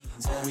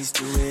Always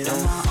do it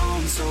on my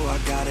own, so I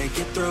gotta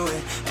get through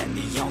it. And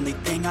the only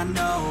thing I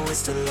know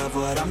is to love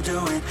what I'm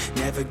doing.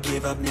 Never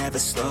give up, never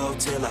slow,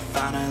 till I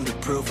finally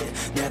prove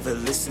it. Never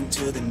listen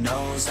to the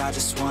no's, I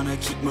just wanna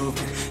keep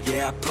moving.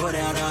 Yeah, I put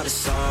out all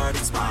this art,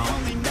 it's my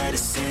only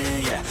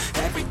medicine. Yeah,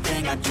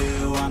 everything I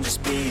do, I'm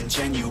just being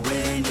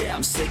genuine. Yeah,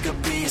 I'm sick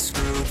of being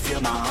screwed,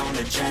 feel my own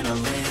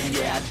adrenaline.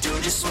 Yeah, I do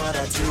just what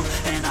I do,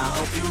 and I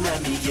hope you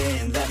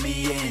let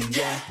me in,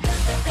 yeah.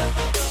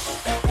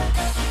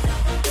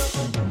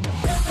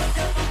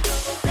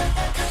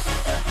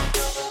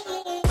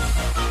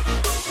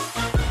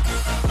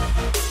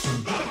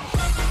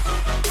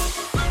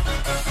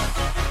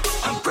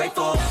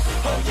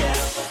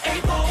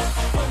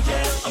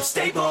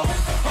 Stable,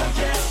 oh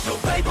yeah, no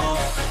label,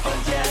 oh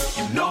yeah,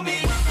 you know me.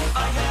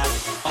 I have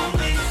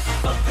only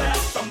a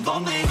path, I'm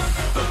lonely,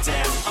 but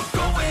damn, I'm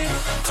going to win.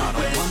 I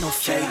don't want no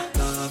fake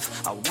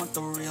love, I want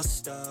the real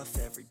stuff.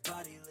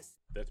 Everybody listen.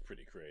 That's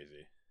pretty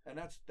crazy. And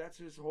that's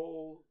his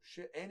whole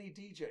shit. And he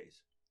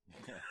DJs.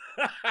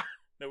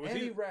 No, and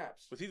he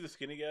raps. Was he the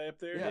skinny guy up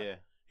there? Yeah.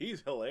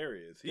 He's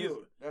hilarious.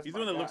 Dude, he's the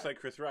one that looks like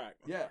Chris Rock.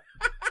 Yeah.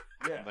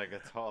 Yeah. Like a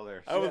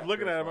taller. I was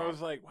looking at him, I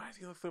was like, why does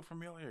he look so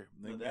familiar?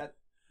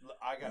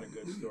 I got a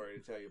good story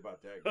to tell you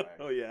about that guy.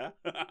 Oh, yeah?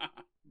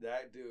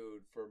 That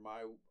dude, for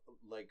my,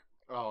 like...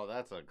 Oh,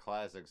 that's a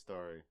classic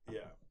story.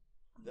 Yeah.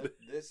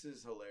 This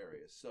is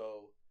hilarious.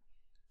 So,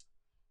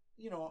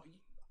 you know,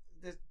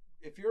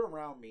 if you're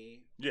around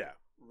me... Yeah.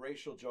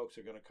 Racial jokes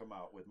are going to come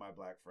out with my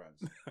black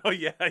friends. Oh,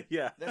 yeah,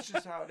 yeah. That's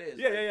just how it is.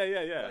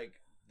 Yeah. Like,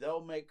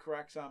 they'll make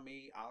cracks on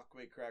me, I'll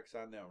make cracks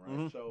on them, right?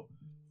 Mm-hmm. So,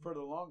 for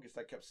the longest,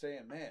 I kept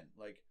saying, man,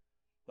 like,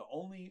 the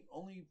only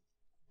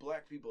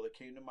black people that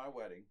came to my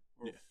wedding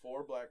were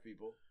 4 black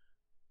people,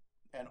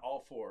 and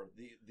all 4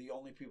 the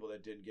only people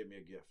that didn't give me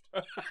a gift.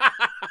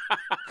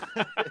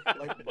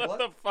 Like what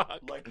the fuck?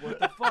 Like what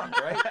the fuck,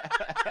 right?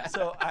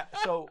 So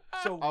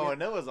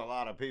and there was a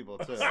lot of people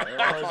too. It was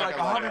like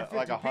 150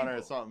 like 100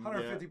 people, something.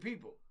 150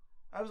 people.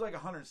 I was like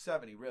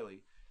 170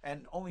 really,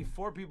 and only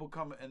 4 people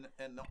come, and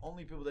the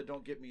only people that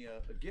don't get me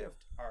a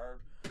gift are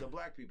the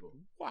black people.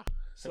 Wow.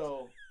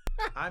 So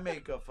I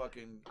make a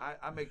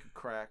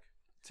crack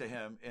to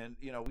him, and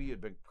you know we had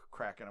been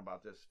cracking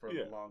about this for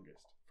the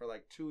longest, for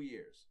like 2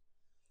 years.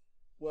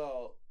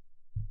 Well,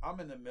 I'm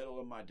in the middle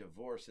of my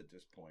divorce at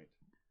this point,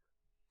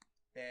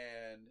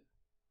 and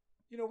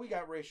you know we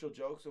got racial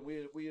jokes, and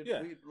we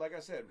like I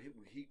said,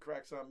 he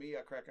cracks on me,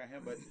 I crack on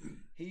him, but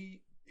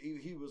he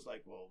was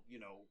like, well, you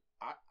know,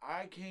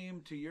 I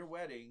came to your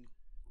wedding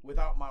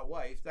without my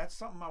wife. That's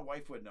something my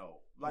wife would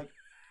know. Like,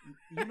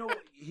 you know,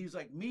 he's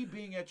like, me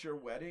being at your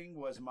wedding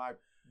was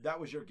that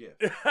was your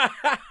gift.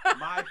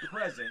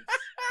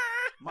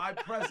 My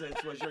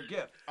presence was your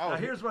gift. Oh, now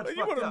here's what's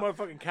fucked up. You want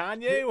a motherfucking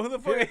Kanye? What the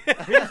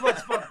fuck? Here's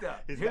what's fucked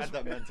up. He's got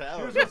that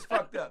mentality. Here's what's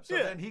fucked up. So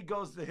then he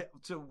goes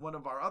to one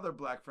of our other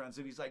black friends,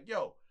 and he's like,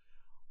 yo,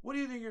 what do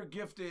you think your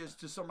gift is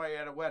to somebody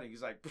at a wedding?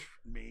 He's like,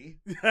 me.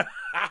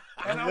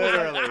 And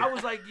I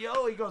was like,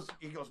 yo, he goes,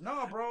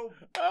 no, bro.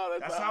 Oh,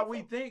 that's how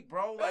we think,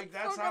 bro. Like,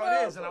 that's how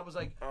it is. And I was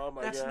like,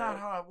 that's not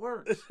how it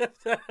works.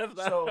 That's not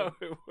how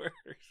it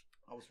works.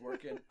 I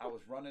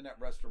was running that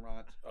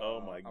restaurant.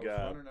 Oh my God. I was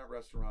running that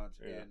restaurant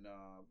in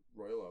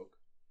Royal Oak,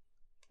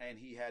 and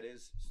he had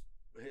his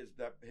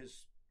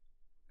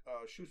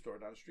shoe store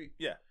down the street.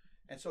 Yeah.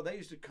 And so they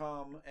used to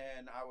come,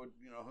 and I would,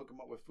 you know, hook them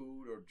up with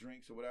food or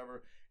drinks or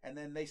whatever. And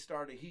then they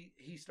started.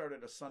 He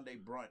started a Sunday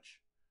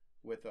brunch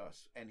with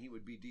us, and he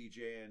would be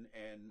DJing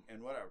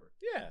and whatever.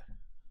 Yeah.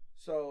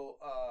 So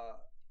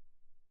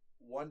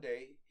one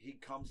day he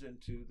comes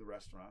into the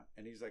restaurant,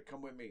 and he's like,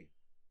 "Come with me."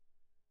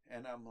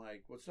 And I'm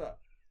like, what's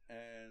up?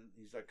 And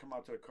he's like, come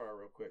out to the car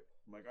real quick.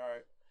 I'm like, all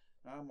right.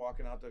 I'm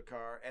walking out to the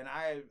car, and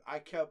I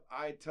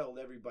tell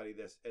everybody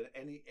this,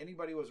 and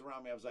anybody who was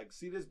around me, I was like,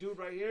 see this dude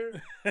right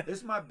here? This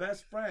is my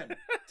best friend.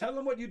 Tell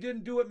him what you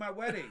didn't do at my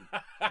wedding.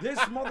 This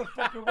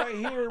motherfucker right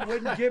here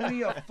wouldn't give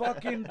me a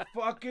fucking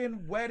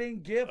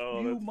wedding gift,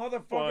 you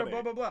motherfucker, funny.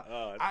 Blah, blah, blah.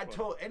 Oh, I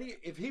told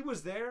if he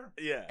was there,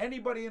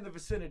 anybody in the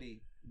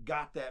vicinity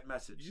got that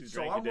message.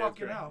 So I'm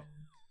walking out.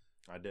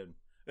 I did.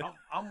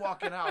 I'm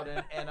walking out,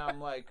 and I'm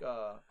like,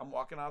 I'm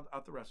walking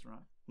out the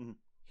restaurant. Mm-hmm.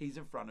 He's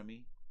in front of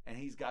me, and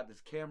he's got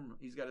this camera.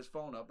 He's got his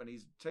phone up, and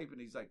he's taping.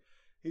 He's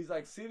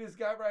like, see this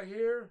guy right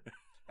here?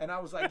 And I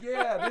was like,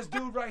 yeah, this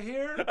dude right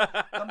here.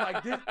 I'm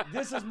like,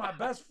 this is my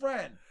best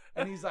friend.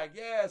 And he's like,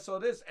 yeah. So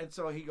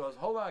he goes,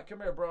 hold on,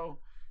 come here, bro.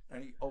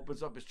 And he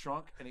opens up his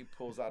trunk, and he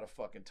pulls out a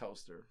fucking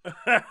toaster.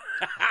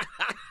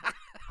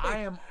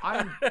 I'm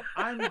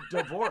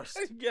divorced.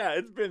 Yeah,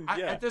 it's been.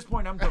 At this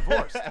point, I'm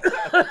divorced.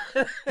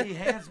 He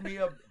hands me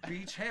a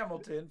Beach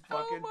Hamilton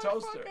fucking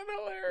toaster. Fucking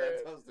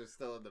hilarious. That toaster's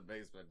still in the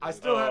basement. I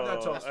still have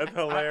that toaster. That's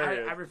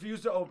hilarious. I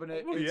refuse to open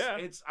it.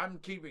 I'm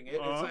keeping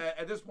it.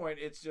 At this point,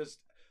 it's just,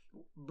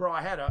 bro.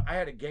 I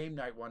had a game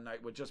night one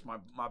night with just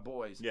my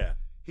boys. Yeah.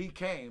 He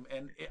came,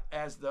 and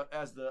as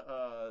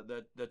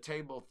the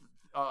table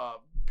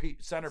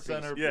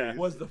centerpiece. Yeah.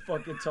 Was the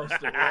fucking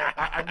toaster.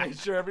 I made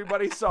sure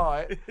everybody saw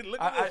it.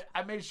 Look at this.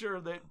 I made sure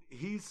that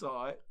he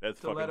saw it That's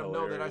to let fucking him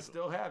know that I hilarious.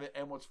 still have it.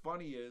 And what's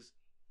funny is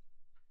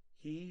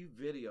he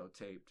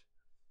videotaped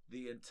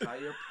the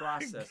entire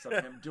process of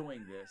him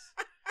doing this.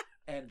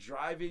 And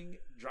driving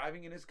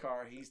in his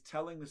car, he's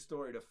telling the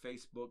story to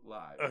Facebook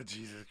Live. Oh,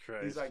 Jesus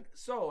Christ. He's like,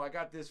 so I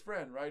got this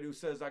friend, right, who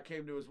says I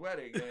came to his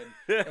wedding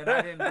and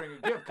I didn't bring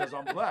a gift because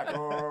I'm black.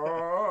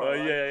 Oh,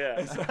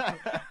 yeah.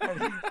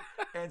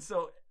 And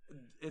so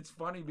it's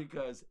funny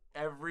because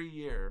every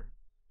year,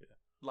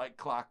 like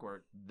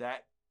clockwork,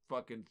 that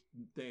fucking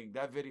thing,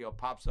 that video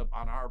pops up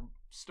on our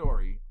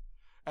story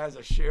as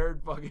a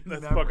shared fucking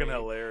That's memory. fucking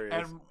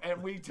hilarious.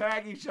 And we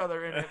tag each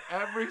other in it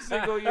every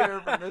single year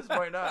from this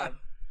point on.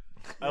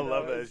 I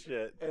love that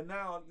shit. And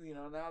now,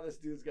 now this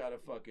dude's got a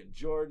fucking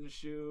Jordan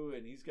shoe,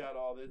 and he's got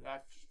all this. I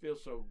feel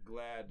so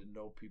glad to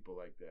know people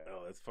like that.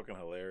 Oh, that's fucking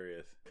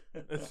hilarious.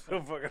 That's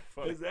so fucking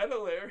funny. Is that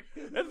hilarious?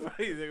 That's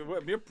funny.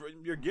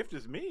 Your gift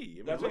is me. I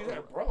mean, That's what look- he's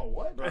like, bro.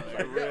 What? Bro,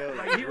 Like, really,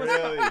 like, he was,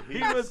 really, he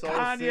he's was so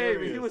Kanye.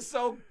 serious. He was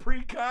so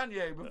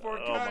pre-Kanye before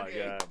Oh Kanye. my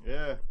god.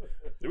 Yeah.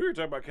 We were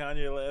talking about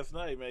Kanye last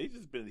night, man.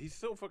 He's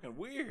so fucking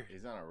weird.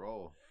 He's on a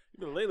roll. He's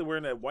been lately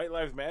wearing that White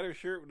Lives Matter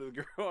shirt with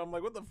the girl. I'm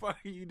like, what the fuck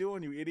are you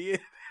doing, you idiot?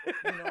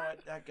 You know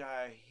what? That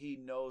guy, he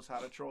knows how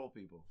to troll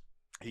people.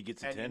 He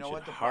gets And attention. you know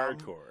what the hardcore.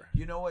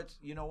 problem-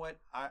 You know what?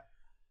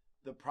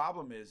 The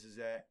problem is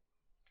that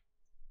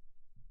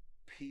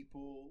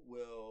people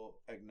will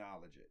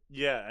acknowledge it.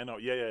 Yeah, I know.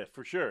 Yeah,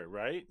 for sure,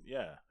 right?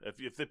 Yeah.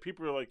 If the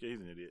people are like,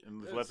 he's an idiot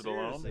and just left it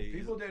alone. Seriously.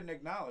 People didn't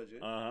acknowledge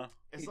it. Uh huh.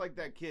 It's like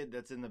that kid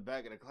that's in the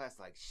back of the class,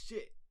 like,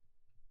 shit.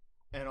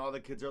 And all the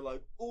kids are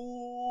like,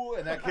 ooh.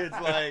 And that kid's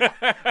like,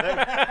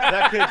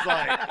 that kid's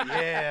like,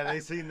 yeah, they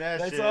seen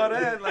that They shit. saw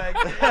that, like,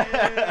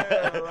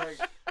 yeah, like,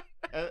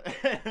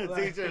 And the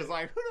teacher's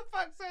like, who the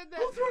fuck said that?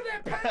 who threw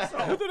that pencil?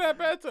 Who threw that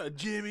pencil?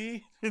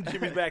 Jimmy. And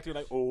Jimmy's back to you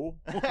like, oh.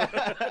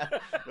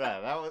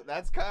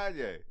 That's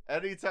Kanye.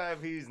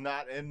 Anytime he's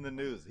not in the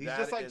news, he's That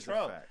just like is a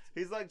Trump. fact.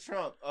 He's like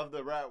Trump of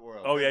the rap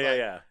world. Oh, It's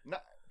yeah. like,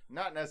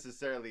 Not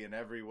necessarily in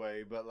every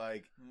way, but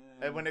like,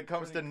 Yeah, and when it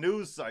comes to pretty-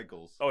 news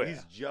cycles, Oh, yeah.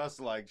 he's just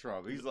like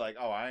Trump. He's like,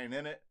 oh, I ain't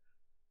in it.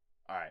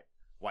 All right,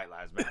 White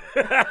Lives Matter.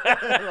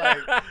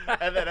 Like,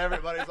 and then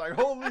everybody's like,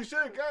 holy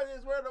shit,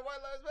 Kanye's wearing the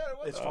White Lives Matter.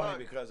 What It's the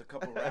funny fuck? because a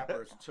couple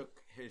rappers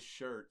took his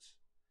shirts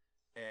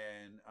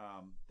and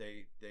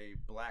they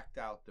blacked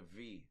out the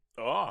V,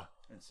 Oh.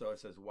 and so it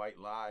says "White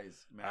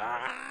Lies Matter."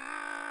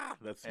 Ah,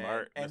 that's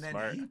smart. And That's then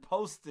smart.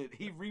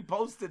 he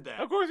reposted that.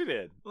 Of course he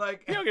did.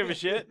 Like He don't give a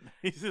shit.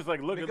 He's just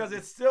like, look because at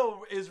it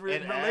still is in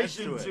It adds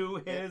relation to to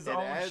it. his It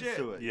own adds shit.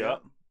 to it.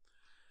 Yep.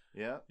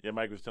 Yeah. Yeah,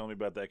 Mike was telling me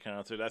about that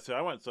concert.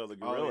 I went and saw the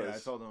Oh, Gorillas. yeah, I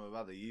told him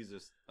about the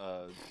Yeezus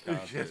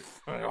concert.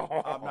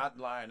 I'm not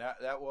lying.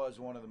 That was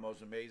one of the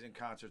most amazing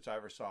concerts I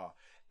ever saw,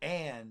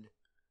 and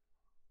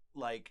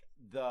like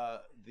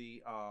the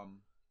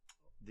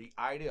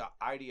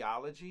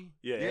ideology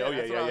Yeah, Yeah, oh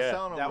that's what I yeah, was yeah.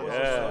 telling him. that was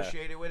Yeah.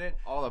 associated with it,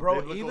 All the bro.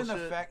 biblical Even the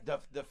shit. fact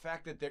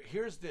that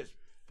here's this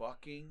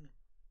fucking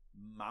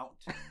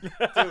mountain. Dude,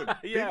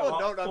 Yeah, people well,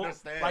 don't Full-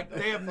 understand. Like that.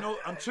 they have no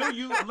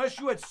unless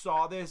you had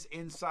saw this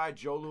inside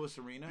Joe Louis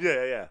Arena.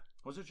 Yeah.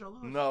 Was it Joe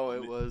Louis? No,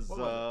 it was. What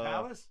was it?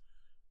 Palace?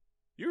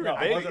 You were No, in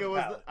I Vegas. think it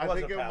was. Palace. I It wasn't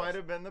think it Palace. might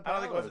have been the I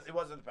Palace. don't think it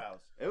wasn't the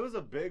Palace. It was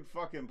a big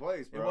fucking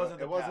place, bro. wasn't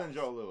the wasn't Palace.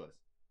 Joe Louis.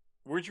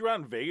 Weren't you out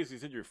in Vegas? You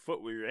said your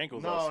foot, your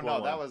ankles all No,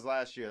 swollen. that was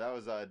last year. That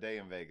was a day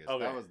in Vegas.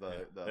 Okay. That was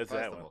the That's that one.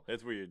 festival.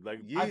 That's weird. Like,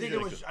 Yeah. I think it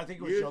was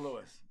You- Joe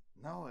Louis.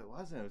 No, it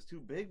wasn't. It was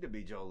too big to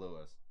be Joe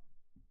Louis.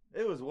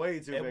 It was way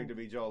too It- big to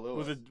be Joe Louis.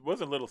 was it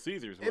wasn't Little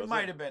Caesars? Was It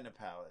might have been the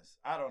Palace.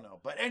 I don't know,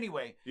 but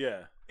anyway,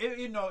 Yeah.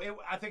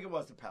 I think it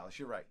was the Palace.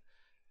 You're right.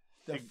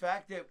 The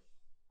fact that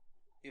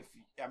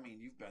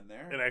you've been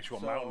there, An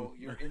actual so mountain.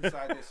 You're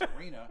inside this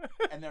arena,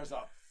 and there's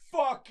a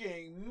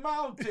fucking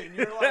mountain.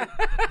 You're like,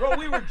 bro,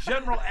 we were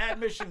general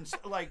admissions,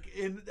 like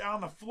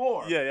on the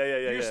floor. Yeah.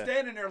 You're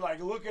standing there,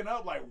 like looking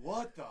up, like,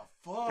 what the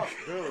fuck?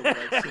 Dude,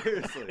 like,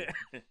 seriously.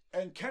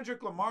 And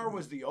Kendrick Lamar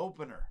was the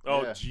opener,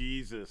 Oh Yeah.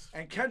 Jesus.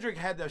 and Kendrick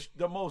had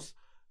the most.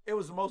 It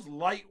was the most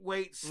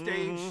lightweight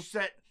stage Mhm.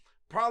 set,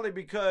 probably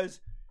because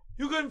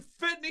you couldn't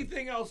fit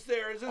anything else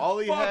there. It's just All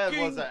he had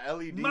fucking was an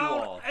LED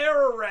Mount wall.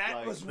 Ararat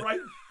Like- was right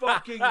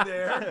fucking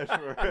there,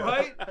 For real.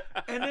 right?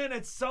 And then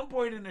at some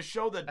point in the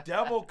show, the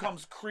devil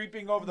comes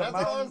creeping over the That's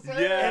what I'm mountain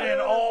saying. Yeah. in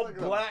an all Like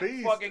a black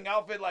beast. fucking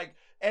outfit, like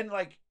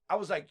I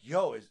was like,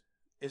 yo,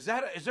 is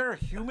there a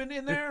human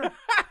in there?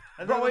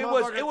 And Bro, then it the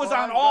was motherfucker on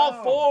climbed all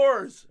down.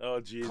 fours, Oh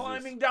Jesus.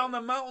 climbing down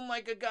the mountain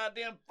like a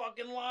goddamn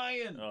fucking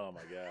lion. Oh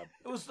my God.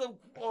 It was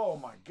oh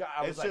my god!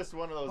 I was It's like, just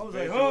one of I those was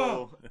like,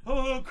 visual.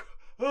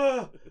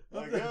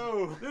 like,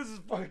 oh. this is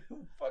fucking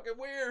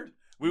weird.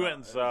 We went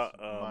and saw.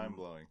 Mind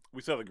blowing.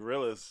 We saw the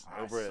Gorillas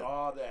I over at.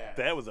 saw that.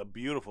 That was a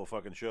beautiful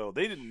fucking show.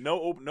 They didn't no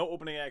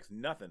opening acts,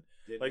 nothing.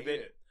 Didn't like need they.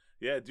 it.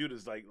 Yeah, dude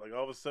is like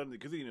all of a sudden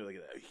because like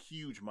a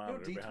huge You know,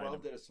 monitor behind him.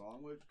 D12 did a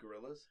song with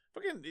Gorillaz.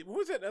 Fucking what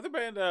was that other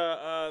band?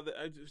 I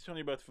was telling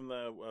you about from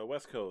the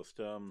West Coast.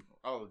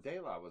 Oh, De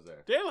La was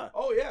there. De La.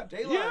 Oh yeah,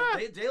 De La.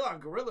 Yeah. De La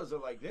and Gorillaz are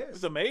like this. It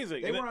was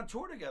amazing. They And were on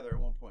tour together at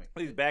one point.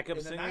 these backup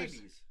in the singers.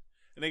 90s.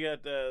 And they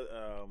got Did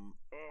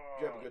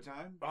you have a good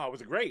time? Oh, it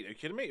was great. Are you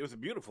kidding me? It was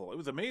beautiful. It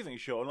was an amazing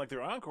show, and like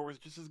their encore was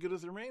just as good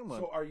as their main one.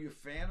 So, are you a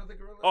fan of the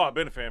Gorillaz? Oh, I've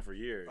been a fan for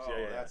years. Oh,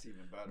 yeah. that's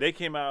even better. They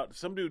came out.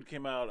 Some dude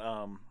came out.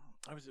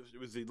 It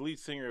was the lead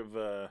singer of.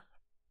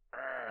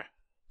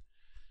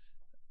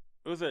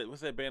 What was that?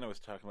 What's that band I was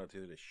talking about the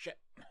other day? Shit.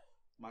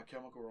 My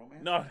Chemical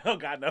Romance. No,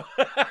 God, no.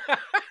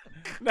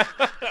 No.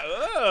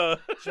 Ugh.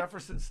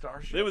 Jefferson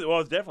Starship. It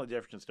was definitely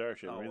Jefferson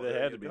Starship. Oh, I mean, well, they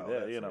there had you to be go. there,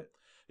 That's you know. it.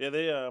 Yeah,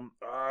 they it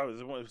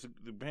was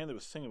the band that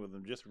was singing with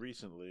them just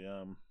recently.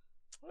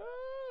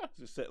 It's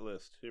a set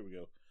list. Here we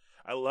go.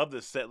 I love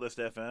this set list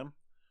FM.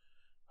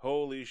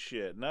 Holy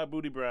shit! Not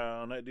Booty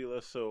Brown, not De La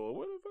Soul.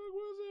 What the fuck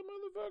was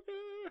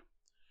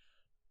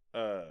that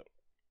motherfucker?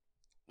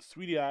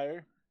 Sweetie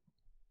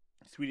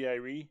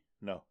Irie.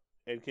 No,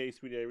 Ed K.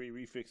 Sweetie Irie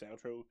refix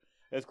outro.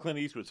 That's Clint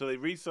Eastwood. So they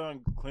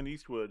re-sung Clint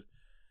Eastwood,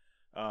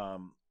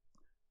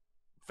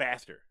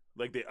 faster.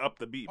 Like they up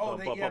the beat. Oh,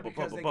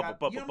 because they got.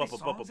 You know how many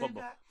songs they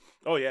got?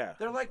 Oh yeah.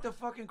 They're like the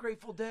fucking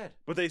Grateful Dead.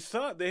 But they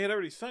had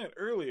already sung it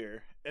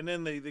earlier, and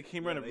then they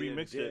came around and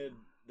remixed it.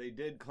 They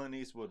did Clint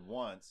Eastwood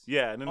once.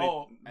 Yeah, and then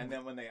and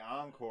then when they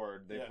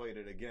encored, they played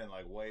it again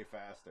like way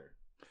faster.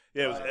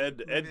 it was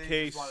Ed Maybe they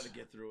Case. just wanted to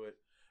get through it.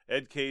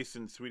 Ed Case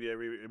and Sweetie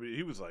Irie. I mean,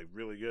 he was like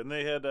really good, and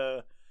they had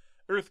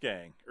Earth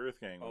Gang. Earth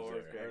Gang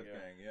was there. Earth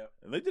Gang, yep.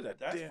 And they did that.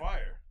 That's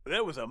fire.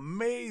 That was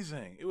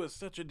amazing. It was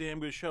such a damn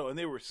good show, and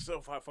they were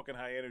so fucking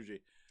high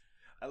energy.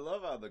 I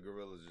love how the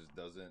Gorillaz just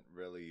doesn't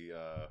really.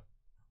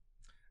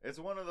 It's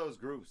one of those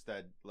groups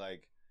that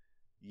like,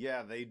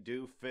 yeah, they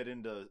do fit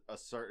into a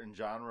certain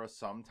genre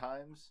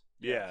sometimes.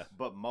 Yeah,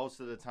 but most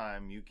of the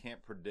time you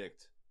can't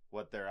predict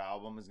what their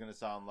album is going to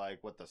sound like,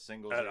 what the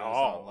singles at are going to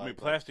all. sound like. I mean,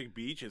 Plastic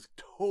Beach is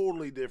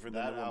totally different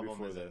That than the one album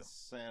before is that.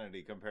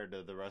 insanity compared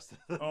to the rest of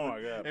the. Oh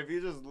my god! If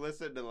you just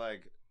listen to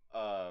like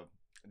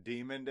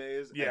Demon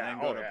Days and Yeah, then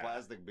go oh, to yeah.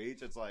 Plastic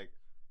Beach, it's like,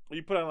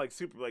 You put on like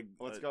super like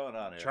what's going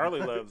on here? Charlie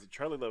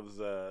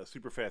loves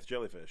Super Fast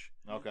Jellyfish.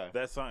 Okay.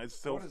 That song is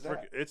so What is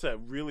that? it's a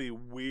really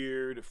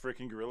weird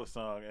freaking gorilla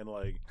song, and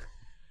like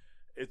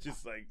it's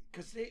just like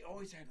Because they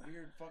always had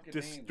weird fucking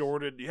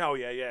distorted. Yeah, oh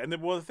yeah. And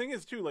then the thing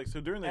is too, like,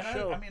 so during the names.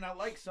 show, I mean, I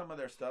like some of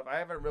their stuff. I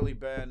haven't really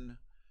been.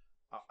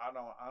 I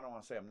don't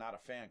want to say I'm not a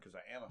fan because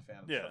I am a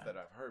fan of Yeah. stuff that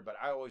I've heard, but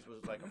I always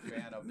was like a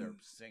fan of their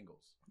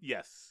singles,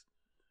 yes.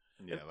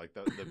 Yeah, like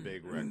the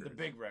big records. the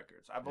big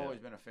records. I've always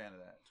been a fan of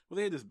that. Well,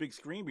 they had this big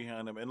screen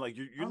behind them, and like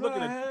you're I'm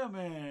looking a at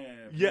Hammer.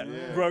 yeah,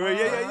 Yeah. right,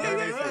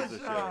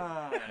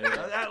 yeah.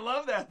 I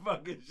love that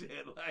fucking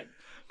shit. Like,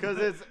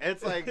 Because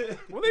it's like,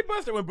 When they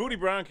busted, when Booty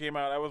Brown came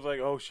out, I was like,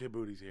 oh shit,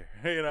 Booty's here.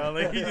 You know,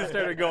 like he just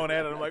started going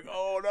at it. I'm like,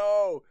 oh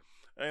no.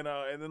 And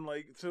then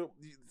like so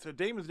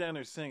Damon's down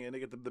there singing. They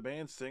get the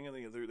band singing.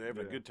 They're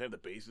having a good time. The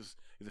bassist is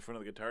in front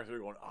of the guitar, so they're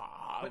going, but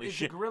holy is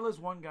shit. the Gorillaz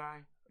one guy?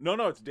 No,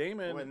 it's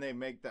Damon. when they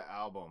make the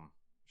album,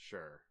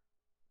 sure,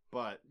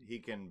 but he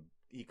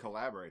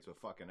collaborates with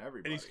fucking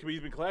everybody. And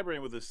he's been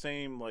collaborating with the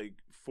same like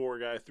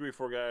 3 or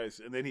 4 guys,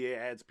 and then he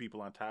adds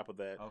people on top of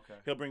that. Okay.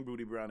 He'll bring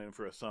Booty Brown in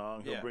for a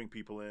song. He'll Yeah. bring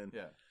people in.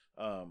 Yeah.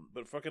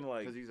 But fucking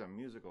like Because he's a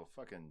musical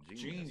fucking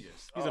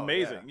genius. he's Oh,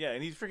 amazing. Yeah.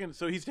 And he's freaking.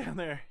 So he's down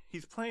there.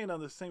 He's playing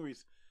on this thing where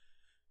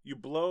you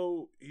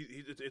blow.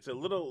 It's a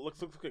little looks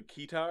like a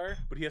guitar,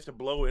 but he has to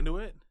blow into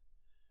it.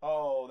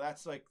 Oh,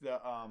 that's like the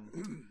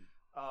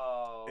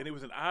Oh. And it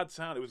was an odd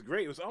sound. It was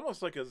great. It was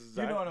almost like a.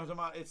 You know what I'm talking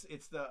about?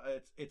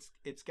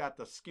 It's got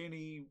the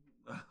skinny.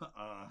 We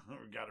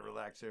gotta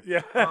relax here.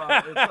 Yeah.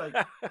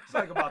 It's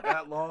like about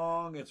that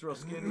long. It's real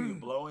skinny. You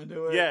blow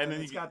into it. Yeah, and then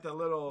it's you got the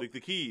little like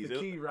the keys. the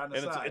key right on the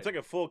and side. it's like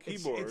a full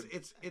keyboard.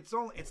 It's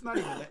not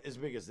even as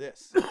big as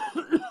this.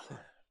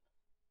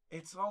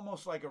 It's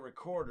almost like a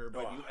recorder,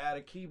 but you add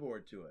a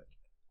keyboard to it,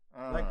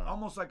 like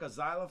almost like a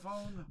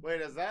xylophone.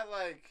 Wait, is that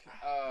like?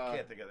 I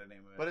can't think of the name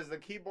of it. But is the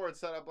keyboard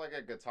set up like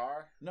a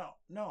guitar? No,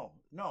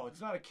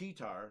 it's not a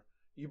keytar.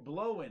 You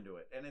blow into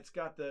it, and it's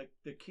got the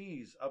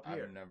keys up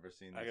here. I've never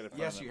seen I this. gotta stuff.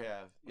 Yes, find you that.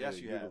 have. Yeah, Yes,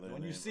 you Google have. that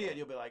When you name. see it,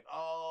 you'll be like,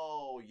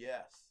 "Oh,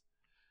 yes."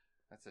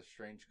 That's a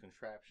strange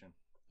contraption.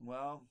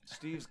 Well,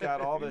 Steve's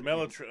got all the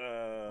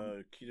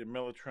Key to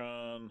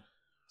Mellotron.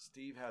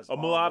 Steve has Oh,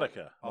 all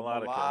melodica. the-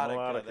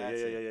 Melodica.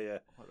 That's it. Yeah.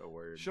 What a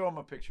word. Show him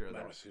a picture of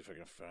Let me that see if I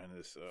can find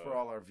this. for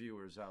all our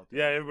viewers out there.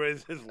 Yeah,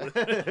 everybody's.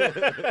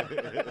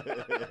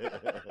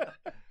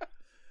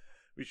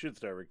 We should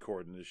start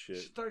recording this shit.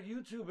 Start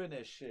YouTubing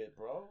this shit,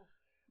 bro.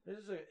 This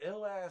is an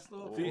ill ass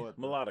little. See, What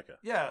the- melodica.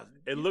 Yeah,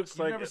 It looks you've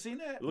like never seen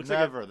that. It looks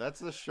Never. That's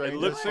the like strangest. it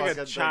looks like a fucking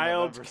thing I've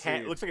child's ever cat.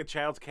 seen. Looks like a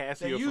child's They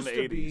Casio from used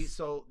the to be, 80s.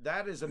 so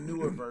that is a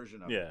newer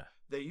version of it. Yeah.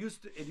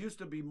 It used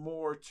to be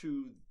more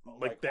to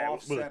like that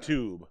off with a center.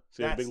 tube.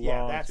 So a big Yeah,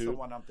 long that's tube. the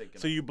one I'm thinking.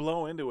 So you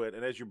blow into it,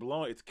 and as you're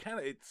blowing,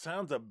 it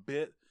sounds a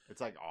bit. It's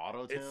like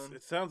auto tune.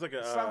 It sounds like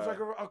It sounds like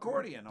an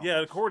accordion. Yeah,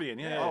 almost. accordion.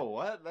 Yeah. Oh,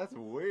 what? That's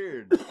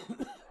weird.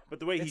 But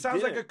the way he It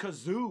sounds did like a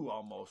kazoo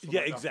almost. Yeah,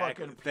 like a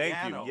exactly. fucking Thank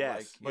you, piano,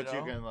 yes. like, But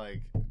you can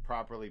like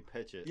properly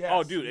pitch it. Yeah. Oh,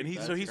 Yes, dude, and he's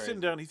that's sitting crazy.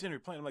 down, he's sitting there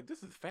playing. I'm like,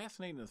 this is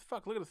fascinating as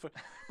fuck. Look at this.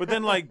 But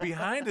then, like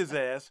behind his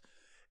ass,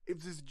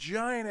 it's this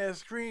giant ass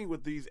screen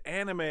with these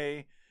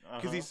anime.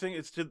 Because he's singing,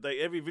 it's to like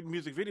every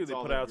music video they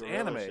all put the out, it's gorilla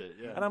anime. shit,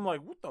 yeah. And I'm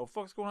like, what the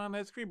fuck's going on in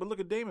that screen? But look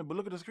at Damon, but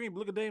look at the screen, but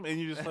look at Damon. And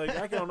you're just like,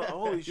 I don't know,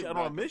 holy shit, I don't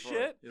want to miss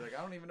shit. You're like,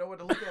 I don't even know what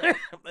to look at.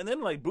 And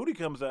then like Booty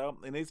comes out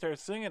and they start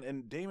singing,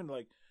 and Damon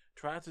like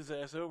trots his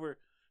ass over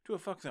to a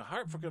fucking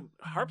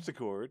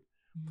harpsichord,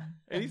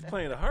 and he's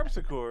playing a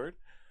harpsichord.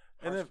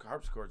 And then,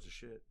 Harpsichord's a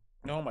shit.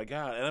 oh my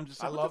god! And I'm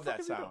just, I like, what love the fuck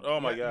that is he sound. doing? Oh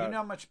my You god! know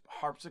how much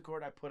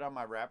harpsichord I put on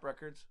my rap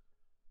records?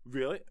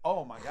 Really?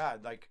 Oh my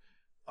god! Like,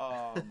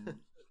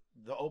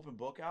 the Open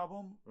Book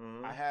album,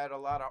 I had a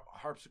lot of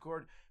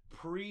harpsichord.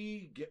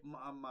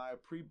 My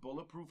pre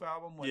Bulletproof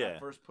album when I Yeah.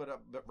 first put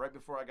up, right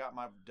before I got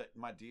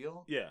my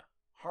deal. Yeah.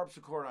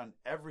 Harpsichord on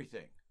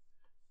everything.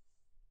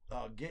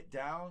 Get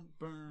Down.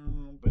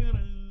 Boom,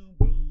 boom,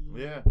 boom,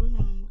 Yeah.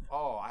 boom.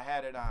 Oh, I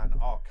had it on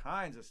all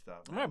kinds of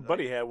stuff. My man.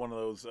 buddy had one of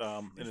those. I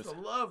In used his, to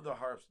love the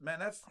harps, man.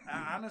 That's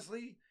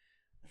honestly,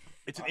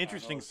 it's an I know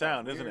interesting it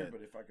sounds sound, isn't weird, it?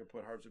 But if I could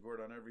put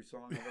harpsichord on every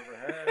song I've ever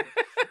had,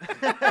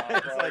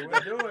 It's probably like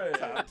would do it.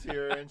 top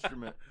tier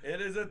instrument. It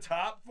is a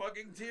top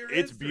fucking tier.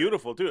 It's instrument.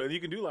 beautiful too, and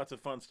you can do lots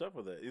of fun stuff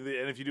with it. And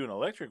if you do an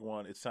electric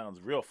one, it sounds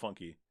real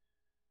funky.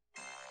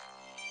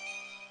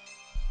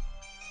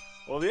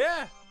 Well,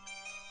 yeah,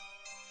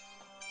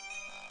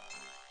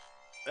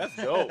 that's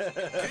dope.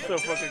 That's so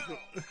fucking cool.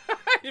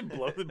 You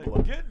blow the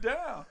blow. Get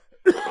down.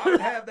 I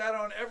would have that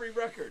on every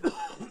record.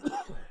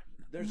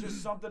 There's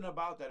just something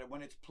about that.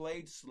 When it's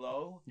played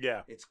slow,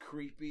 Yeah. it's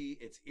creepy,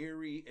 it's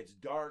eerie, it's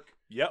dark,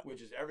 Yep.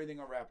 which is everything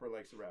a rapper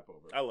likes to rap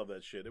over. I love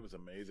that shit. It was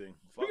amazing.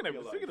 Fuck Speaking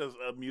your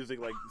of music,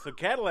 like, so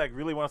Cadillac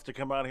really wants to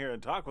come out here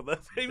and talk with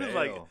us. He was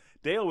like,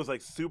 Dale was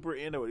like super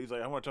into it. He's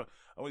like, I want to talk.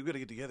 Oh, we got to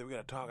get together. We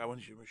got to talk. I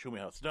want you to show me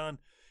how it's done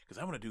because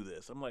I want to do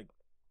this. I'm like,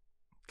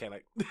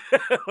 Cadillac,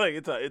 like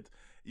it's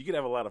you could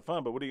have a lot of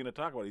fun, but what are you going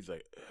to talk about? He's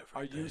like,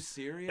 Are you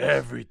serious?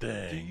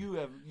 everything. Do you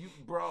have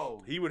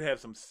bro? He would have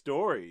some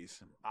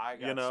stories. I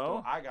got you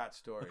know? I got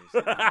stories.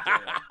 on Dale.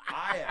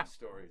 I have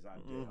stories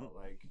on Dale,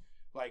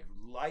 like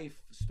life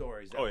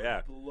stories that Oh, yeah.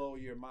 would blow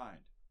your mind.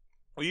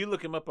 Well, you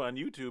look him up on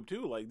YouTube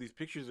too, like these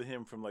pictures of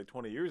him from like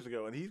 20 years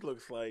ago, and he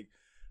looks like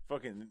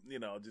fucking,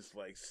 just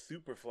like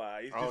super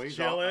fly. He's just he's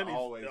chilling.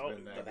 always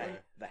been that guy.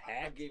 The I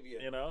hat, gave you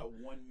you know?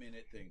 a 1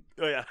 minute thing.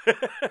 Oh yeah.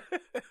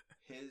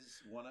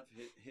 One of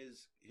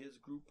his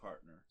group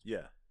partner,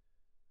 Yeah.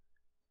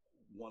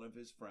 one of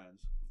his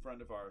friends,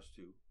 friend of ours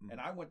too, Mhm.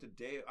 and I went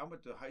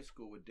to high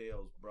school with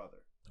Dale's brother,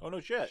 Oh no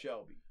shit.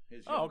 Shelby,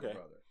 his Oh, younger okay.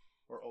 brother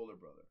or older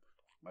brother,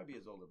 might be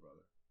his older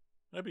brother.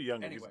 That'd be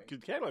younger. Anyway.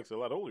 Because Cadillac's a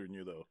lot older than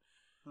you, though.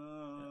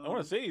 I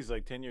want to say he's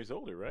like 10 years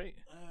older, right?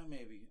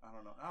 Maybe, I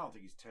don't know. I don't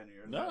think he's 10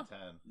 years. No?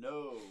 10.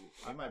 No,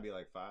 He might be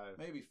like 5.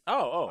 maybe.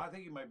 Oh. I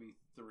think he might be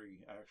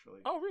 3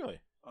 actually. Oh, really?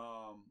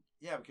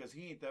 Yeah, because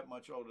he ain't that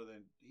much older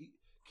than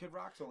Kid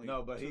Rock's only.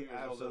 No, but 2 he years older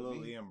than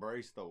absolutely me.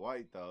 embraced the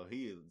white though.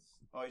 He is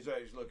Oh,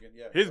 he's looking.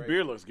 Yeah, His great.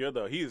 beard looks good,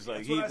 though. He's like,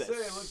 That's what I he's say, it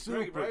looks super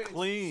great, right? It's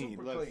clean.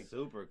 super looks clean.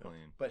 super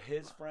clean. But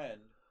his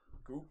friend,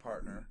 group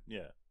partner,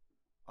 Yeah.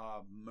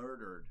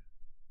 murdered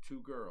 2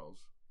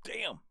 girls,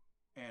 Damn.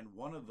 and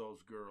one of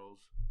those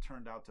girls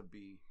turned out to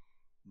be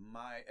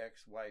my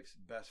ex-wife's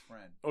best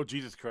friend, Oh,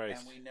 Jesus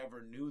Christ. and we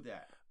never knew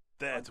that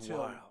That's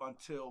wild.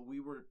 until we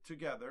were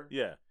together.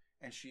 Yeah.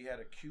 And she had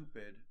a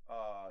Cupid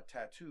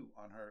tattoo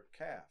on her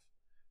calf,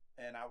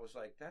 and I was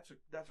like, "That's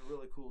a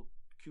really cool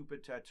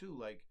Cupid tattoo.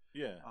 Like,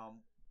 Yeah.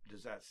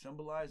 does that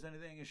symbolize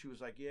anything?" And she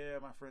was like, "Yeah,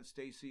 my friend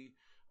Stacy,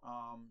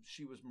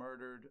 she was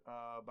murdered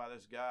by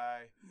this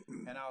guy."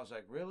 And I was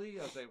like, "Really?"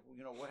 I was like,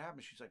 "What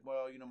happened?" She's like,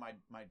 "Well,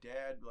 my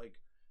dad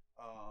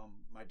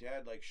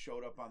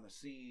showed up on the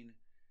scene,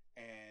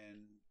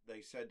 and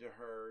they said to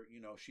her,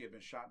 she had been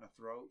shot in the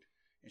throat,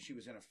 and she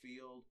was in a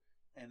field."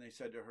 And they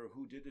said to her,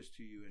 "Who did this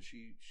to you?" And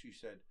she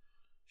said,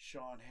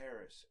 "Sean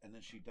Harris." And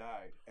then she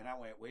died. And I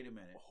went, "Wait a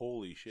minute.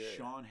 Holy shit.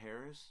 Sean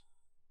Harris?"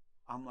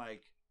 I'm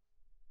like,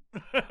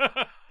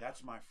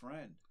 "That's my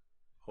friend."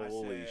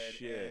 Holy I said,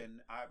 shit.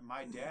 And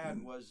my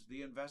dad was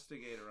the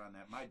investigator on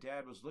that. My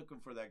dad was looking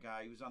for that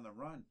guy. He was on the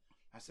run.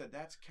 I said,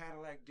 "That's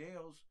Cadillac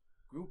Dale's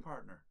group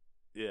partner."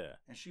 Yeah.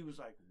 And she was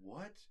like,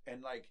 "What?"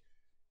 And like,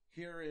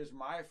 here is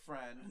my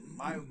friend,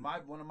 my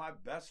one of my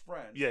best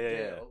friends, Yeah.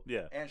 Dale,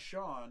 Yeah. and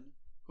Sean,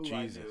 who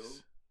Jesus. I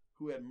knew,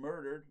 who had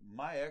murdered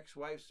my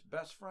ex-wife's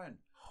best friend.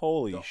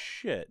 Holy The-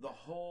 shit. The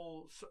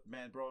whole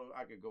man, bro,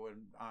 I could go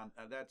on.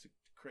 That's the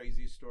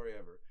craziest story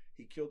ever.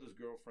 He killed his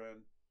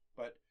girlfriend,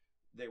 but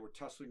they were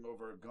tussling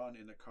over a gun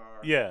in the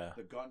car. Yeah.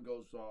 The gun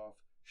goes off,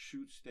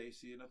 shoots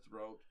Stacy in the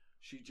throat.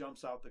 She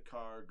jumps out the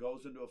car,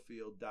 goes into a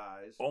field,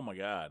 dies. Oh my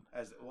God.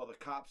 As well, the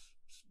cops,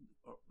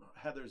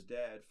 Heather's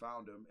dad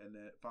found her, and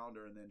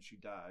then she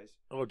dies.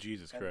 Oh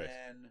Jesus Christ.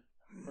 And then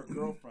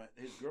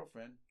his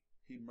girlfriend,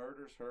 he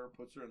murders her,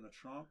 puts her in the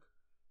trunk,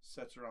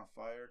 sets her on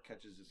fire,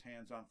 catches his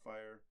hands on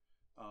fire,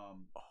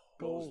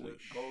 goes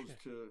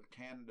to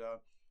Canada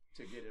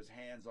to get his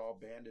hands all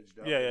bandaged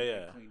up,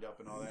 and cleaned up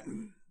and all that.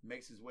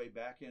 Makes his way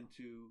back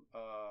into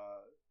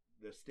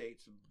the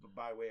States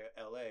by way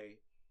of L.A.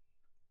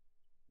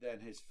 Then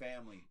his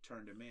family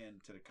turned him in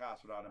to the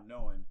cops without him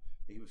knowing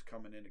that he was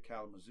coming into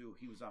Kalamazoo.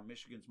 He was on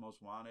Michigan's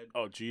Most Wanted.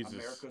 Oh, Jesus.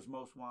 America's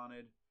Most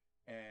Wanted.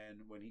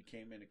 And when he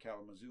came into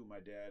Kalamazoo, my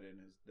dad and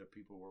the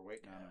people were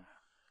waiting on him.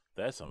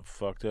 That's some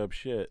fucked up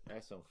shit.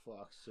 That's some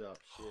fucked up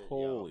shit.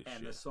 Holy shit.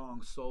 And the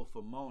song Soul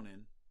for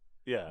Moanin',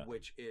 yeah,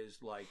 which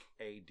is like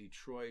a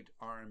Detroit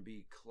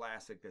R&B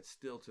classic that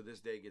still to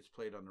this day gets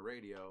played on the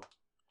radio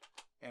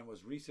and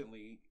was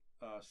recently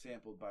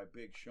sampled by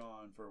Big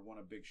Sean for one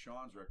of Big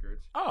Sean's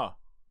records. Oh.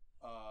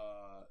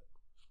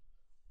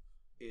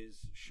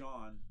 Is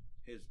Sean,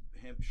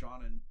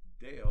 Sean and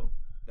Dale,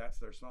 that's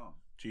their song.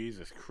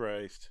 Jesus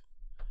Christ.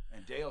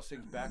 And Dale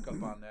sings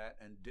backup on that,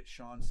 and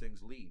Sean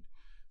sings lead.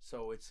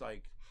 So it's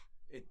like,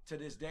 to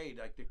this day,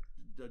 like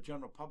the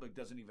general public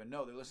doesn't even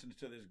know. They listen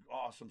to this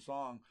awesome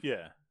song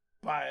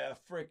by a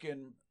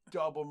freaking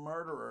double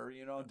murderer,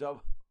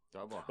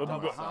 double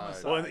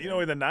homicide. Well,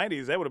 in the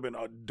 90s, that would have been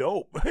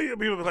dope.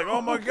 People were like,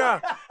 oh my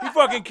God, he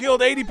fucking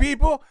killed 80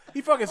 people?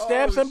 He fucking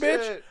stabbed some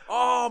shit. bitch?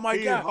 Oh my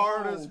God.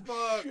 Hard as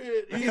fuck.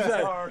 Shit. He's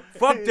like,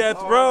 fuck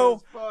death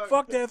row.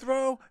 Fuck death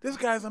row. This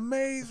guy's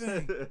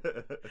amazing.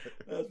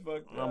 That's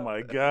fucked up. Oh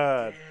my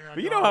God. Damn,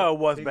 but you know how it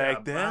was he back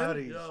got then.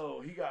 bodies.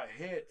 Yo, he got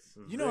hits.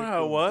 You know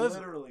how it was?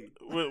 Literally.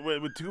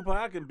 With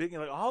Tupac and Biggie,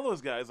 like all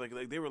those guys, like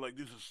they were like,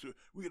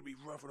 we gotta be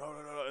rough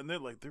and they're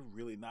like, they're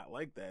really not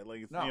like that.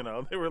 Like,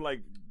 they were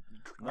like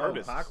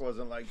artists. Pac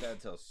wasn't like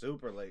that till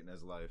super late in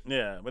his life.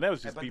 Yeah, but that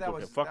was just people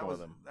fucking with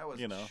him. That was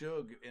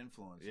Suge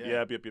influence.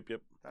 Yeah.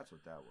 Yep. That's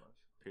what that was.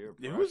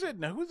 Yeah, who's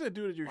that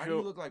dude at your Why show? do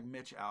you look like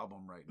Mitch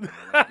Albom right now?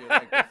 Like you're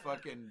like the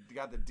fucking, you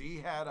got the D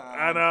hat on.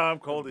 I know, I'm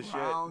cold as shit.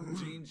 Brown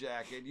jean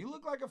jacket. You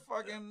look like a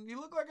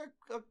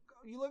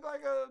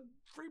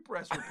free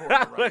press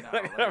reporter right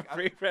now.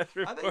 Free press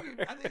reporter.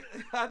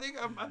 I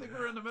think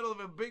we're in the middle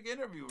of a big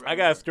interview right now. I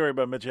got a story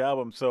about Mitch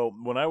Albom. So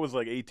when I was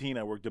like 18,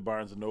 I worked at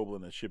Barnes & Noble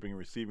in the shipping and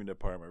receiving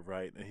department,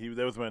 right? And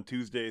that was when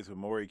Tuesdays when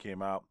Maury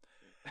came out.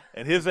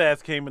 And his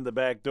ass came in the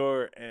back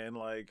door, and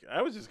like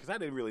I was just because I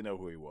didn't really know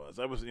who he was.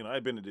 I was,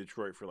 I'd been to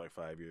Detroit for like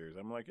 5 years.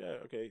 I'm like, yeah,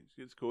 okay,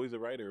 it's cool. He's a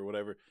writer or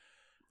whatever.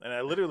 And I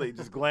literally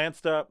just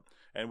glanced up,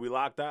 and we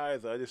locked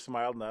eyes. I just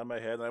smiled and nodded my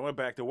head, and I went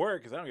back to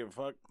work because I don't give a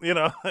fuck,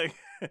 like.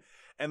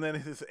 And then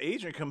his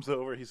agent comes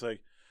over. He's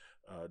like,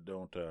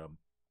 don't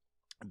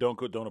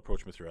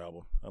approach Mr.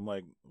 Albom. I'm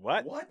like,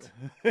 what?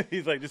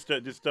 He's like, just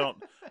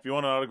don't. If you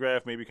want an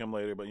autograph, maybe come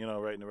later. But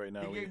right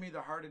now, he gave me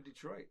the heart of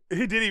Detroit.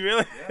 Did he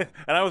really? Yeah.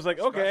 And I was like,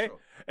 okay. Special.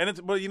 And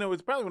it's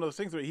probably one of those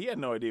things where he had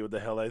no idea what the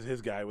hell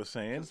his guy was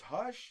saying. Because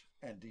Hush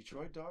and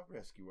Detroit Dog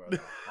Rescue are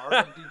the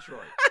heart of Detroit.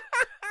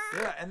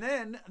 Yeah, and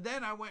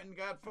then I went and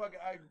got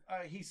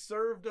he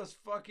served us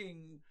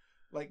fucking.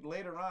 Like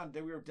later on,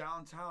 we were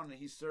downtown, and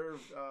he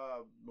served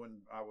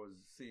when I was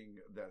seeing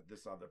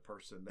this other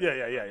person. That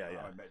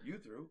I met you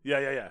through.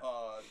 Yeah.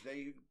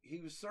 He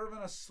was serving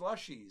us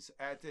slushies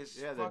at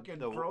this fucking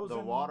the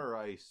frozen water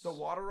ice. The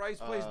water ice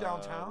place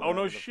downtown. Oh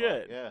no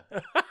shit! Yeah,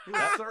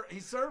 he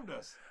served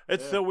us.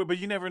 It's so weird, but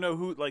you never know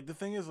who. Like the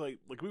thing is, like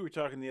we were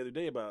talking the other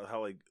day about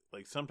how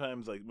like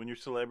sometimes like when you're a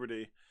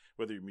celebrity,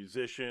 whether you're a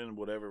musician,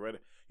 whatever, right?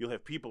 You'll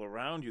have people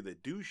around you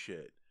that do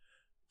shit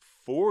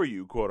for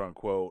you, quote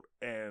unquote,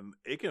 and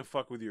it can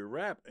fuck with your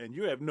rep, and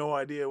you have no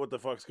idea what the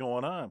fuck's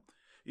going on.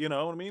 You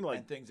know what I mean? Like,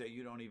 and things that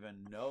you don't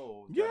even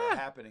know that are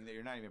happening that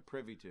you're not even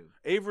privy to.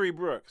 Avery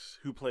Brooks,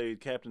 who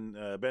played Captain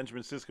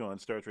Benjamin Sisko on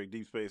Star Trek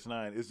Deep Space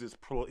Nine, is this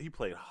he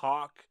played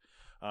Hawk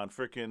on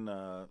freaking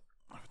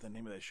the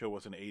name of that show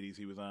was in the 80s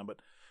he was on, but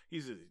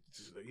he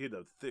had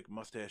a thick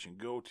mustache and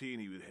goatee,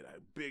 and he had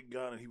a big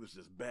gun, and he was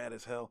just bad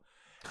as hell.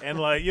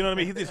 And like, you know what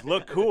I mean? He just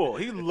looked cool.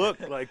 He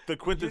looked like the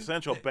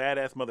quintessential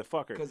badass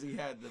motherfucker. Because he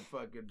had the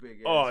fucking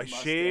big ass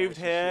shaved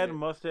head,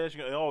 mustache.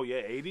 Oh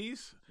yeah,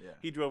 80s. Yeah.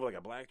 He drove like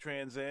a black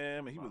Trans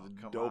Am, and he was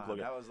dope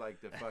looking. That was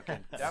like the fucking.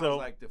 That was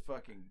like the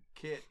fucking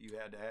kit you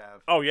had to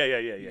have. Oh yeah.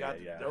 You got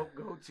the dope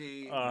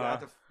goatee. You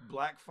got the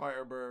black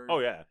Firebird. Oh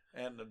yeah.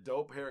 And the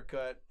dope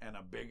haircut and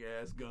a big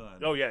ass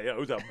gun. Oh yeah. It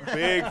was a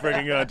big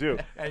freaking gun too.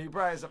 And you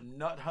probably had some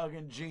nut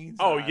hugging jeans.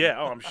 Oh on. yeah.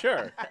 Oh, I'm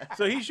sure.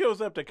 So he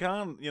shows up to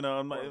con,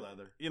 I'm like,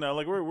 leather.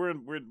 Like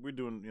we're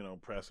doing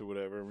press or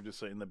whatever. And we're just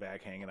sitting in the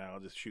back hanging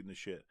out, just shooting the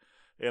shit.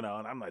 And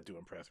I'm not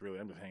doing press really.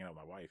 I'm just hanging out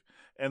with my wife.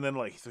 And then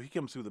so he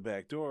comes through the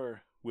back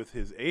door with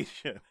his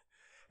agent.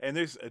 And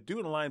there's a dude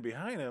in line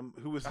behind him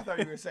who was. I thought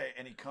you were going to say,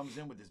 and he comes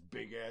in with this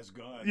big ass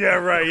gun. Yeah,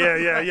 right.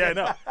 Yeah.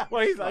 No.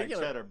 Well, he's like,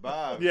 Cheddar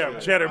Bob. Yeah,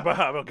 shit. Cheddar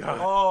Bob. Oh God.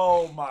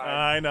 Oh my!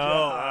 I know.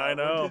 God. I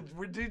know.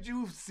 Did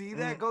you see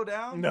that go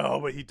down? No,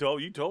 but you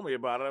told me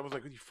about it. I was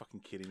like, "Are you fucking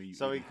kidding me?"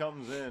 So he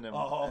comes in and Oh,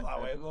 hold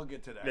on, wait. We'll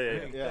get to that.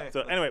 Yeah.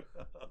 So anyway,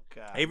 Oh,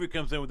 God. Avery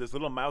comes in with this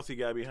little mousy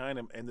guy behind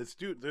him, and this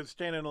dude, they're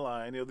standing in a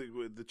line. You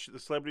know, the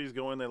celebrities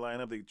go in, they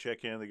line up, they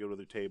check in, they go to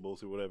their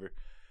tables or whatever.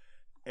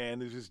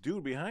 And there's this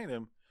dude behind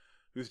him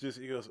who's just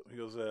he was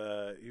like,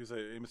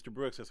 hey, Mr.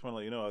 Brooks, I just want to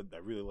let you know I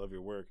really love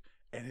your work.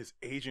 And his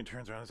agent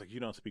turns around and is like, you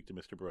don't speak to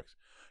Mr. Brooks.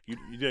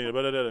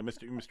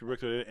 Mr.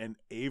 Brooks. And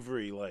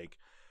Avery like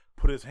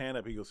put his hand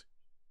up. He goes,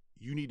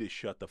 you need to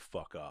shut the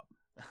fuck up.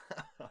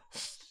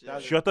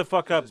 Shut the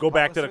fuck up. Go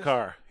back to the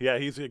car. Yeah,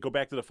 he's go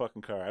back to the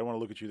fucking car. I don't want to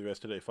look at you the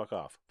rest of the day. Fuck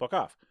off. Fuck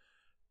off.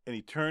 And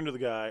he turned to the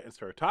guy and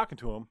started talking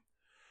to him.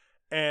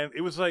 And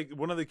it was like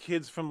one of the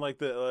kids from like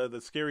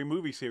the Scary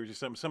Movie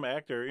series or some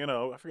actor, you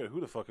know, I forget who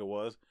the fuck it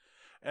was.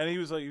 And he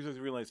was like,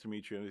 real nice to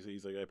meet you. And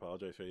he's like, I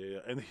apologize for you.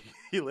 And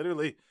he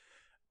literally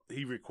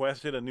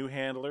requested a new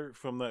handler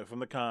from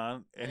the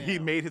con, and he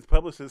made his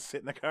publicist sit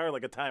in the car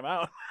like a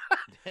timeout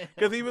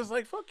because he was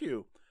like, fuck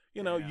you.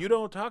 You know, you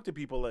don't talk to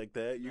people like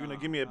that. You're going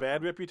to give me a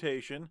bad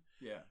reputation.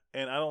 Yeah.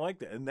 And I don't like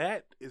that. And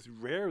that is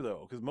rare,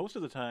 though, because most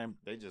of the time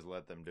they just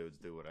let them dudes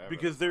do whatever.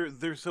 Because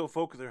they're so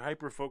focused, they're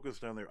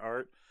hyper-focused on their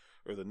art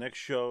or the next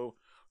show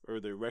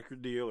or their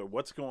record deal or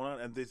what's going on.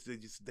 And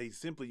they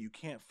simply, you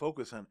can't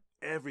focus on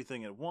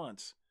everything at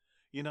once,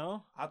 you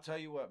know? I'll tell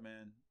you what,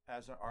 man,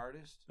 as an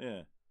artist,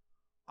 Yeah.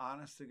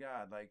 honest to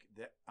God, like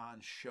on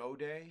show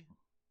day,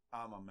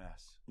 I'm a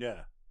mess.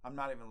 Yeah. I'm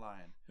not even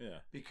lying. Yeah.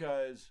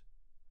 Because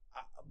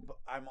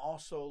I'm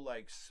also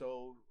like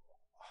so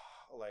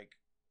like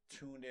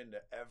tuned into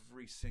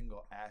every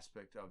single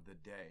aspect of the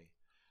day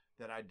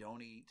that I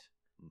don't eat.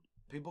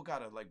 People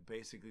gotta like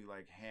basically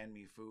like hand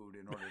me food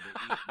in order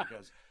to eat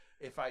because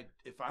if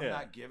I'm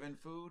not given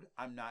food,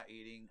 I'm not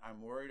eating.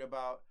 I'm worried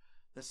about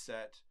the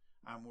set.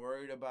 I'm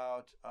worried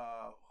about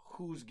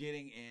who's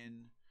getting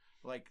in.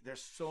 Like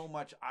there's so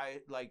much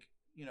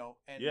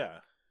and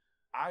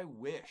I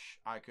wish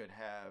I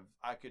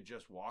could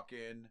just walk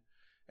in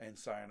and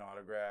sign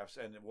autographs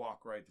and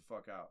walk right the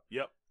fuck out.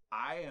 Yep.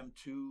 I am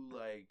too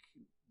like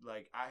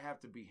I have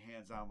to be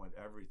hands on with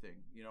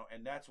everything, you know,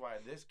 and that's why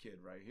this kid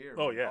right here.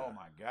 Oh yeah. Oh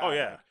my God. Oh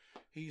yeah.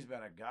 Like, he's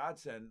been a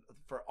godsend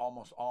for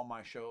almost all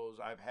my shows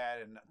I've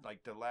had in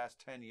like the last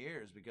 10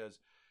 years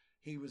because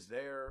he was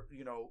there,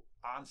 you know,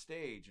 on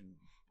stage and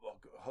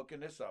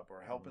hooking this up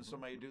or helping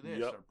somebody do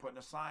this or putting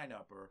a sign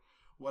up or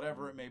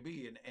whatever it may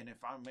be. And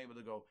if I'm able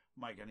to go,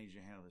 Mike, I need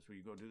you to handle this. Will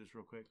you go do this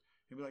real quick?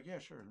 He'll be like, yeah,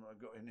 sure.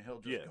 And he'll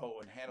just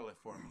go and handle it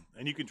for me.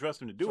 And you can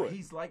trust him to do it.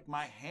 He's like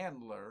my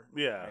handler.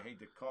 Yeah. I hate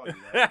to call you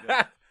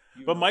that.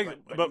 But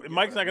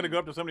Mike's not going to go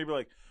up to somebody and be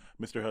like,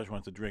 Mr. Hush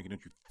wants a drink, and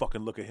don't you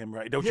fucking look at him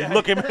right. Don't you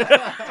look him.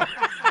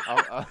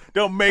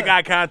 Don't make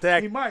eye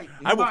contact. He might.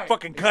 I will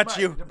fucking cut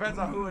you. Depends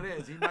on who it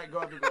is. He might go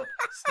up and go,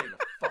 stay the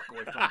fuck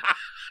away from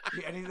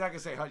me. And he's not going to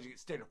say, Hush,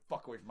 stay the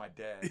fuck away from my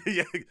dad.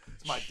 Yeah.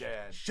 It's my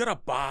dad. Shut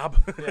up,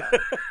 Bob. Yeah.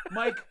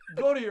 Mike,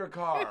 go to your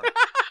car.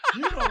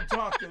 You don't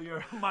talk to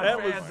my that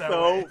fans was that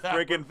so way.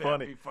 freaking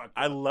funny.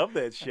 I Up. love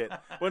that shit.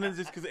 Well, it's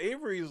just because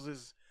Avery's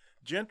this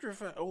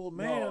gentrified old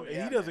man,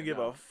 and he doesn't give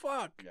a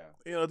fuck. Yeah.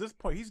 You know, at this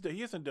point,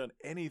 he hasn't done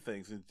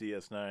anything since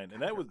DS9,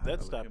 and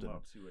that stopped him.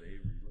 See what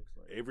Avery looks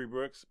like. Avery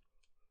Brooks,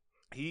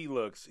 he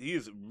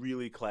is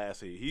really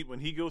classy. When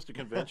he goes to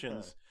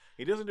conventions,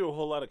 he doesn't do a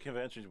whole lot of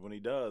conventions. When he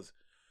does,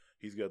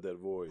 he's got that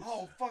voice.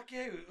 Oh fuck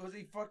yeah! Was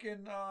he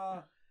fucking?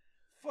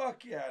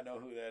 Fuck yeah! I know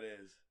who that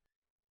is.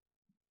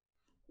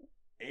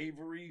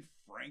 Avery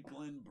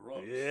Franklin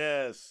Brooks.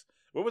 Yes.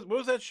 What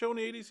was that show in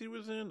the 80s he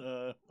was in?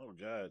 Oh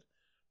God.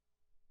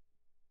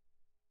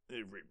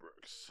 Avery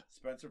Brooks.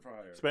 Spencer for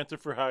Hire. Spencer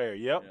for Hire.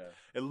 Yep. Yeah.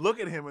 And look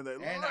at him in that.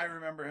 And I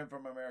remember him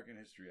from American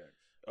History X.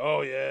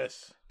 Oh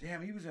yes.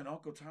 Damn, he was in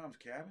Uncle Tom's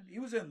Cabin. He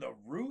was in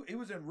He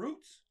was in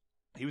Roots.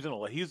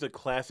 He's a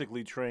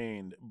classically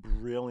trained,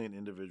 brilliant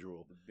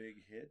individual. The Big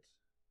Hit.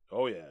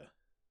 Oh yeah.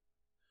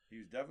 He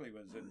was definitely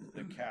was in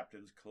The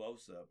Captain's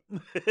Close-Up.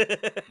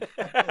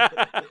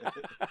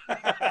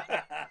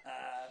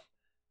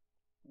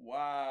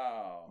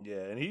 Wow.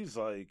 Yeah, and he's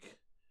like...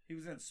 He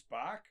was in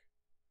Spock?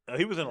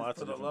 He was in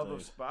lots of different different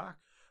things. For the Love of Spock?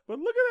 But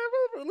look at that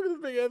motherfucker. Look at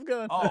this big ass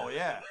gun. Oh,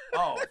 yeah.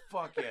 Oh,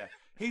 fuck yeah.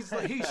 He's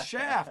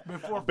Shaft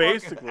before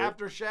basically fucking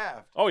after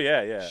Shaft. Oh,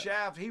 yeah, yeah.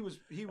 Shaft, he was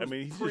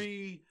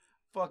pre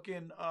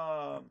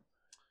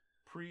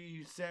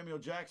Samuel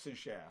Jackson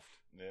Shaft.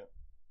 Yeah.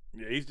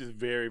 Yeah, he's just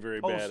very,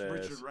 very Post badass.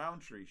 Richard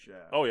Roundtree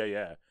Shaft. Oh, yeah,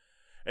 yeah.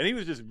 And he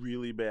was just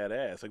really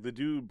badass. Like, the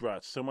dude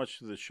brought so much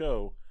to the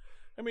show.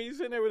 I mean, he's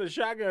sitting there with a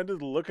shotgun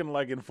just looking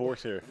like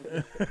Enforcer.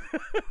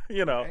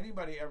 You know.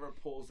 Anybody ever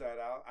pulls that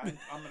out, I'm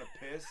going to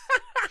piss,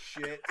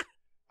 shit.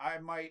 I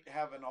might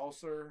have an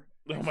ulcer,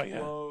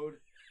 explode.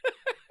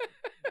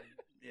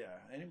 Yeah,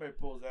 anybody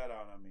pulls that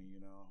out on me, you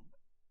know.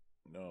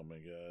 Oh, my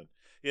God.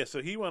 Yeah,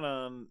 so he went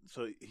on.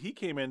 So he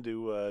came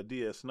into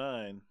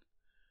DS9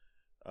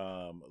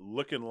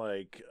 looking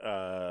like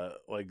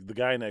the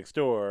guy next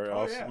door,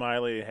 all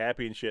smiley,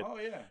 happy and shit. Oh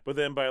yeah. But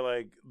then by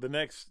like the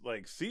next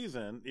like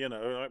season,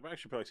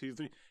 actually probably season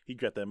 3, he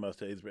got that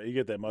mustache. He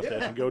get that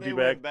mustache and goatee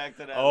back.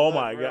 To that oh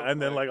my god!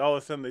 And then like all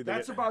of a sudden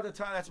that's about the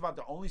time. That's about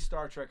the only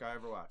Star Trek I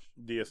ever watched.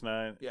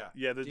 DS9.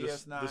 Yeah.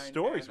 The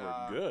stories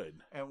were good.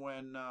 And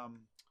when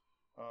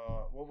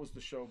what was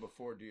the show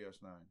before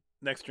DS9?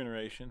 Next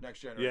Generation. Next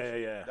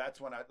Generation. Yeah. That's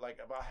when I like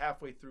about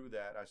halfway through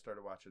that I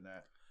started watching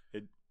that.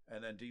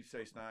 And then Deep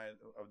Space Nine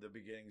of the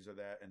beginnings of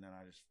that, and then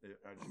I just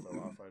fell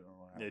off. I don't know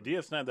what happened. Yeah,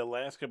 DS9. The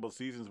last couple of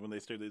seasons when they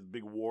started, the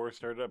big war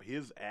started up.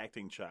 His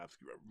acting chops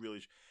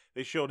really.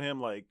 They showed him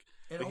like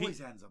it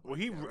always ends up. Like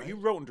he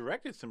wrote and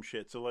directed some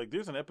shit. So like,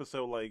 there's an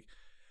episode like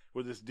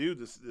where this dude,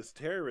 this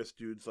terrorist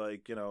dude's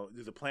like,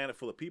 there's a planet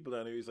full of people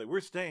down there. He's like,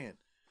 we're staying,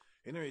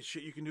 and there ain't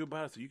shit you can do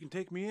about it. So you can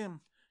take me in,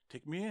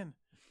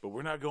 but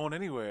we're not going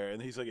anywhere.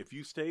 And he's like, if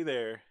you stay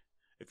there,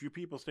 if your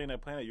people stay on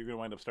that planet, you're gonna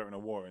wind up starting a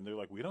war. And they're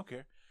like, we don't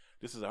care.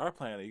 This is our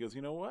planet. He goes,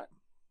 you know what?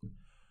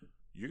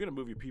 You're gonna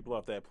move your people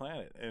off that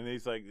planet. And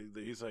he's like,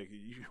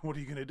 what are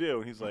you gonna do?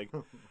 And he's like,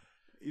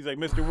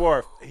 Mr.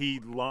 Worf. He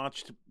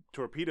launched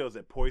torpedoes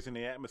that poison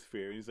the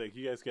atmosphere. And he's like,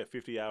 you guys got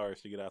 50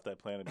 hours to get off that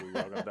planet, or you're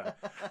all gonna die.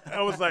 And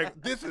I was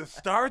like, this is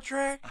Star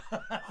Trek.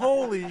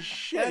 Holy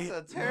shit!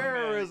 That's a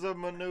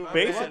terrorism maneuver.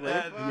 Basically,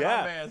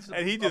 yeah. Man,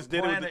 and he just did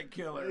it. Planet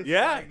killer.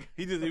 Yeah, Like...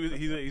 he's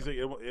like,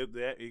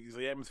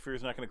 the atmosphere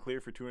is not going to clear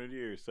for 200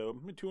 years. So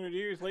 200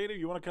 years later,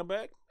 you want to come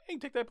back? Hey, you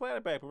can take that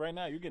planet back, but right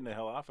now you're getting the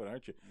hell off it,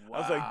 aren't you? Wow.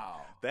 I was like,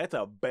 that's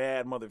a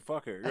bad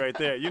motherfucker right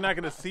there. You're not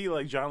going to see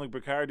like Jean-Luc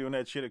Picard doing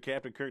that shit or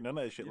Captain Kirk, none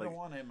of that shit. You like, don't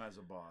want him as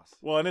a boss.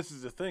 Well, and this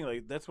is the thing.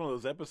 Like, that's one of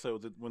those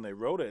episodes that when they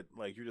wrote it,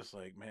 like, you're just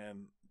like,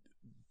 man,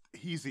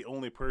 he's the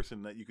only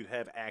person that you could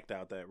have act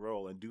out that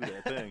role and do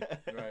that thing.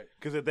 Right.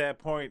 Because at that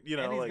point,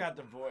 and he's got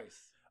the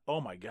voice.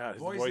 Oh my god,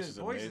 his voice is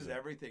amazing. Voice is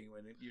everything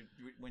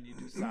when you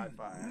do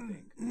sci-fi. I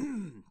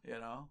think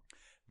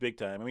big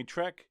time. I mean,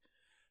 Trek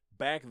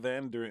back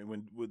then during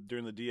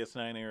the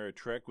DS9 era,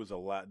 Trek was a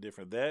lot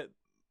different.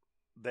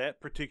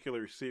 That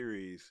particular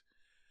series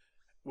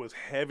was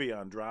heavy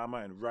on drama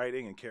and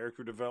writing and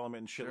character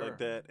development and shit like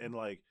that. And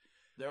like,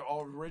 they're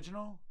all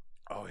original.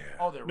 Oh yeah.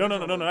 Oh, the no,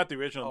 original not the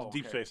original. Oh,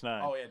 Deep Space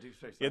Nine. Oh yeah, Deep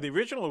Space Nine. Yeah, the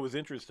original was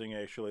interesting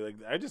actually. Like,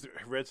 I just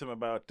read some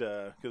about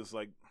because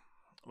like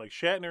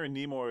Shatner and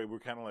Nimoy were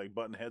kind of like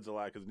butting heads a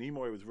lot because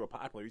Nimoy was real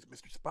popular. He's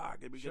Mr.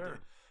 Spock.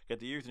 Got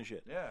the ears and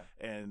shit. Yeah.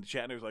 And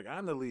Shatner's like,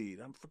 I'm the lead.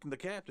 I'm fucking the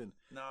captain.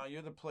 No,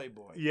 you're the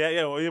playboy. Yeah.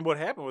 Well, and what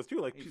happened was too,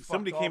 like,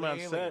 somebody came on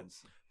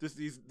aliens. set.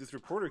 This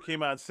reporter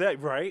came on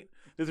set, right?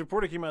 This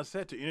reporter came on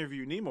set to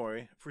interview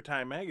Nimoy for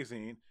Time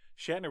magazine.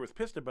 Shatner was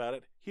pissed about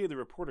it. He had the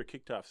reporter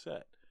kicked off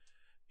set.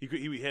 He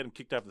had him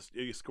kicked off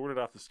he escorted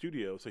off the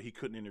studio, so he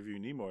couldn't interview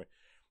Nimoy.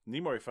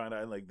 Nimoy found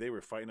out, like, they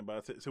were fighting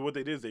about it. So what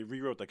they did is they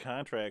rewrote the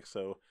contract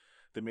so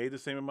they made the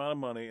same amount of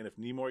money, and if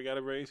Nimoy got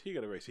a raise, he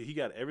got a raise. So he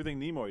got everything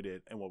Nimoy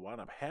did, and what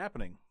wound up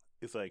happening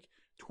is, like,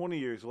 20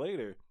 years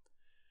later,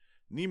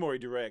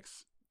 Nimoy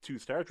directs 2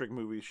 Star Trek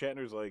movies.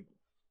 Shatner's like,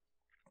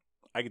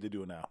 I get to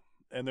do it now.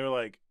 And they're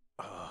like,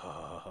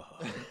 oh,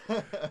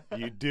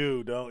 you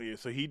do, don't you?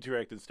 So he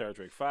directed Star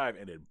Trek 5,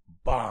 and it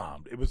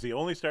bombed. It was the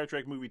only Star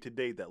Trek movie to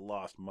date that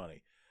lost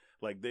money.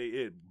 Like,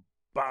 it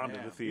bombed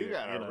in the theater. You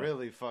gotta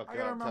really fuck up. I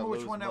gotta remember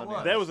which one that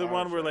was. That was the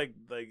one where like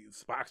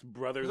Spock's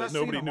brother that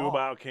nobody knew all.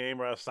 about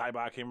came around,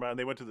 Cybok came around, and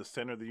they went to the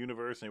center of the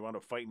universe and they wound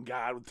up fighting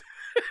God with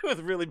it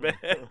was really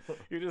bad.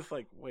 You're just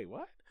like, wait,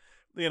 what?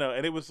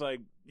 And it was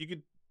like you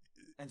could.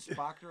 And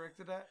Spock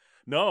directed that?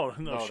 No,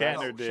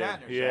 Shatner did.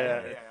 Shatner,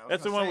 yeah.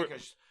 That's the one where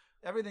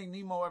everything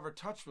Nemo ever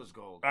touched was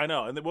gold. I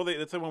know, and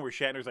that's the one where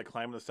Shatner's like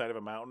climbing the side of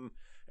a mountain,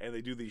 and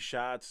they do these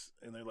shots,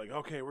 and they're like,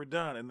 "Okay, we're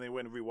done." And they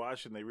went and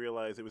rewatched, and they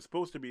realized it was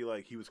supposed to be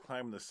like he was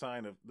climbing the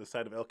side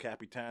of El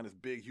Capitan, this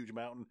big, huge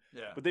mountain.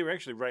 Yeah. But they were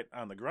actually right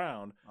on the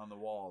ground, on the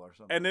wall or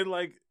something. And then,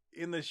 like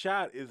in the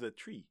shot, is a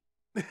tree.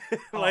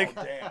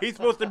 Damn. He's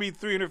supposed to be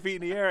 300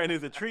 feet in the air, and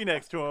there's a tree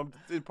next to him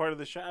in part of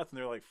the shots, and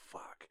they're like,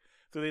 "Fuck."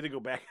 So they had to go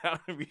back out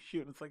and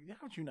reshoot. It's like, how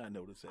would you not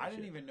notice that? I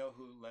didn't even know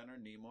who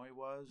Leonard Nimoy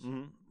was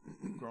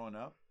growing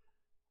up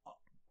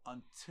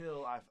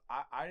until I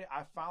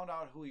found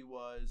out who he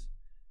was,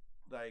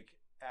 like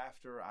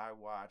after I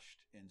watched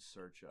In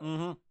Search of.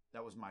 Mm-hmm.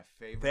 That was my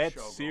favorite that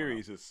show. That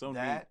series is so neat.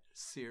 That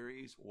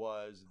series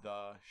was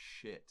the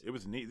shit. It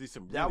was neat. There's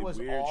some really that was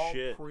weird all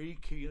shit.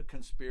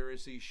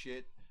 Pre-conspiracy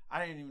shit.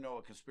 I didn't even know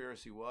what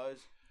conspiracy was.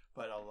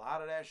 But a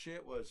lot of that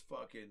shit was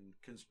fucking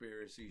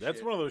conspiracy shit.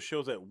 That's one of those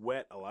shows that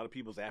whet a lot of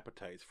people's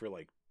appetites for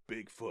like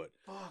Bigfoot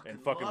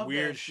and fucking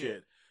weird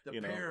shit.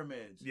 The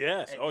pyramids.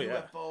 Yes. And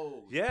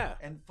UFOs. Yeah.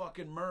 And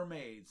fucking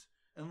mermaids.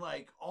 And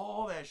like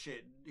all that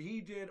shit. He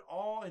did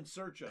all In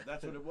Search of.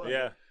 That's what it was.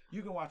 Yeah.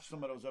 You can watch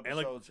some of those And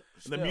episodes.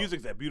 like, the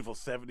music's that beautiful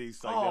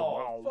 70s. Like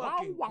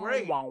fucking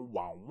great.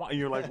 And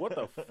you're like, what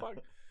the fuck?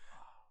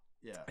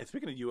 Yeah. And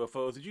speaking of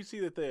UFOs, did you see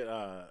that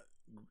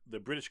the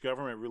British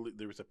government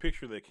there was a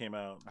picture that came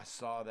out. I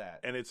saw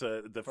that. And it's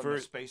the From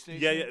first the space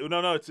station? Yeah.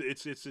 No,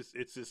 it's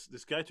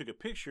this guy took a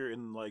picture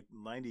in like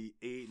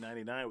 98,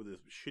 99 with this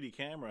shitty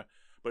camera,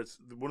 but it's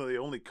one of the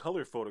only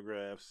color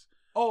photographs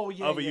Oh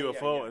yeah, of a yeah,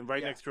 UFO, yeah, and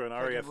right yeah. next to an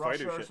Like RAF in Russia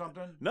fighter or ship.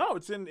 something. No,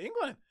 it's in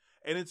England,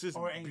 and it's this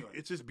Or England.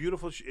 it's this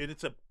beautiful, and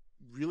it's a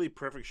really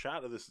perfect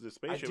shot of this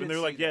spaceship. did And they're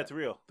like, see yeah, that. it's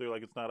real. They're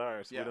like, it's not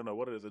ours. Yeah. We don't know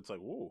what it is. It's like,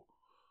 whoa,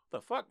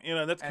 the fuck,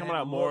 and that's And coming it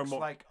out more and looks more.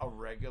 like a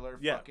regular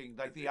Yeah. fucking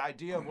like the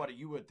idea of what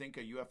you would think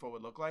a UFO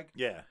would look like.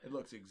 Yeah, It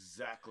looks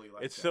exactly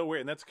like it's that. so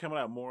weird, and that's coming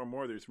out more and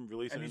more. There's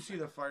releasing. And you see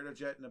the fighter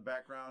jet in the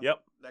background.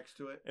 Yep. Next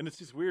to it. And it's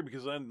just weird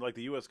because then, like,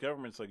 the U.S.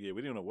 government's like, yeah,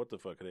 we don't know what the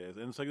fuck it is.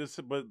 And it's like this,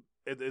 but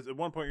at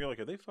one point you're like,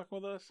 are they fucking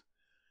with us?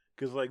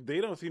 Because like they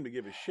don't seem to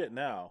give a shit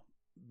now.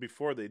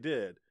 Before they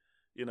did,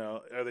 you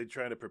know, are they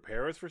trying to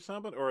prepare us for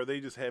something, or are they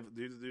just have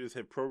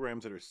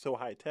programs that are so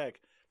high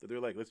tech that they're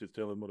like, let's just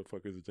tell them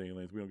motherfuckers it's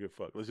aliens. We don't give a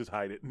fuck. Let's just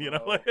hide it. You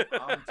know, Well, like,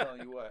 I'm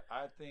telling you what.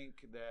 I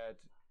think that.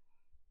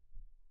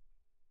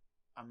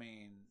 I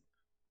mean,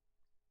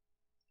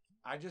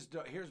 I just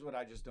don't. Here's what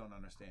I just don't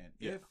understand.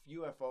 Yeah. If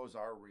UFOs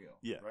are real,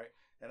 Yeah. right?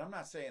 And I'm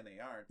not saying they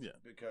aren't, Yeah.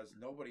 because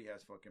nobody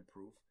has fucking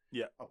proof.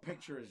 Yeah. A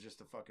picture is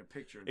just a fucking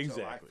picture until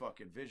Exactly. I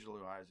fucking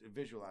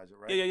visualize it,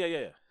 right?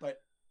 yeah.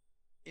 But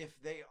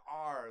if they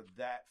are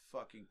that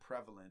fucking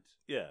prevalent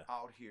Yeah.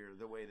 out here,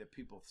 the way that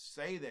people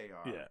say they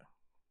are, Yeah.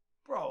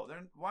 bro,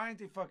 then why aren't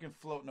they fucking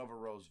floating over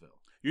Roseville?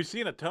 You're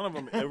seeing a ton of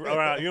them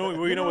around. You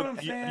know, You know what I'm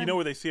you saying? know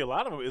where they see a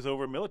lot of them is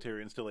over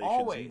military installations,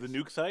 Always. the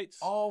nuke sites.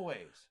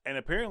 Always. And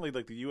apparently,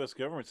 like the U.S.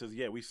 government says,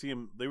 yeah, we see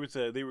him. They would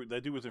say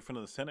that dude was in front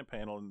of the Senate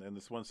panel, and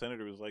this one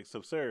senator was like,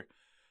 "So, sir,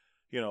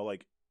 you know,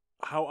 like,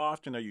 how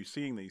often are you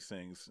seeing these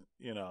things?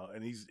 You know?"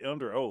 And he's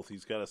under oath.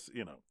 He's got a,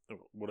 you know,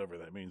 whatever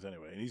that means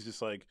anyway. And he's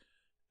just like,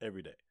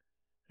 every day.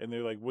 And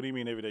they're like, "What do you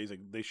mean every day?" He's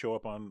like, "They show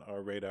up on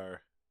our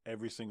radar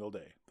every single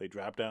day. They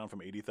drop down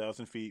from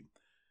 80,000 feet,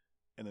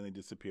 and then they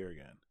disappear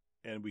again.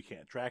 And we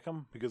can't track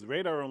them because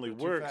radar only They're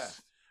too works."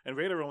 fast. And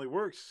radar only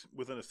works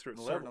within a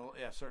certain level.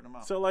 Certain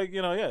amount. So, like,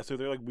 you know, yeah. So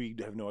they're like, we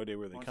have no idea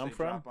where they Once come they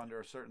from. drop under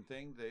a certain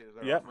thing,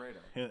 they're Yep. off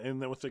radar.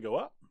 And then once they go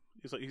up,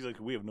 he's like,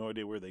 we have no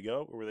idea where they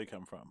go or where they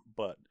come from,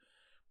 but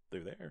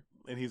they're there.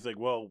 And he's like,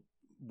 well,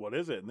 what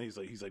is it? And he's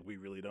like, we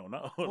really don't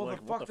know. Well, like,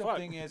 the what fucked the up fuck?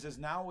 thing is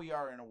now we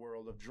are in a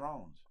world of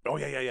drones. Oh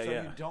yeah. So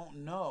you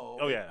don't know.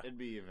 Oh yeah. It'd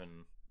be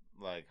even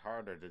like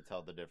harder to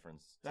tell the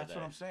difference. That's today.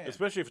 what I'm saying.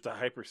 Especially if it's a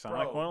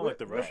hypersonic Bro, one, like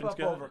the whip Russians up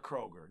got. over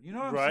Kroger. You know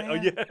what Right?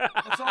 I'm saying? Oh yeah.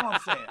 That's all I'm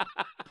saying.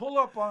 Pull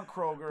up on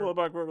Kroger. Pull it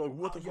back, we're like,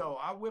 what the Yo, fuck?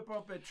 I whip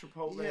up at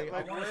Chipotle. Yeah,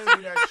 like, I want to where's-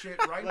 see that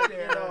shit right like,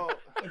 there you know,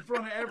 in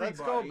front of everybody. Let's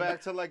go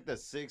back to like the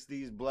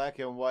 '60s black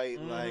and white,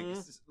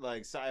 Mhm.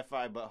 like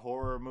sci-fi but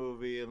horror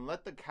movie, and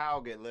let the cow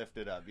get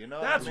lifted up. You know,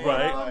 That's what I mean?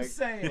 right. I'm Like,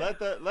 saying. Let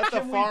the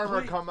Can we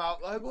farmer please- come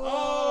out like, whoa,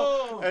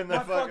 Oh, and the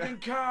my fucking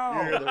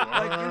cow. you hear the-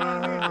 Like, you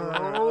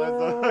know what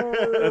I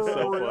mean? That's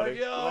so Like, funny.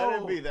 yo,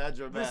 Let it be that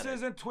dramatic. This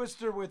isn't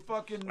Twister with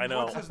fucking I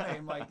know. what's his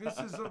name? Like, this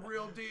is a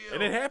real deal.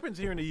 And it happens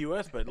here in the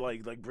U.S., but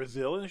like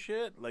Brazil and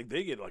shit, like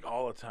they get like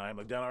all the time.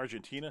 Like down in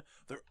Argentina,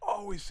 they're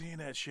always seeing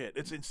that shit.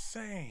 It's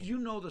insane. You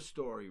know the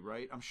story,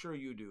 right? I'm sure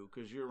you do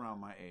because you're around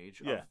my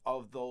age. Yeah.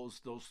 Of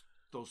those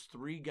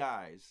three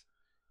guys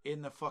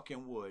in the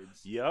fucking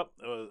woods. Yep,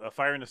 a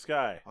fire in the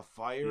sky. A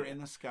fire Yeah. in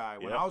the sky.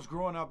 When Yep. I was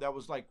growing up, that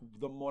was like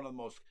one of the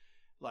most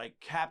like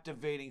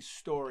captivating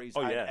stories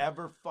Oh, I'd yeah.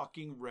 ever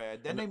fucking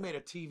read. Then they made a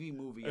TV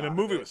movie. And the out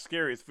movie of it. was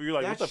scary. You're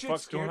like, That what the shit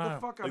fuck's going scared the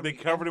on? fuck out Like of they me.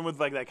 covered And- him with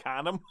like that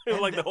condom, and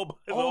like the the- whole.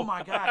 Oh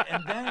my god!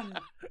 And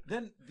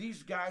then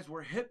these guys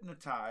were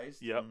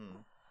hypnotized. Yep.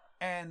 Mhm.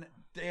 And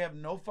they have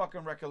no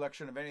fucking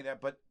recollection of any of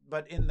that.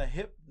 But in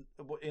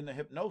the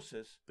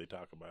hypnosis, They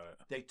talk about it.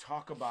 they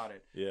talk about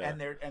it. Yeah.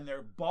 And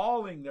they're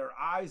bawling their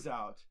eyes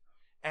out,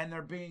 and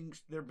they're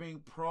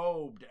being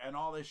probed and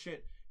all this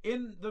shit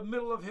in the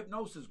middle of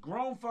hypnosis.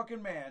 Grown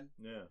fucking man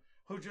Yeah.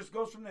 who just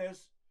goes from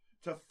this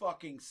to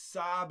fucking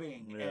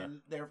sobbing, Yeah.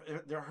 and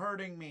they're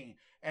hurting me,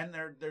 and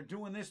they're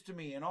doing this to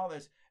me and all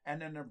this,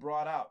 and then they're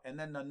brought out, and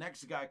then the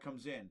next guy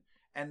comes in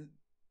and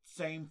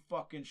same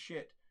fucking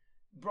shit.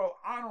 Bro,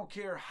 I don't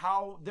care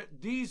how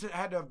these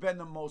had to have been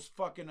the most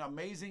fucking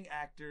amazing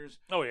actors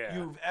Oh yeah.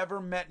 you've ever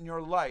met in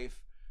your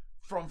life,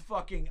 from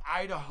fucking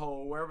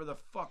Idaho, wherever the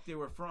fuck they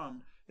were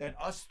from. That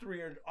us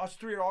three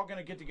are all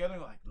gonna get together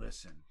and like,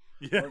 listen,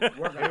 Yeah.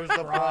 we're gonna Here's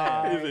the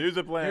cry. plan. Here's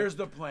the plan. Here's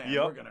the plan.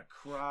 Yep. We're gonna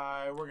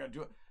cry. We're gonna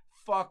do it.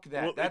 Fuck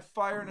that. Well, That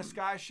fire in the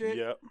sky shit.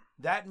 Yep.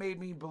 That made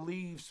me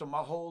believe some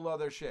a whole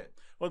other shit.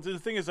 Well, the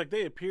thing is, like,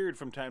 they appeared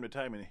from time to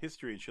time in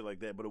history and shit like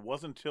that, but it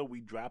wasn't until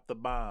we dropped the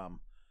bomb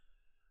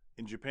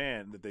in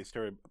Japan that they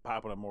started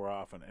popping up more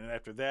often. And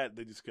after that,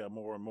 they just got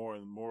more and more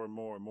and more and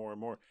more and more and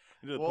more.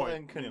 And to the Well, point,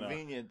 and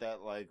convenient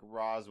that like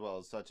Roswell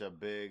is such a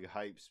big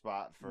hype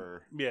spot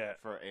for yeah.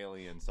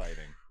 alien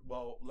sighting.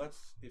 Well,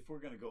 if we're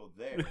gonna go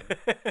there,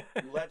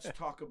 let's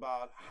talk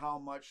about how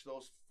much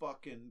those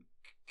fucking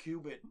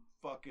cubit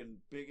fucking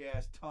big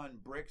ass ton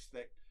bricks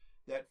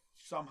that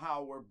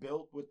somehow were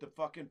built with the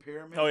fucking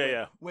pyramids. Oh,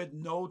 yeah. With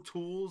no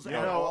tools You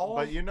at know, all.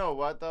 but you know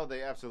what though?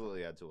 They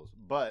absolutely had tools.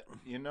 But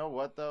you know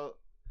what though?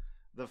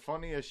 The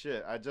funniest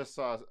shit. I just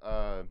saw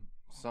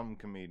some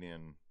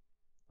comedian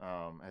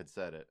had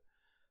said it.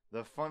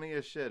 The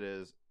funniest shit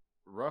is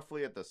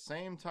roughly at the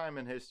same time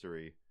in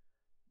history,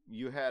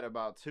 you had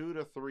about 2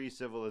 to 3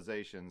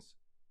 civilizations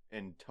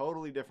in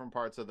totally different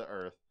parts of the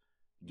earth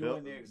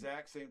Doing the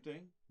exact same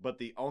thing. but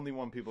the only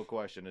one people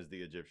question is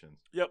the Egyptians.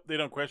 Yep, they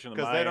don't question the Mayans.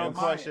 Because they don't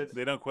question.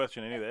 They don't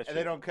question any of that And shit.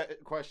 they don't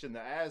question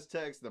the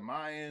Aztecs, the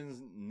Mayans,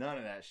 none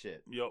of that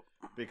shit. Yep.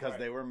 Because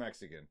they were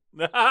Mexican.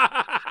 Those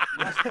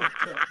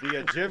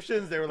The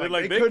Egyptians, they were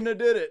like, they couldn't have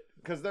did it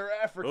because they're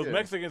African.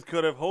 Mexicans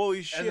could have.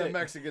 Holy shit. And the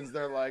Mexicans,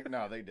 they're like,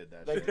 no, they did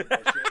that They shit. did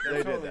that shit. They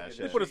totally did that They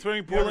shit. put a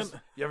swimming pool in.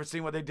 You ever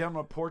seen what they done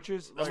with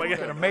porches? Oh my It's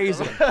God.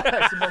 amazing.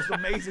 It's the most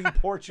amazing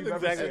porch you've ever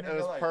Exactly. seen. It in your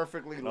was life.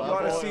 perfectly You level.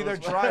 ought to see their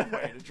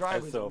driveway. The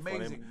driveway's That's so funny.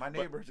 amazing. My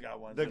neighbor's got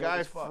one. The It's dope guy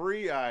as fuck.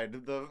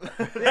 free-eyed the.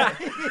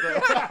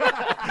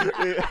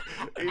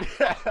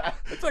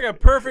 It's like a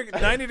perfect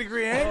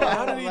 90-degree angle.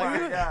 How did he Oh do my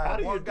that? God. How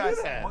do you One do guy,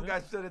 that? one guy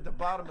stood at the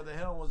bottom of the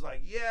hill and was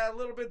like, "Yeah, a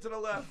little bit to the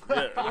left,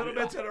 Yeah. a little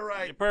bit to the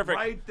right, Perfect.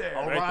 right there."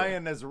 Right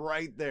Orion is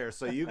right there,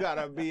 so you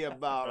gotta be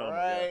about Oh my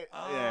right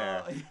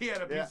there. He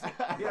had a piece.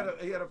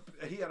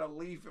 He had a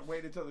leaf and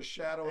waited till the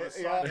shadow of the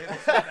sun Yeah. hit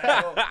his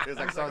angle. He was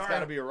like, so it's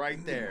gotta be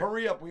right there.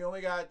 Hurry up! We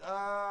only got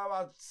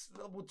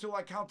till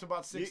I count to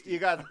about 60. You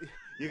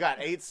got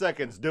 8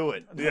 seconds. Do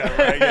it. Yeah,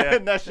 right, yeah.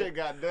 And that shit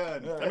got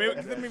done. I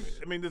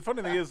mean, the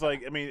funny thing is,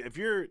 like, I mean, if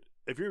you're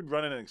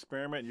running an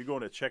experiment, and you're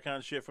going to check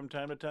on shit from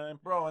time to time.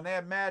 Bro, and they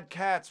had mad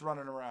cats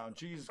running around.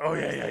 Jesus Oh,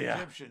 Christ, yeah, the yeah.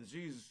 Egyptians.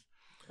 Jesus,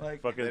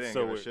 like Fucking They didn't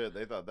so give a weird. shit.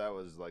 They thought that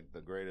was like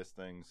the greatest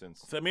thing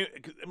since. So, I mean,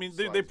 they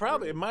Sliced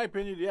probably, bread. in my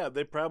opinion, yeah,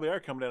 they probably are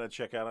coming down to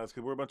check out on us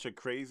because we're a bunch of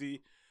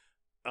crazy,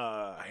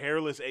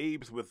 hairless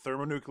apes with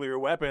thermonuclear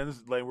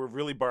weapons. Like, we're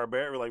really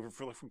barbaric. Like, we're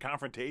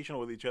confrontational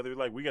with each other.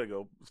 Like, we got to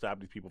go stop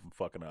these people from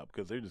fucking up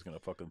because they're just going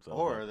to fuck themselves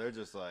Or up. they're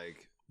just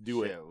like,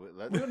 Do it.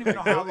 shit, We don't even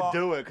know how long-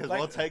 do it because like-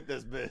 we'll take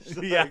this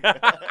bitch. Yeah.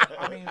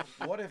 I mean,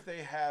 what if they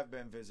have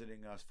been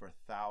visiting us for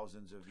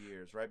thousands of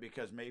years, right?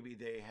 Because maybe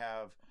they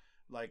have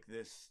like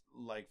this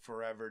like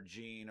forever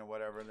gene or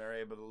whatever, and they're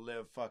able to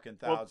live fucking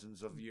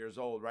thousands of years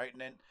old, right?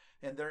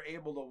 And they're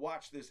able to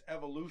watch this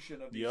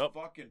evolution of these Yep.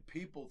 fucking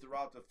people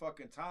throughout the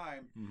fucking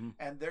time, Mhm.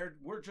 and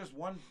we're just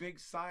one big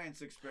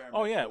science experiment.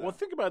 Oh yeah. for Well, them.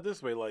 think about it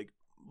this way. Like,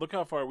 look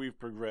how far we've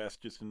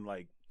progressed just in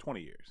like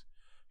 20 years.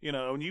 You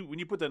know, when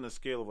you put that in the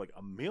scale of like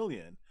a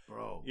million,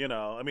 bro. you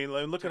know, I mean,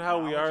 like, look at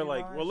how we are.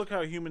 Like, Technology-wise? well, look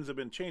how humans have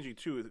been changing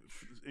too.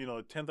 You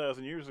know,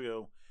 10,000 years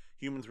ago,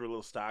 humans were a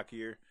little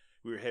stockier.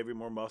 We were heavy,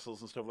 more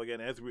muscles and stuff like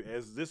that. And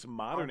as this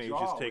modern Our age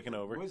jaw is taking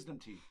with over, wisdom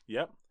teeth.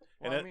 yep.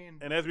 Well,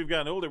 And as we've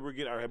gotten older,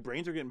 our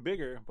brains are getting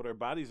bigger, but our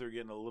bodies are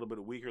getting a little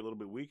bit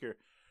weaker.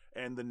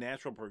 And the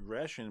natural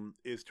progression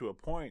is to a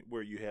point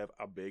where you have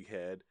a big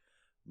head,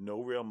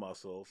 no real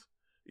muscles.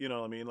 You know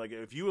what I mean? Like,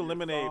 if you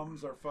eliminate, Your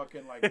thumbs are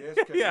fucking like this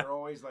because Yeah. you're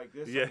always like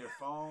this Yeah. on your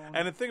phone.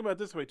 and the thing about it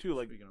this way too,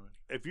 like, Speaking of which.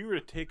 if you were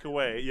to take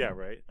away, yeah,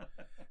 right.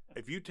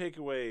 If you take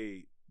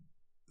away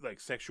like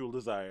sexual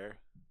desire,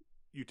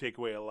 you take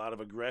away a lot of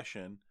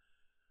aggression.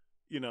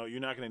 You know, you're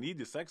not going to need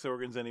the sex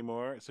organs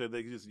anymore, so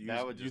they just use,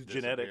 That would just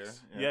genetics.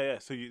 disappear, Yeah.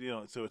 So you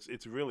know, so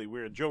it's really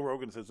weird. Joe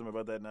Rogan said something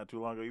about that not too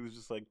long ago. He was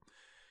just like,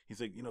 he's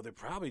like, you know, they're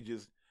probably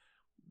just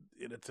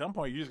at some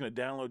point you're just going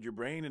to download your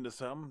brain into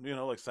some, you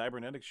know, like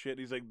cybernetic shit.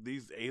 He's like,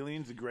 these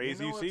aliens, the grays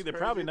You know you see, what's they're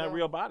probably crazy, not though?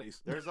 real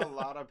bodies. There's a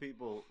lot of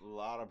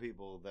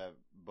people that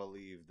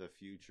believe the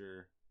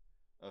future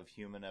of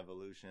human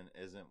evolution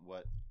isn't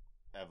what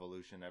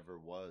evolution ever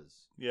was.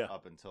 Yeah.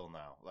 Up until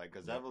now, like,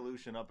 because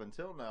evolution up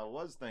until now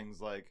was things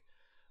like,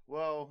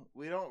 well,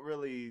 we don't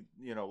really,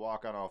 you know,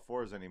 walk on all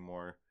fours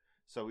anymore,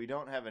 so we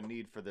don't have a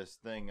need for this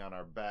thing on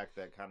our back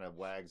that kind of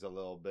wags a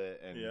little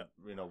bit and Yeah.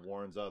 you know,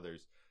 warns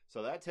others.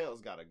 So that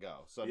tail's got to go.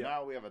 So Yeah.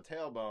 now we have a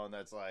tailbone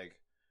that's like,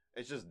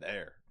 it's just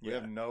there. We Yeah.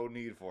 have no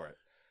need for it.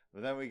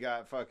 But then we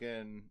got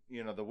fucking,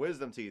 you know, the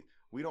wisdom teeth.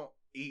 We don't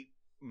eat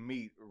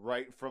meat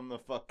right from the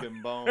fucking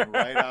bone,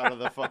 right out of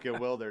the fucking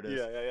wilderness.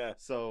 Yeah.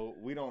 So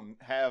we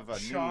don't have a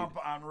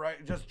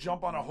Just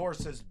jump on a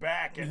horse's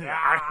back and need.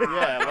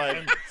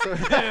 Yeah,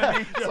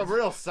 like some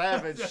real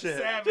savage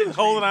shit. Just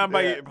holding on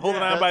by Yeah. their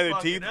fucking-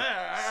 teeth.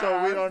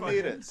 So we don't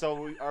need it.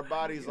 So our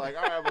body's like,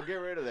 all right, we'll get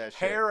rid of that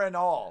shit. Hair and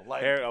all,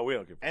 like Hair, oh, we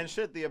don't give a And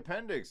shit, the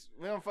appendix.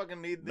 We don't fucking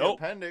need the Nope.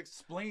 appendix.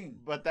 spleen.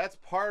 But that's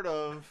part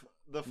of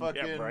the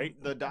fucking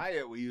right. the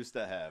diet we used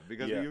to have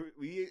because Yeah.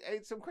 we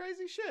ate some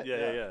crazy shit.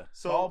 Yeah.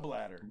 So,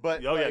 Gallbladder.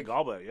 but Oh, yeah, like,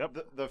 gallbladder, yep.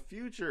 the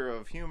future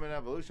of human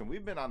evolution,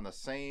 we've been on the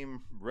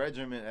same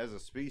regimen as a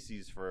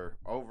species for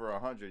over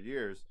 100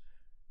 years.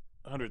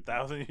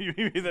 100,000.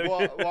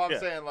 Well, I'm Yeah.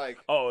 saying like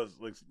Oh, it's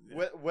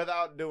like,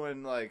 without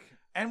doing like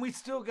And we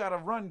still got to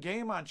run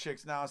game on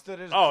chicks now instead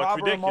of just Oh, it's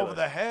clobber them over ridiculous.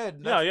 the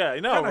head. No, yeah, I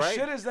know, What kind right? of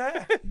shit is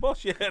that?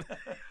 bullshit.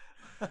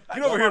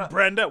 Get over here,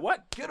 Brenda.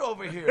 What? Get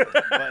over here.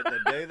 but the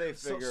day they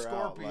So figure out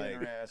scorpion like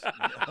her ass.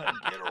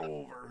 Get her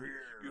over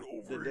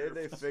here. the day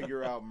they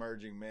figure out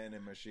merging man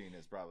and machine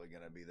is probably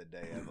going to be the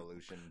day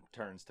evolution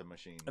turns to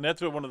machine. And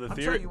that's what one of the I'm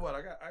theories. telling you what,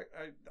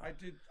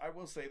 I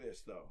will say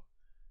this though.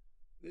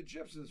 The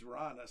Egyptians were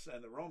on us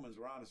and the Romans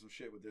were on us some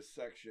shit with this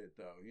sex shit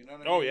though. You know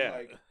what I mean? Oh, yeah.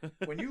 Like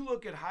when you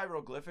look at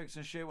hieroglyphics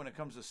and shit when it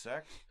comes to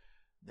sex,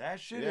 That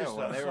shit Yeah, is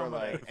when they were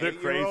like They're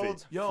crazy.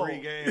 8-year-olds, Yo. free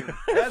game.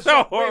 That's so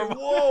wait, horrible.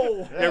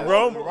 whoa. Yeah, the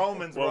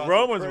Romans. Well, on some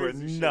Romans were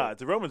crazy shit. nuts.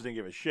 The Romans didn't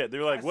give a shit. They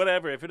were like, I-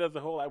 whatever. If it does the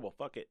hole, I will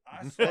fuck it.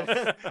 I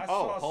saw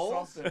Oh,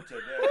 holes? something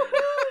today.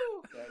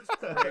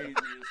 That's crazy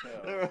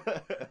as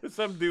hell.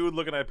 Some dude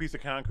looking at a piece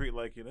of concrete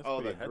like, you know,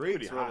 Oh, the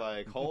Greeks were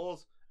like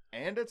holes,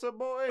 and it's a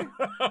boy.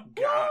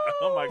 God.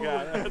 Oh my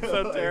God, that's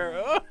so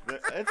terrible.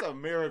 It's a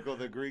miracle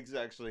the Greeks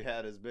actually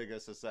had as big a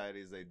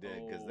society as they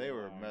did, because they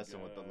were Oh, my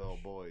messing with the gosh. little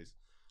boys.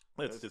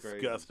 That's That's crazy.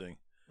 disgusting.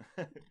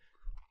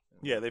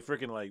 Yeah, they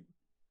freaking like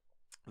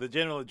the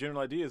general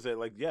idea is that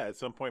like at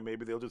some point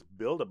maybe they'll just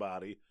build a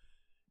body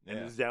and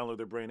Yeah. just download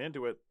their brain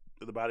into it.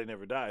 The body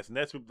never dies, and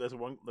that's what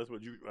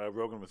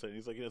Rogan was saying.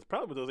 He's like, it's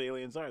probably what those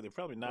aliens are. They're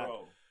probably not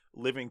Bro,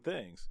 living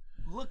things.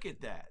 look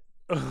at that.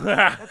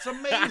 That's That's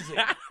amazing.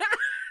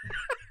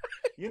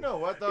 You know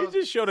what though? He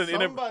just showed an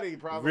Somebody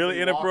probably really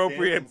walked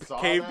inappropriate in and saw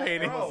cave that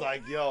painting. and was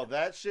like, "Yo,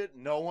 that shit,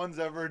 no one's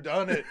ever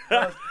done it."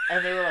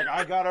 And they were like,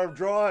 "I gotta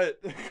draw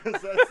it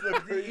because that's the The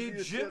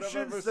craziest shit I've ever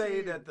Egyptians say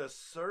seen." that the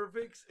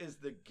cervix is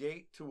the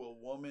gate to a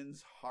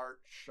woman's heart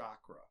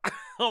chakra.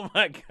 Oh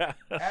my God,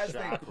 As they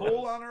Chakras.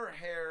 pull on her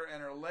hair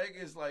and her leg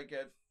is like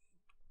at,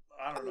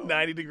 I don't know,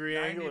 90-degree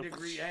angle.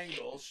 90-degree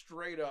angle,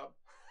 straight up.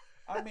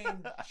 I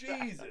mean,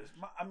 Jesus.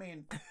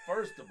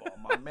 First of all,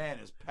 my man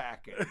is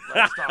packing.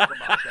 Let's talk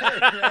about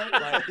that.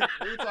 Like,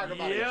 we talking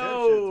about yo,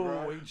 Egyptians,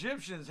 bro.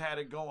 Egyptians had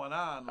it going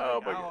on. Like,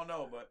 Oh, my I God. don't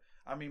know, but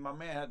I mean, my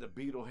man had the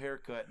Beatle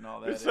haircut and all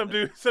that. There's some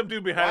dude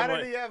Why behind did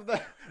like, he have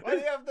the? Why did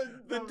he have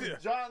the dude-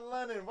 John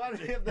Lennon? Why did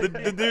he have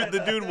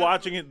the dude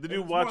watching it. The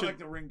dude watching like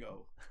the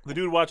Ringo. the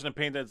dude watching the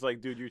paint. That's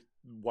like, dude,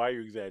 why are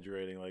you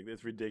exaggerating? Like,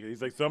 it's ridiculous.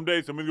 He's like,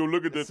 someday somebody's gonna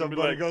look at this and be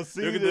Somebody like, go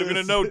see they're gonna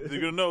this. know. They're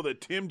gonna know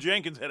that Tim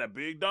Jenkins had a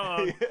big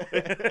dong.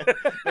 They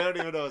don't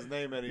even know his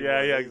name anymore.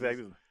 Yeah, They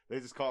exactly. They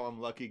just call him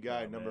Lucky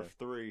Guy Oh, number man.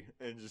 3,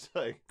 and just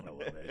like I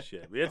love that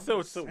shit. It's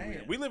so saying.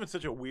 weird. We live in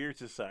such a weird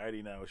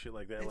society now, shit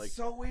like that. It's Like,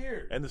 so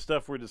weird. and the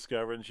stuff we're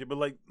discovering, and shit. But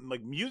like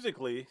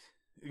musically,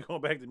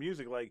 going back to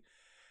music, like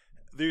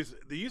there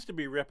used to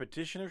be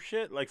repetition of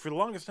shit. Like for the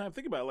longest time,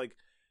 think about it, like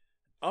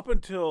up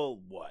until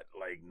what,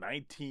 like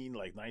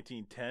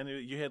 1910,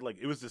 you had like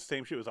it was the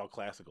same shit. It was all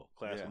classical,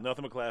 Yeah.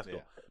 nothing but classical.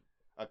 Yeah.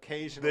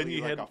 Occasionally, Then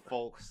you like had- a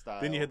folk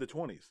style. Then you had the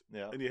 20s.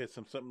 Yeah. And you had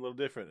something a little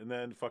different. And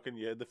then fucking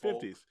you had the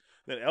Folk. 50s.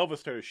 Then Elvis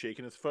started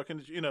shaking his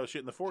fucking, shit in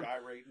the 40s.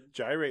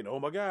 Gyrating. Oh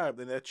my God.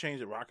 Then that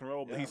changed it. Rock and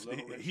roll. Yeah, he's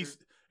Little he's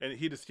Richard. and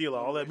he'd steal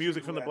all that Richard,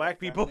 music who from the had black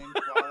people.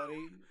 feminine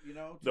quality,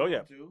 Oh,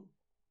 yeah. too.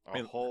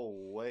 a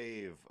whole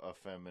wave of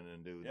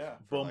feminine dudes. Yeah.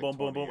 for Boom, like boom,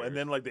 boom, 20 boom. And years.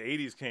 then like the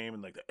 80s came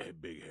and like the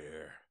big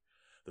hair.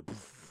 The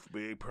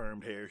big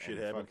permed hair shit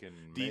And happened. fucking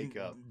Dean,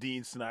 makeup.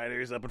 Dean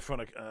Snyder's up in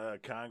front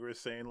of Congress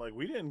saying like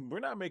we're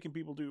not making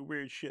people do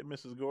weird shit,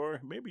 Mrs.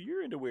 Gore. Maybe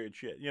you're into weird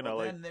shit, Well,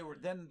 like then they were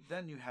then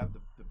you have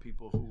the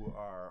people who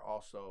are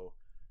also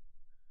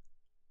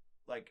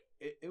like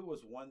it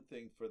was one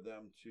thing for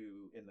them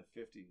to in the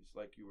 50s,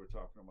 like you were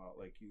talking about,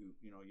 like you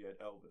had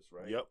Elvis,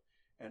 right? Yep.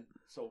 And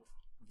so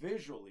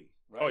visually,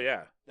 right? Oh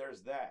yeah.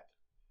 There's that.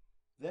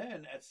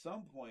 Then at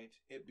some point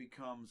it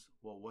becomes,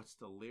 well, what's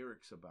the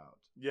lyrics about?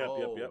 Yep,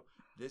 yep.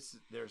 There's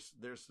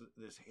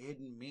this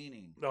hidden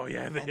meaning. Oh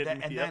yeah, the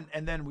hidden,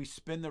 And then we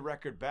spin the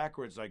record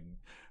backwards, like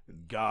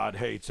God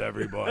hates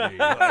everybody.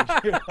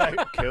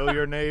 like, kill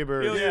your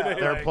neighbors. Kill your neighbors.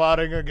 They're Like-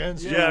 plotting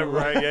against Yeah, you.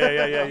 right.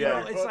 Yeah. you know,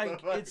 What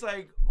it's the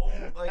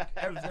like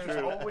there's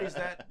True. always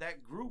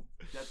that group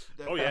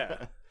that Oh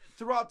yeah.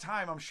 throughout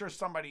time. I'm sure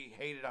somebody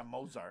hated on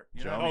Mozart.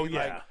 You know what I Oh mean? yeah.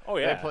 Like, Oh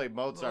yeah. They played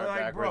Mozart Like,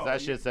 backwards. bro,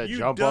 That shit said, you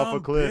 "Jump off a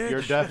dumb cliff. bitch."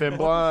 You're deaf and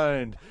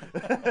blind."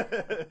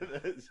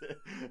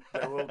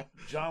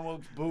 John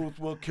Wilkes Booth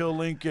will kill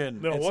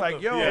Lincoln. No, it's what like,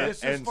 the- yo, yeah. this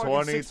is In fucking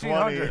 2020.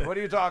 1600. What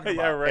are you talking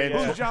Yeah, about? right,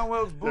 Who's yeah. John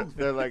Wilkes Booth?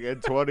 They're like,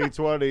 in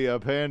 2020, a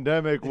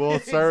pandemic will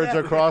surge Exactly,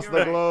 across the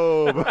right.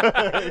 globe. Get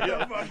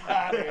the fuck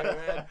outta here,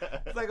 man.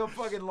 It's like a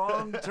fucking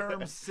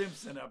long-term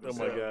Simpson Oh episode.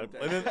 my god!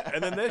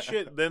 And then that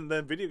shit. Then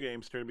video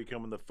games started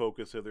becoming the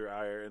focus of their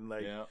ire, and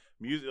like Yeah.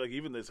 music, like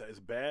even this as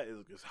bad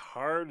as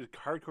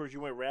hardcore as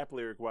you went rap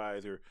lyric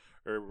wise or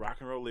rock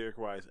and roll lyric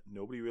wise,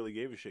 nobody really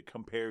gave a shit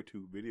compared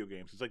to video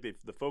games. It's like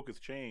the focus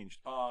changed.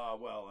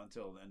 Well,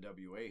 until the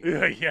NWA.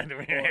 Yeah,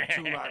 Or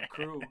Two Live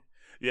Crew.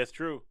 yeah, it's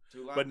true.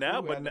 Two Live But now-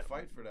 Crew but had to n-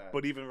 fight for that.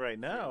 But even right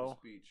freedom of now,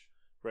 speech.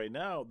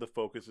 the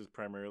focus is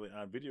primarily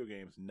on video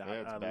games, not Yeah,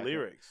 it's on back and-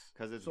 lyrics.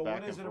 Because it's So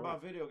back what is and it forth.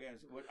 about video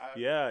games?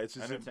 Yeah, it's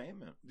just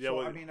Entertainment. yeah. So,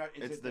 well, I mean,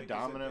 it's the is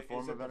dominant is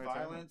form of the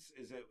entertainment. violence?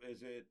 Is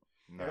it?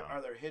 No.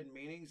 Are there hidden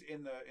meanings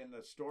in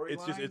the story?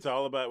 it's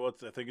all about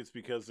what's. I think it's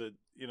because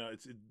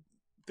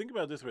think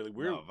about it this way. Like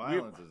No,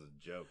 violence is a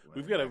joke.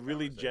 We've got a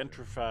really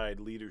gentrified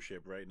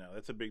leadership right now.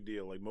 That's a big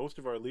deal. Like most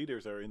of our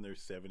leaders are in their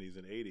 70s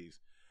and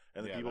 80s,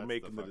 and the Yeah, people that's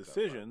making the the fucked up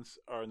part. decisions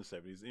are in the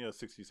 70s,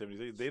 60s, 70s.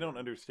 80s. They don't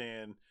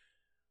understand,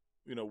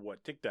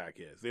 what TikTok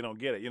is. They don't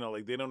get it.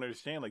 Like they don't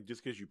understand. Like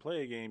just because you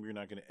play a game, you're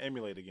not going to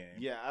emulate a game.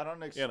 Yeah, I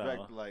don't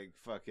expect like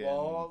fucking.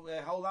 Well,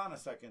 hold on a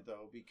second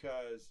though,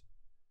 because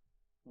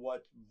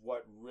what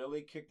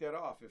really kicked that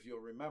off, if you'll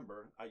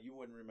remember, you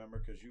wouldn't remember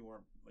because you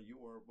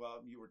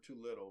were too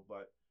little,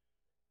 but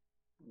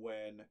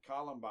when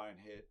Columbine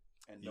hit,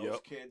 and those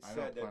kids I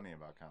know said plenty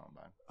about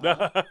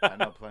Columbine. I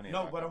know plenty.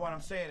 No, about but what Columbine.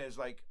 I'm saying is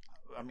like,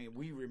 I mean,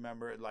 we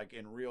remember it like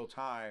in real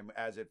time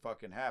as it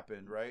fucking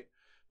happened, right?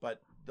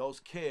 But those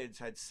kids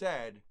had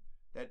said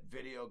that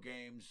video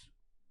games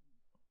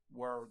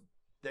were.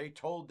 They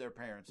told their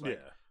parents, like,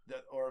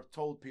 that, or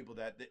told people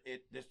that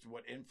this is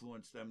what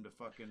influenced them to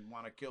fucking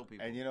want to kill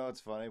people. And you know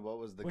what's funny? What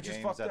was the Which is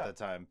games fucked at up. the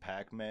time?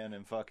 Pac-Man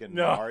and fucking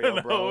No, Mario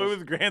no, Bros. it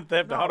was Grand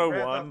Theft No, Auto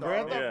Grand 1. Theft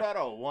Grand Auto. Theft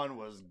Auto 1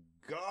 was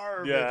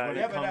garbage Yeah, when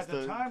Yeah, it but comes at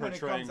the to time when it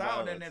portraying comes out,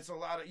 violence. and it's a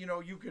lot of, you know,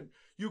 you could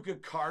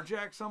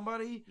carjack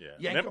somebody, Yeah.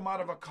 yank That- them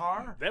out of a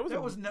car. that was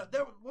a-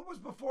 What was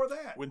before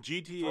that? When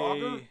GTA,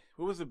 Frogger?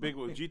 what was the big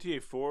one? GTA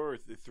 4 or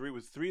 3?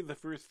 Was 3 the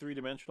first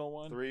three-dimensional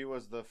one? 3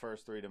 was the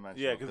first 3-dimensional.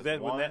 Yeah, 'cause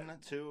that- when 1,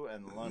 that- 2,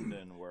 and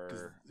London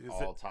were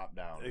 'cause all top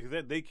down.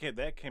 Because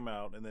that came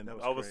out, and then That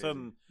was all of a crazy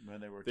sudden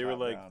when they were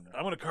like, top-down.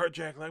 "I'm gonna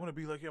carjack. Like, I'm gonna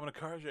be like, I'm gonna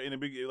carjack." And a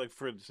big, like,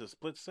 for just a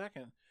split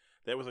second,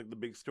 that was like the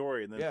big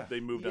story, and then Yeah.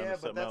 they moved on Yeah, to but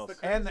something that's else,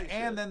 the- and crazy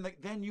and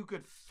shit. then you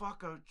could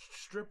fuck a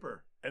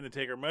stripper and then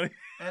take her money.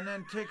 and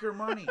then take her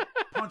money,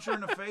 punch her in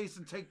the face,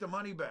 and take the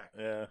money back.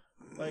 Yeah,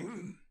 Like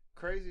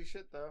crazy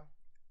shit though.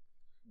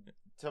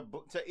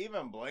 To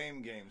even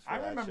blame games for I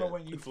that remember shit.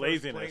 when you It's first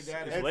laziness. played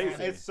that. It's as a lazy.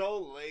 kid. It's so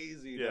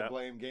lazy Yeah. to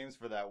blame games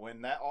for that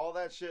when all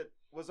that shit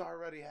was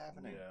already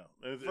happening yeah.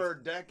 It's for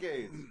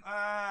decades.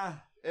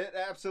 It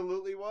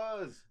absolutely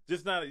was.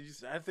 just not.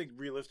 I think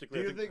realistically,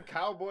 Do I you think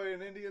cowboy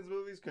and Indians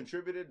movies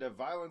contributed to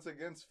violence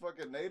against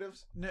fucking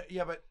natives?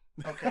 Yeah, but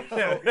okay.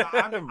 So no,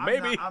 I'm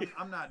Maybe.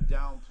 I'm not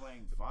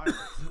downplaying violence.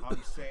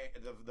 I'm saying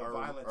the Or-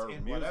 violence or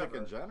in music whatever.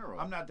 in general.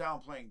 I'm not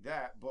downplaying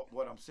that, but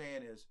what I'm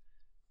saying is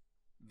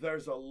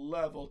there's a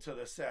level to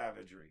the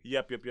savagery.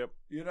 Yep.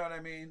 You know what I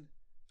mean?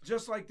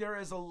 Just like there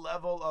is a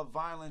level of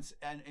violence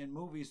and in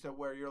movies that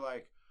where you're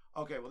like,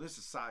 okay, well this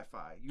is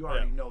sci-fi. You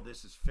already know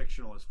this is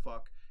fictional as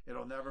fuck.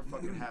 It'll never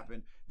fucking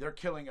happen. They're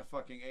killing a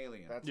fucking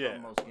alien. That's Yeah.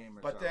 what most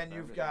gamers. But are then with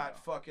you've everything got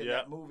now. fucking Yeah,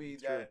 that movie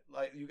it's that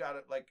like you got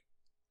it like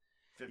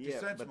 50 Yeah,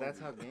 Cent's but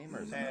that's movie. how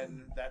gamers are.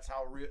 and that's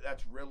how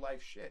that's real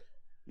life shit.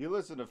 You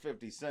listen to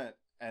 50 Cent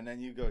and then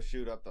you go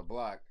shoot up the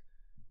block.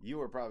 You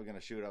were probably going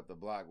to shoot up the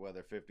block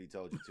whether 50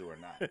 told you to or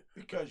not.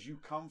 Because you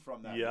come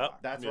from that Yep.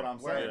 block. That's what I'm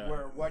where, saying.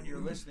 where what you're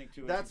listening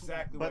to is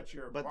exactly what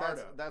you're but part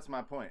that's of. that's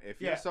my point.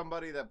 If Yeah. you're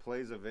somebody that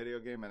plays a video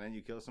game and then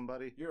you kill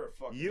somebody, You're a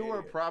fucking you were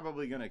idiot.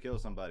 probably going to kill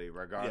somebody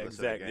regardless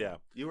exactly, of the game. yeah.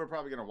 You were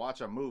probably going to watch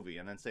a movie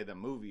and then say the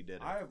movie did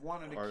it. I have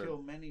wanted to Or-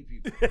 kill many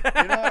people. You know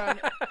what I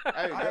mean?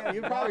 I have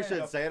You probably wanted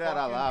should to say that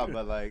out fucking- loud,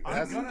 but like I'm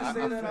that's gonna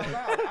say that out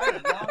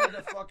loud. I wanted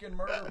to fucking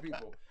murder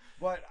people,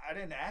 but I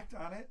didn't act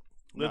on it.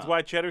 That's No.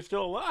 why Cheddar's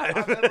still alive.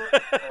 I've never-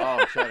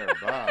 Oh, Cheddar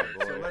Bob,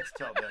 So boy. let's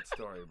tell that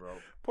story, bro.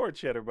 Poor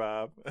Cheddar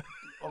Bob.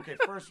 Okay,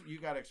 first you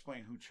got to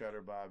explain who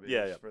Cheddar Bob is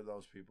Yeah. for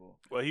those people.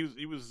 Well, he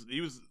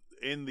was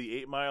in the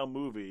 8 Mile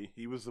movie.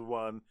 He was the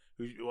one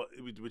who,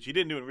 which he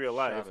didn't do in real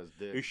life. Shot his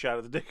dick. He shot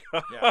his dick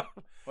off. Yeah.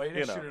 Well, he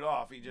didn't You know. shoot it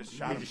off. He just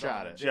shot He himself shot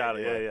in the it. dick. Shot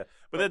it, yeah.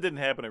 But that didn't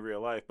happen in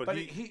real life. But, But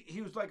he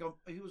he was like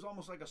he was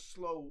almost like a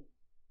slow,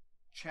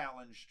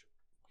 challenged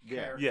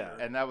Yeah. character. Yeah.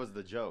 And that was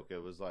the joke. It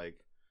was like,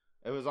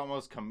 it was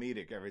almost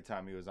comedic every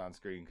time he was on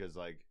screen because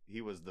like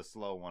he was the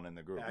slow one in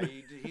the group. Yeah,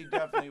 he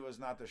definitely was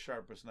not the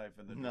sharpest knife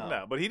in the No.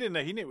 no, but he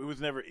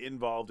was never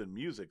involved in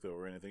music though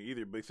or anything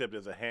either, except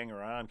as a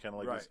hanger on, kind of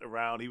like Right. just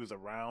around. He was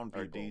around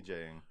Or people.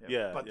 DJing.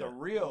 Yeah, But yeah. the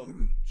real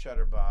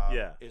Cheddar Bob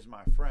Yeah. is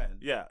my friend.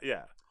 Yeah,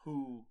 yeah.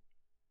 Who,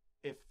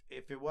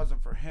 if it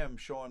wasn't for him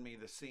showing me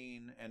the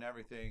scene and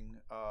everything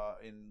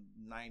in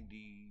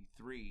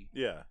 '93,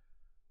 Yeah.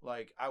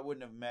 like I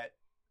wouldn't have met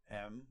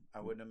him.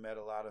 I wouldn't have met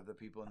a lot of the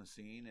people in the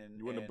scene, and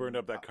You wouldn't have and burned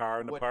up that car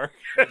in the would- park.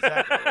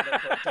 Exactly. I wouldn't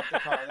have burnt up the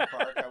car in the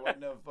park. I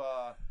wouldn't have.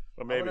 Well,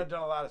 I maybe would have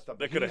done a lot of stuff.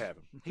 that but could have he's-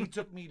 happened.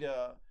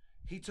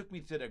 He took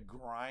me to the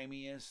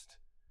grimiest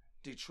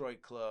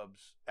Detroit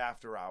clubs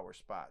after hour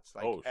spots.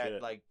 Like Oh, at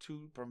shit. like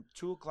from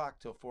 2:00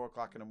 till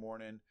 4:00 in the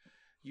morning.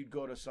 You'd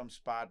go to some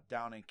spot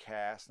down in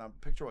Cass. Now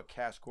picture what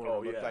Cass Quarter Oh,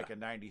 looked yeah. like in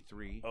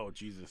 '93. Oh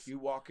Jesus. You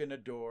walk in the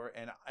door,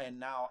 and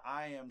now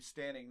I am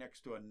standing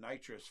next to a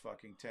nitrous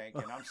fucking tank,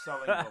 and I'm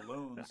selling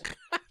balloons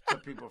to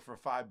people for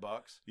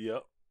 $5.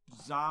 Yep.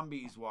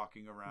 Zombies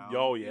walking around.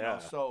 Oh, you know, yeah.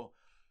 so,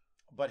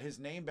 but his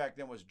name back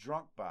then was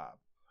Drunk Bob.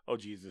 Oh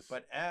Jesus.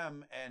 But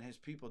M and his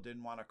people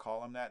didn't want to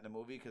call him that in the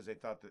movie because they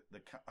thought that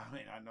I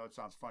mean, I know it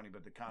sounds funny,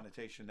 but the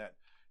connotation that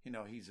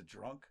he's a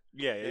drunk.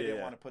 yeah, They didn't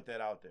want to put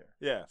that out there.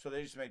 Yeah. So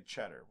they just made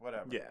Cheddar,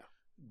 whatever. Yeah.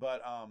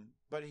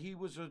 But he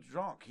was a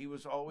drunk. He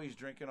was always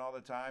drinking all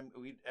the time.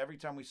 Every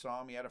time we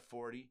saw him, he had a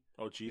 40.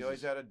 Oh He always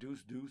Jesus. had a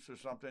deuce or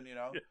something, you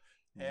know.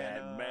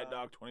 And, Mad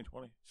Dog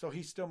 2020. So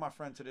he's still my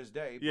friend to this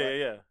day. Yeah, but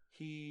yeah,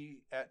 He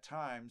at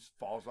times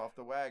falls off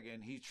the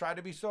wagon. He tried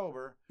to be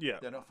sober, yeah.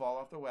 then he'll fall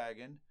off the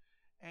wagon.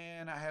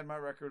 And I had my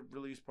record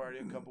release party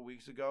a couple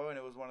weeks ago, and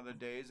it was one of the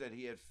days that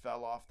he had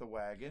fell off the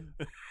wagon.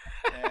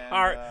 And,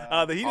 All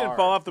right. He didn't hard.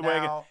 fall off the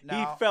Now- wagon.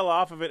 He fell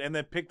off of it and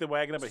then picked the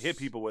wagon up and hit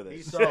people with He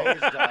it. So- stage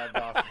dived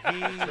off He-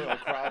 to a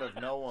crowd of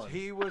no one.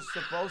 He was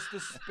supposed to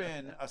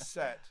spin a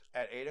set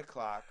at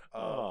 8:00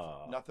 of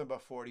Oh. nothing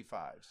but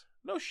 45s.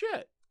 No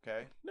shit.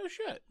 Okay. No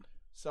shit.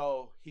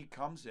 So he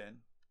comes in,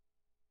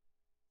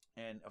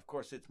 and of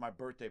course it's my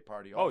birthday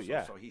party. Oh, Also.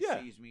 yeah. So he Yeah.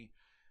 sees me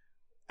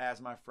as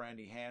my friend.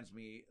 He hands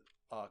me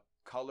a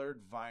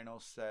colored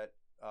vinyl set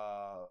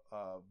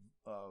of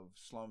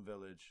Slum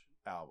Village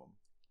album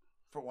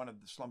for one of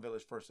the Slum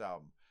Village first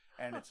album,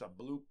 and it's a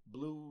blue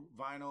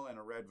vinyl and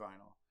a red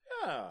vinyl.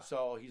 Yeah.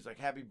 So he's like,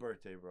 "Happy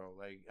birthday, bro!"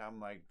 Like I'm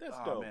like, That's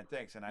 "Oh dope. man,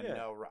 thanks." And I Yeah.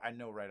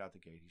 know right out the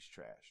gate he's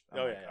trash. I'm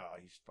Oh, like, yeah. "Oh,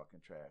 he's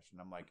fucking trash."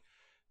 And I'm like,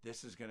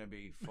 "This is gonna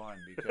be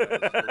fun because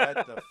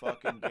let the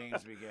fucking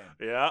games begin."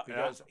 Yeah.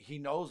 Because he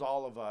knows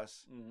all of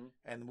us, Mm-hmm.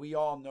 and we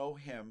all know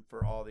him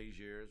for all these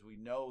years. We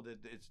know that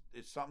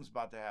it's something's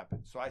about to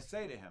happen. So I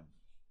say to him,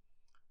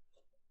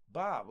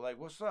 "Bob, like,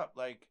 what's up?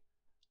 Like,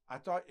 I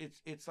thought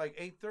it's like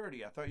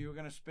 8:30. I thought you were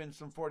gonna spin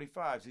some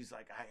 45s." He's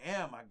like, "I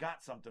am. I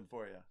got something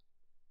for you."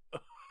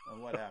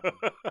 And what happened?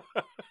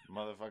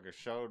 Motherfucker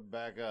showed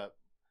back up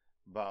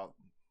about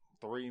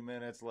 3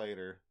 minutes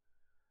later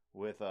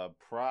with a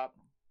prop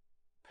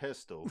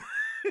pistol,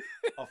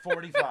 A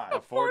 45.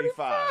 a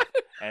 45.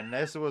 And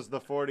this was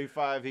the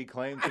 45 he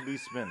claimed to be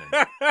spinning.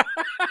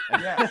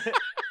 Yes.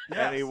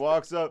 And he Yes.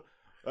 walks up,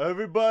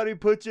 "Everybody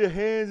put your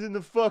hands in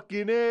the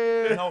fucking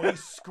air." No, he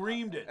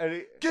screamed it. And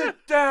he,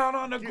 Get down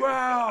on the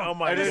ground. Oh,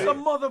 my It's God. a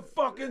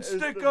motherfucking it's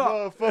stick the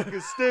up.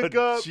 motherfucking stick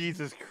up.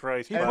 Jesus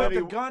Christ. He And Bob. put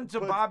then the he gun to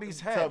put- Bobby's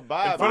to head.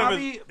 Bobby. In front of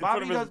his- Bobby, in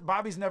front of his-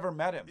 Bobby's never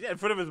met him. Yeah, in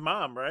front of his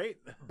mom, right?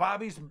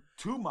 Bobby's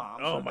two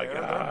moms. Oh, are my there.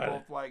 God. They're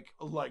both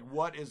like,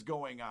 what is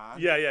going on?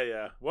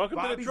 Yeah. Welcome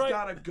to Bobby's Detroit.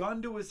 got a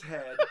gun to his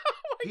head.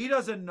 He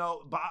doesn't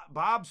know.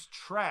 Bob's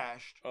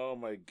trashed. Oh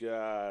my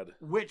God.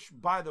 Which,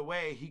 by the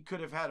way, he could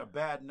have had a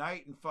bad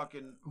night and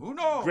fucking who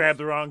knows. Grabbed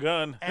the wrong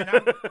gun.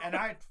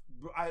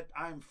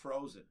 I'm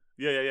frozen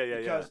Yeah.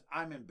 because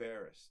I'm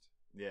embarrassed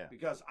Yeah.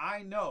 because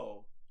I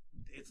know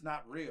it's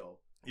not real.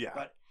 Yeah.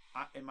 But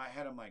in my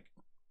head, I'm like,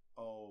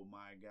 oh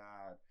my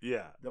God.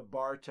 Yeah. The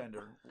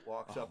bartender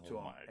walks up to Oh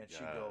him my and she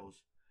God. goes,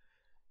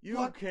 You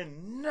What?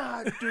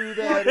 cannot do "What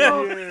that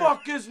the here.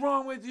 fuck is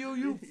wrong with you?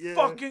 You Yeah.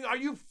 fucking, are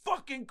you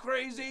fucking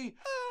crazy?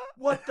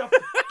 What the,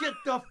 get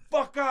the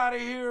fuck out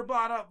of here,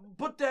 Bada.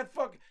 Put that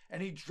fuck,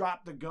 and he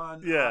dropped the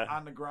gun Yeah.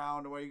 on the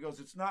ground where he goes,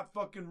 it's not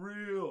fucking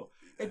real.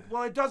 It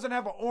doesn't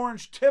have an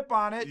orange tip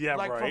on it, Yeah,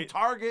 like from right.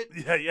 Target.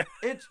 Yeah.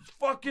 It's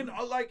fucking,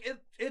 like,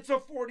 it's a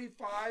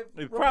 45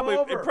 It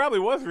revolver. probably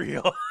was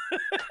real.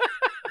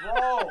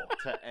 Bro.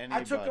 To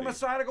anybody. I took him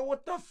aside. I go,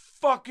 what the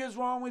fuck is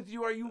wrong with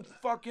you? Are you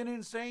fucking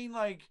insane?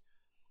 Like,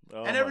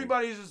 Oh and my-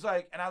 everybody's just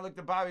like, and I looked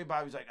at Bobby.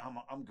 Bobby's like,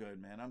 I'm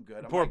good, man. I'm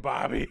good. I'm Poor like,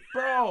 Bobby.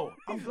 Bro,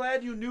 I'm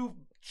glad you knew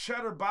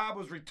Cheddar Bob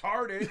was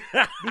retarded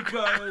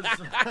because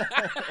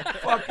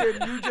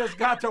fucking you just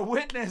got to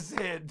witness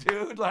it,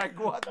 dude. Like,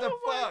 what the Oh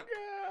my fuck?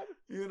 God.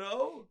 You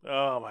know?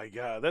 Oh my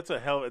God. That's a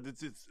hell of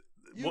it's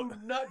You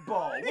what-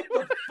 nutball.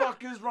 What the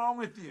fuck is wrong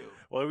with you?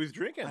 well, he was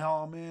drinking.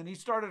 Oh, man. He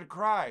started to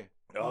cry.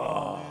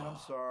 Oh. Man, I'm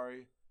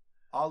sorry.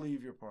 I'll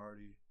leave your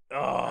party. Oh.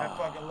 I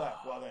fucking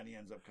left. Well, then he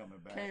ends up coming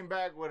back. Came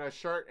back with a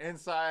shirt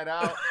inside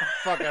out,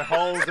 fucking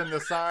holes in the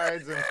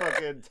sides, and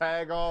fucking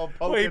tag all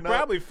poking Well, he up.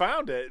 probably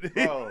found it.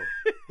 Bro,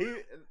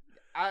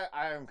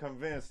 I am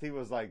convinced he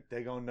was like,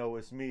 they gonna know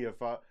it's me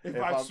if I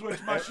I switch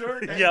my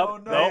shirt, they Yep.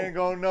 gonna know. They ain't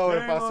gonna know They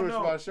if ain't I gonna switch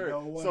know. my shirt. No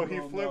one So he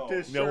will flipped know.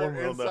 his No shirt one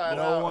will know. inside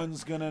No out.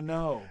 one's gonna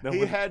know. No He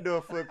one- had to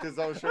have flipped his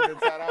own shirt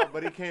inside out,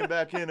 but he came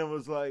back in and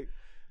was like,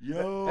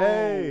 Yo,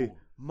 "Hey,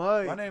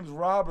 Mike." my name's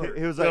Robert.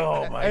 He was like,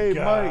 Oh my "Hey, Mike,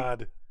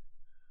 God.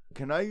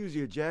 can I use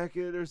your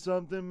jacket or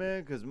something,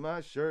 man? Because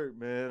my shirt,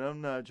 man, I'm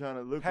not trying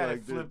to look Had like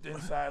it flipped this."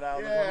 inside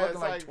out, Yeah, looking it's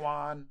like like-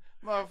 Twan.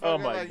 Motherfucker, Oh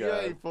my like, you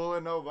God. ain't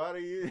fooling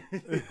nobody.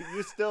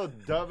 You still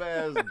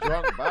dumbass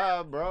drunk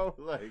Bob, bro.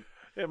 Like,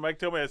 Yeah, Mike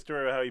told me that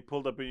story about how he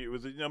pulled up in your,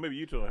 was it, no, maybe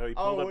you told me how he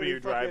pulled up when in he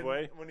your fucking-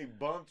 driveway. when he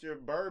bumped your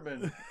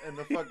bourbon in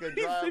the fucking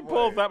He driveway.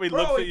 pulls up, he Bro,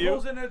 looks at he you.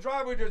 pulls in the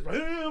driveway, just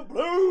boom,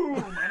 boom,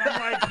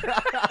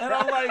 and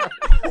I'm like,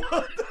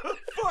 what the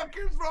fuck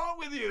is wrong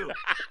with you?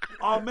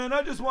 Oh man,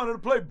 I just wanted to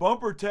play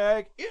bumper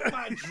tag in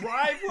my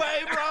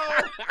driveway,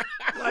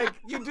 bro. Like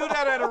you do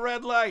that at a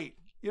red light.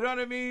 You know what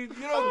I mean?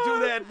 You don't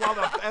do that while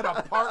at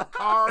a parked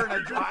car in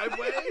a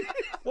driveway.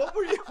 What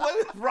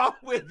is wrong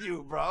with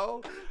you,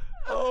 bro?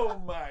 Oh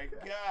my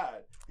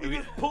God. He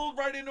just pulled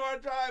right into our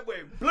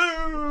driveway.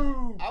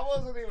 Bloom! I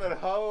wasn't even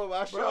home.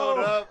 I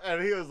showed up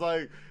and he was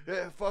like,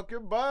 "Yeah,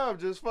 fucking Bob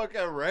just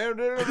fucking rammed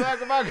into the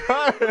back of my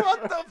car."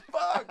 What the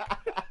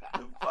fuck?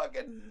 The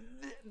fucking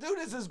dude,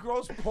 this is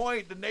Grosse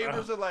Point. The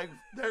neighbors are like,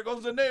 there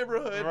goes the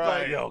neighborhood.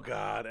 Right. Like, Oh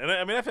God! And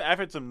I mean, I've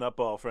had some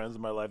nutball friends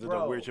in my life that Bro.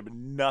 done weird shit, but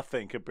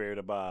nothing compared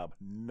to Bob.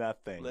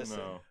 Nothing. Listen.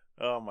 No.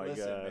 Oh my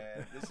listen, God!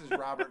 man. This is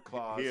Robert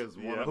Claus. He is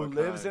one of who a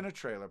lives kind. in a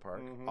trailer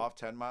park Mhm. off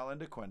 10 Mile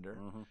into Quinder.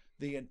 Mhm.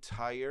 The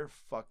entire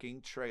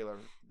fucking trailer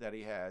that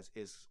he has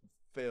is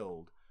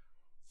filled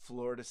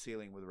floor to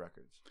ceiling with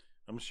records.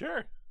 I'm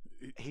sure.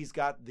 He's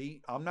got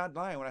I'm not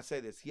lying when I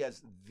say this, he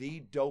has the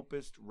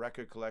dopest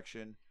record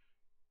collection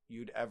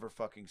you'd ever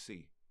fucking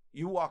see.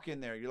 You walk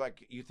in there,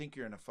 you think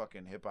you're in a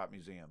fucking hip hop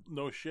museum.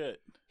 No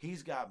shit.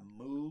 He's got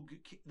Moog.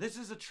 This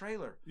is a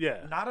trailer.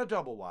 Yeah. Not a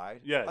double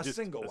wide. Yeah. A just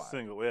single a wide.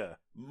 single. Yeah.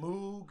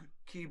 Moog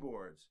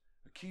keyboards.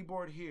 A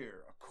keyboard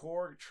here. A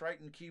Korg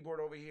Triton keyboard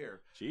over here.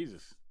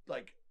 Jesus.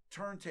 Like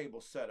turntable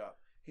set up.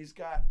 He's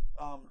got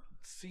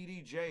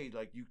CDJ.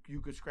 Like you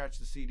could scratch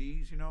the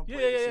CDs. You know. Yeah.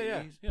 Play the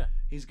Yeah. CDs. Yeah.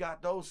 He's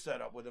got those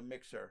set up with a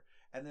mixer,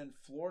 and then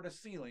floor to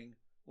ceiling,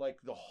 like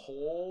the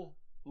whole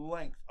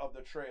length of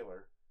the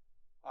trailer.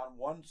 On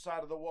one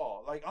side of the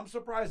wall. Like, I'm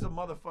surprised the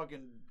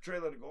motherfucking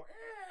trailer to go,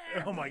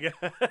 Oh my god.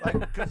 like,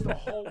 because the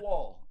whole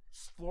wall,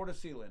 floor to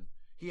ceiling.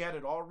 He had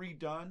it all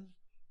redone,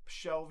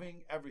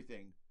 shelving,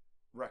 everything,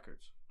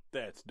 records.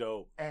 That's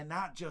dope. And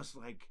not just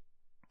like,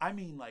 I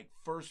mean, like,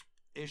 first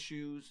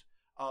issues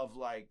of,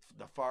 like,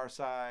 The Far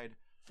Side,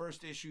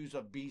 first issues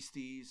of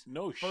Beasties,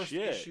 No first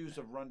shit. issues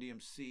of Run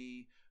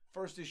DMC,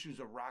 first issues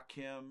of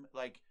Rakim,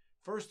 like,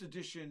 first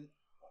edition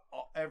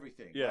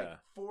everything. Yeah.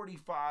 Like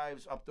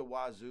 45s up the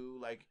wazoo.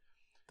 Like,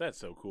 That's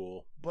so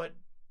cool. but,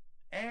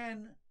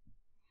 and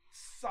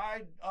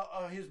side,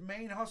 his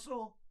main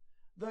hustle,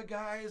 the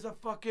guy is a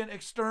fucking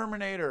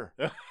exterminator.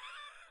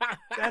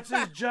 That's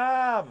his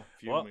job.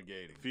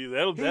 Fumigating.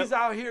 He's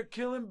out here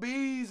killing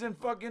bees and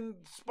fucking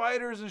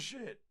spiders and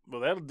shit.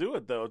 Well, that'll do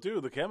it though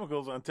too. The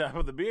chemicals on top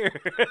of the beer.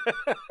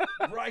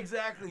 Right,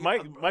 exactly.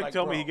 Mike Like,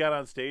 told me bro. he got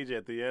on stage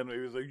at the end. He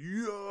was like,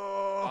 "Yo!"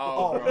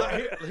 Oh,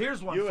 bro.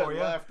 here's one You for had you.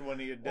 left when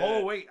he had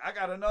Oh, wait, I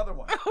got another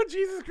one. Oh,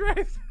 Jesus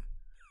Christ!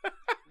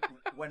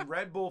 When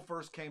Red Bull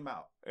first came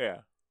out, Yeah,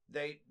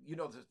 they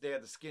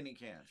had the skinny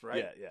cans,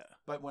 right? yeah.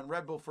 But when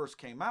Red Bull first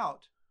came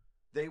out,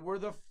 they were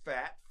the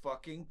fat,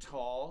 fucking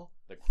tall,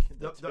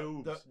 the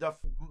tubes. the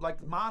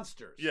like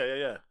monsters.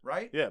 Yeah.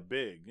 Right. Yeah,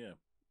 big. Yeah.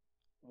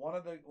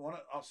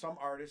 Some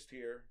artist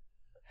here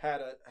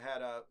had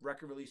a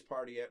record release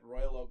party at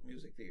Royal Oak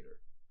Music Theater.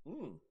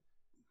 Mm.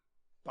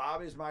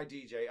 Bob is my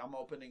DJ. I'm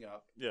opening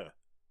up. Yeah.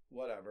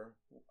 Whatever.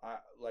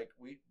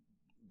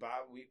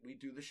 We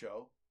do the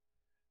show.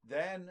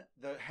 Then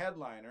the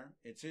headliner,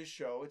 it's his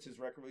show, it's his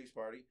record release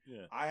party.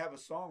 Yeah. I have a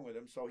song with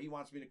him, so he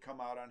wants me to come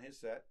out on his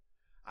set.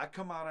 I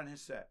come out on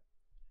his set.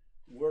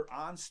 We're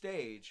on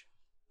stage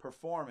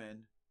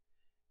performing,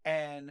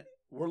 and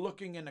we're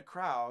looking in the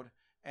crowd,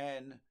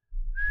 and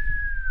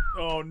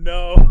Oh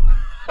no!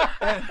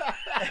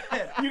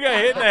 You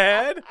got hit in the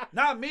head?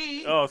 not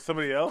me. Oh,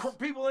 somebody else?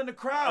 People in the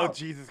crowd. Oh,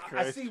 Jesus I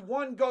Christ! see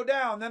one go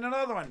down, then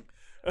another one,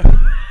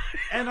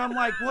 and I'm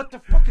like, "What the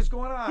fuck is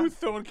going on?" Who's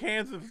throwing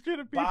cans of shit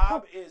at people?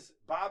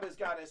 Bob has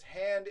got his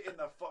hand in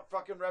the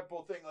fucking Red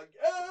Bull thing, like,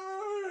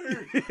 "Hey,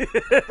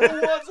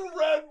 who wants a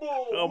Red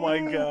Bull?" Oh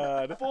my Woo!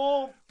 God!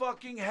 Full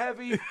fucking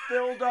heavy,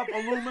 filled up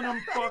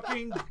aluminum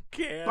fucking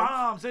Cans.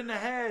 bombs in the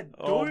head.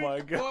 Oh Doink. my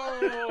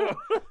God! Oh.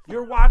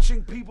 You're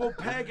watching people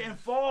peg and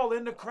fall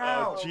in the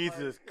crowd. Oh,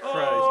 Jesus Christ!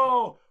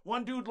 Oh,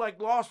 one dude like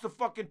lost a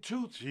fucking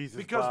tooth Jesus,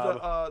 because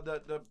Bob.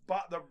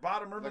 the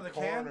bottom rim of the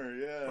can corner,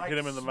 yeah. like Hit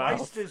him in the sliced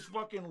mouth. his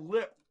fucking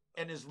lip,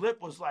 and his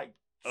lip was like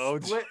Oh,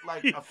 split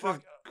like Jesus a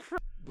fuck.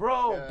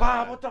 Bro, Yeah.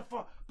 Bob, what the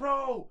fuck?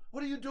 Bro,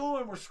 what are you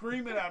doing? We're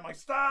screaming at him like,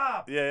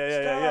 stop.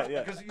 Yeah.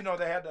 Because,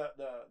 they had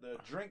the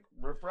drink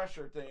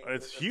refresher thing.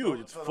 It's the- huge.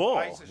 the- It's the full.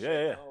 ice and shit.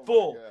 Yeah. Oh my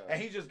Full. God.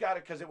 And he just got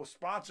it because it was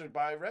sponsored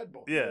by Red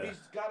Bull. Yeah. He's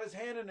got his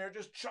hand in there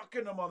just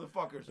chucking the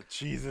motherfuckers.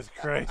 Jesus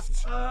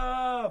Christ!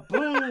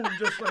 Boom.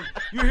 Just like,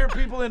 you hear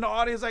people in the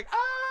audience like,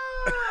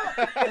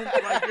 ah. And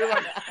like, you're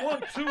like,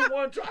 1, 2,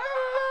 1, 2, ah.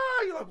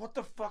 You're like, what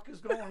the fuck is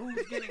going on?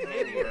 Who's getting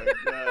hit here?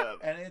 God.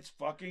 And it's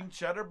fucking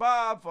Cheddar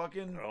Bob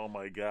fucking Oh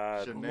my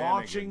God! Shen-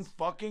 launching Shenanigans.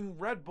 fucking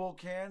Red Bull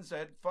cans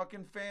at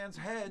fucking fans'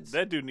 heads.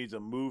 That dude needs a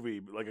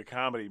movie, like a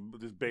comedy,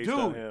 just based Dude,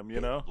 on him. You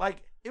know?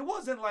 Like, it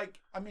wasn't like,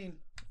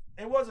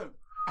 it wasn't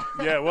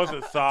Yeah, it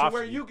wasn't to soft.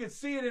 where you could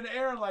see it in the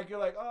air and like, you're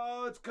like,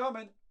 oh, it's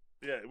coming.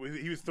 Yeah,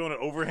 he was throwing it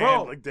overhand,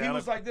 Bro, like down. he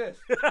was like this.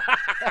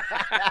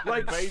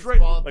 Like Baseball straight.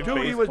 throw. Like Dude,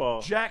 he baseball.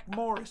 was Jack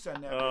Morris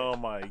on that. Oh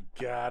bitch. my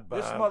God, Bob!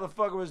 This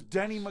motherfucker was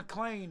Denny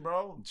McClain,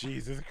 bro.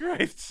 Jesus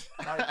Christ!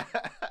 Like,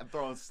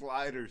 Throwing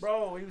sliders.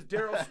 bro, he was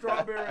Daryl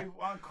Strawberry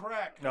on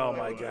crack. Oh, Like,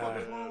 my what the fuck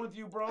God. is wrong with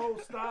you, bro?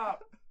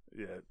 Stop.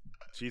 Yeah,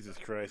 Jesus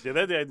Christ! Yeah,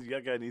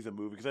 that guy needs a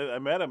movie because I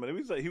met him and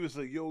he was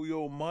like,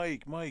 yo,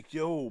 Mike,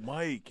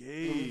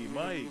 hey,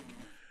 Mike.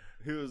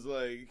 He was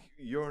like,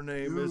 "Your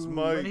name is Ooh,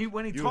 Mike.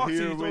 When he you talks,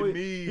 here he's with always,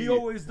 me. he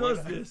always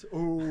does this.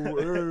 Ooh,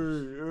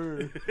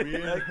 We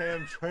in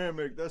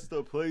Hamtramck. That's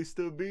the place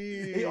to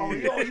be." he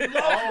loves Always,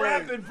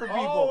 rapping for people.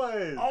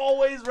 always.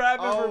 Always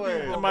rapping for Always.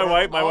 people. And my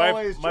Always wife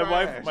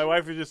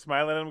trash. was just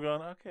smiling at him,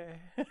 going, "Okay."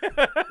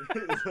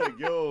 It's like,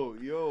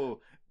 yo,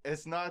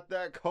 it's not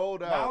that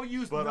cold out. Now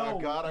you but know.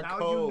 I got a now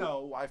cold. you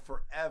know why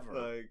forever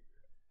Like,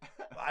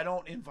 I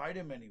don't invite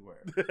him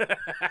anywhere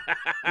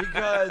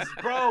because,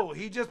 bro,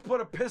 he just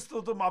put a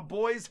pistol to my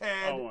boy's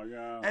head Oh my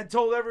God! and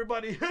told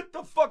everybody hit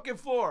the fucking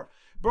floor,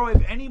 bro.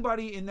 If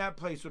anybody in that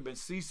place would have been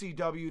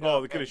CCW'd Oh,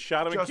 up they could have and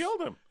shot him and just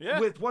killed him. Yeah.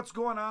 with what's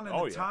going on in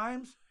Oh, the yeah.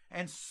 times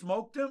and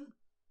smoked him,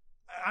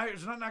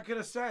 there's nothing I could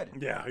have said.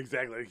 Yeah,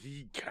 exactly.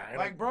 He kind of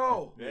Like,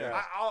 bro,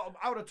 Yeah.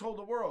 I would have told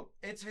the world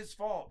it's his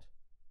fault.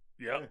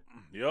 Yep.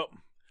 Yep.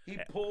 He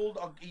pulled.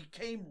 He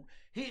came.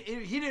 He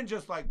didn't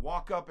just like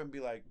walk up and be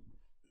like,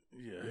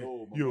 Yeah.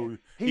 Yo,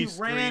 he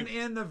ran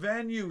in the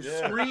venue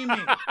screaming.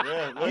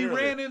 Yeah, He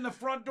ran in the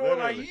front door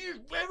like,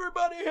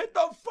 everybody hit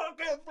the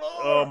fucking floor.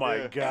 Oh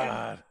my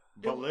God.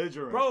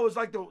 Belligerent. Bro, it was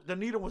like the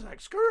needle was like,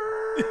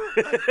 skrrr.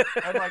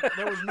 And like,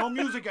 there was no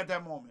music at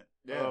that moment.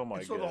 Yeah. Oh my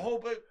And so God. the whole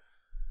bit.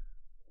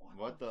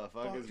 What the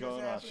fuck fuck is is going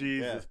on? happening?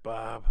 Jesus,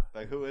 Bob.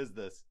 Like, who is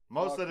this?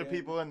 Most of the Fucking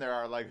people in there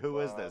are like, who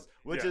is this?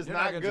 Which Yeah. is You're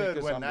not not gonna take good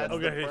this when on that's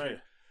board. the Okay. prank.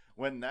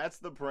 When that's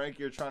the prank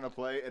you're trying to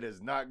play, it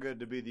is not good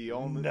to be the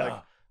only No.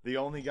 like the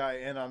only guy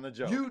in on the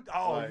joke. You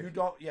Like,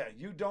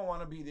 you don't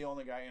want to be the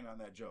only guy in on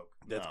that joke.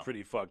 That's No.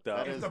 pretty fucked up.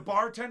 That If is- the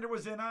bartender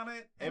was in on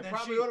it, and It then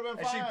probably she, would've been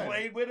and she fine.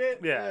 played with it,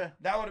 Yeah.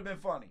 that would have been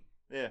funny.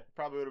 Yeah,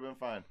 probably would have been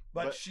fine.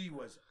 But she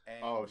was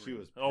angry. oh, she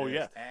was. Oh,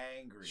 yeah. pissed.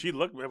 angry. She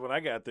looked when I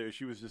got there.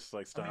 She was just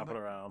like I mean, stomping but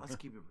around. Let's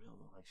keep it real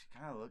though. Like she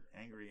kind of looked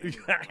angry.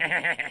 Anyway.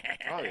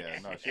 Oh yeah,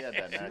 no, she had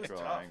that She was natural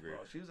tough, angry. bro.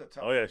 She was a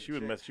tough. Oh yeah, looking she would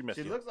chick. mess. She messed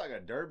She you. looks like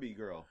a derby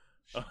girl.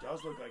 She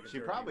does look like a She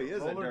derby probably girl.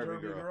 is a Roller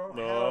derby girl.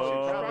 No. Hell, she She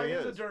probably probably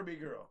is a is. derby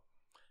girl.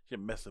 She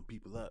messed some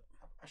people up.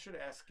 I should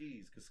have asked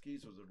Skis because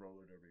Skis was a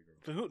roller derby girl.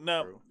 So who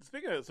now? True.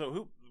 Speaking of, so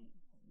who?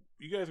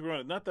 You guys were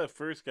on not the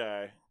first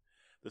guy,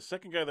 the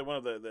second guy, one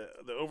of the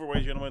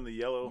overweight gentleman in the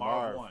yellow.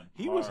 Marv won.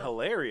 He was Marv.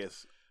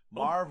 hilarious.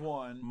 Marv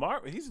won.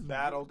 Marv, he's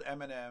Battled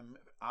Eminem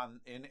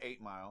in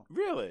 8 Mile,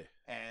 Really?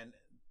 and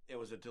it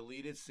was a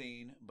deleted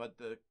scene. But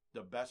the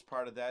best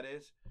part of that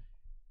is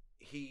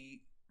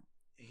he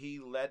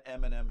let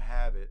Eminem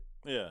have it,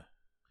 Yeah.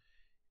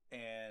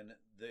 and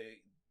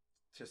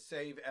to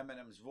save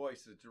Eminem's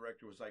voice, the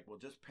director was like, "Well,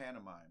 just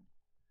pantomime."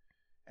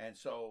 And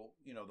so,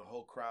 the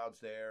whole crowd's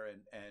there,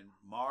 and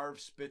Marv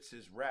spits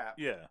his rap,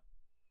 Yeah.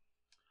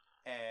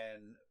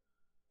 and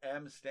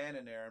M's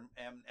standing there,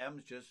 and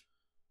M's just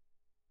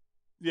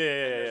Yeah. Yeah. and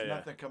Yeah. there's yeah.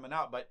 nothing coming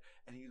out,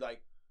 and he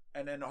like,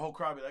 and then the whole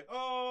crowd be like,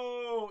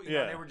 "Oh,"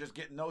 Yeah. they were just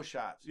getting no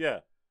shots.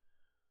 Yeah.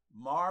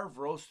 Marv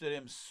roasted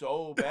him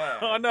so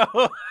bad Oh no.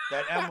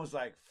 that M was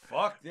like,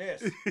 "Fuck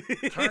this,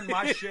 turn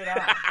my shit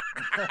on,"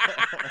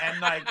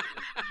 and like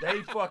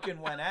they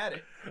fucking went at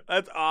it,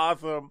 That's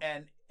awesome.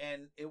 and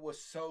it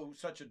was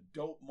such a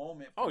dope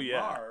moment for Oh yeah.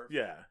 Marv.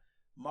 Yeah.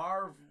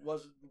 Marv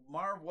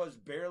was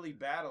barely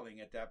battling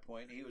at that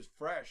point. He was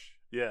fresh.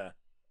 Yeah.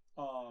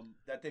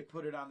 That they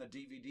put it on the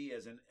DVD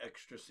as an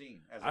extra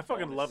scene. As a I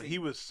fucking bonus love it. scene. He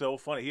was so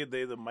funny. He had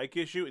the mic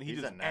issue, and he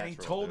He's just a natural, and he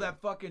told dude.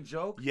 that fucking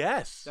joke.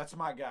 yes. That's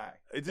my guy.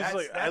 It's just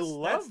like, I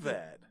love the-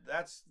 that.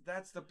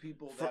 That's the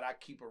people that I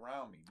keep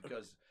around me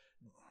because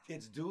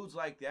it's dudes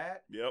like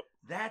that. Yep.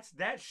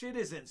 That shit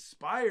is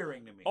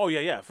inspiring to me. Oh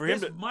yeah. For him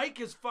This to.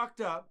 mic is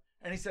fucked up,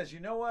 and he says, "You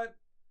know what?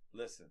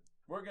 Listen,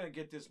 we're gonna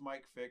get this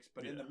mic fixed,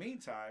 but in Yeah. the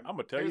meantime, I'm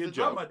gonna tell Here's you a the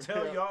joke. I'm gonna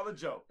tell Yeah. y'all a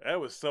joke." That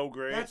was so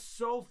great. That's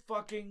so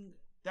fucking.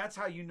 That's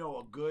how you know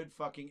a good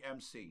fucking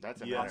MC.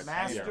 That's a Yes.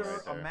 master,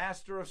 right there. a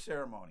master of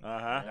ceremony.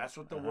 Uh-huh. That's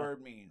what the Uh-huh.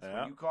 word means.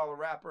 Yeah. When you call a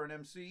rapper an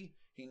MC,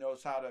 he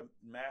knows how to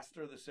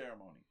master the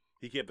ceremony.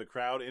 He kept the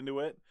crowd into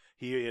it.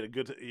 He had a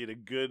good He's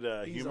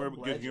humor, a good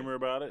legend. humor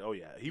about it. Oh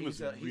yeah, he's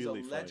a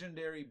really funny.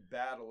 legendary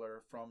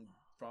battler from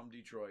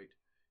Detroit.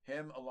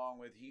 Him along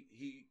with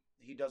he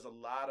does a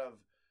lot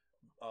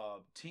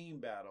of team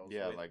battles.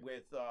 Yeah, with, like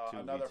with 2v2s.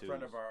 another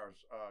friend of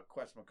ours,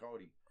 Quest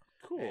McCody.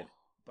 Cool. And-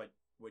 but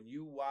when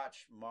you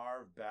watch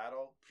Marv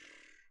battle,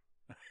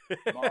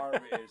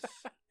 Marv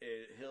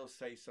he'll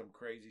say some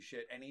crazy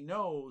shit, and he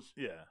knows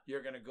Yeah.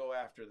 you're gonna go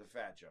after the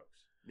fat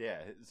jokes.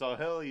 Yeah, so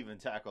he'll even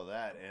tackle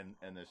that and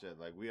the shit.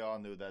 Like, we all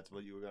knew that's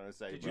what you were gonna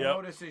say. Did bro. you Yep.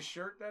 notice his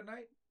shirt that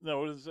night? No,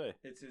 what does it say?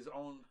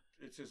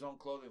 It's his own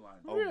clothing line.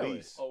 Really?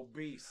 Obese.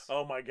 Obese.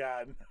 Oh my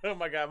god. Oh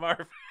my god,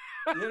 Marv.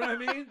 You know what I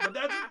mean? But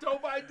that's a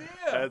dope idea.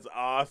 That's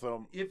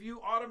awesome. If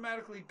you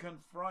automatically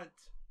confront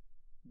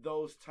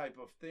those type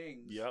of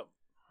things, Yep.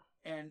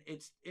 and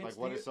it's Like,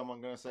 what is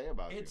someone gonna say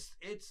about it's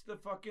the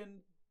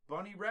fucking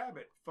bunny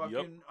rabbit,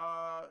 fucking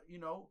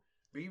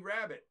be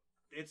rabbit.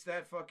 It's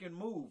that fucking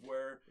move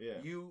where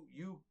Yeah. you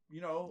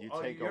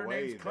take your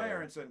away name's their-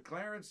 Clarence, and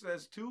Clarence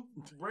has two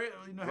great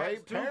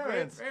Great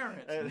parents.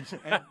 and And- he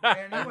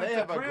and went they to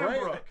have a great-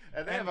 Cranbrook,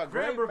 and they have a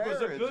great Cranbrook was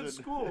a marriage. good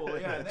school,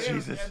 yeah. And they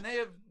Jesus.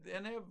 have,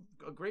 and they have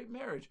a great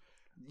marriage.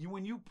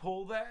 When you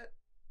pull that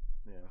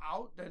Yeah.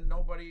 out, then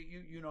nobody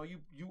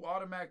you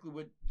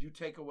automatically you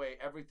take away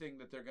everything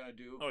that they're gonna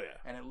do, Oh yeah.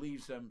 and it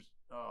leaves them.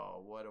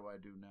 Oh, what do I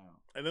do now?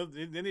 I know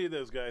any of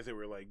those guys that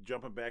were like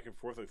jumping back and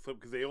forth like flip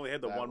because they only had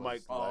the That one was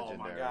mic. Oh legendary.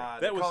 my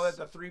god, That they call was-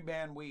 it the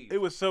 3-band weave.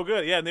 It was so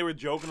good. Yeah, and they were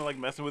joking and like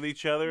messing with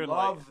each other. And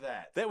Love like,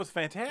 that. that was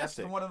That's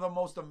fantastic. one of the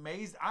most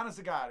amazing. Honest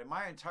to God, in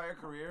my entire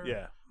career,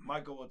 Yeah.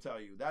 Michael will tell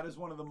you that is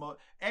one of the most.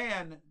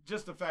 And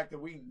just the fact that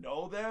we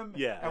know them,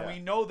 Yeah. and Yeah. we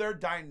know their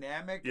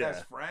dynamic Yeah.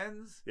 as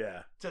friends.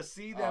 Yeah. To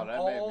see Oh, them that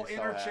made all me so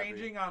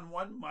interchanging on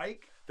one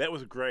mic That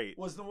was great.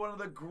 was one of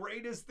the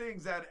greatest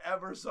things I'd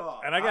ever saw.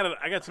 And I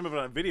got some of it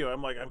on video.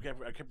 I'm like, I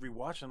kept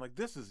rewatching. I'm like,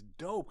 this is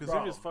dope because they're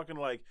Bro. just fucking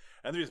like,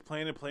 and they're just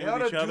playing and They playing ought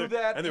with to each do other,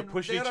 that and they're in-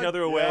 pushing they each oughta-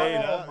 other away.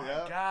 Yeah. and- Oh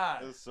my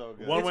God. It was so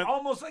good. One It's went-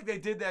 almost like they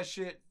did that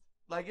shit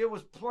like it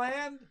was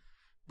planned,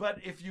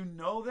 but if you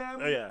know them,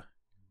 Oh yeah,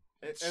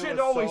 shit was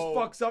always so-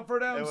 fucks up for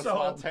them. it was so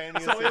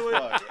spontaneous so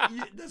as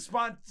fuck. the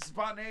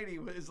spontaneity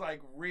is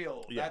like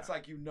real. Yeah. That's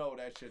like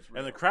that shit's real.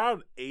 And the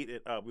crowd ate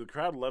it up. The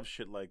crowd loves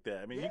shit like that.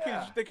 I mean,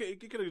 Yeah. you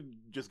could have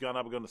just gone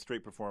up and gone to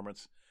straight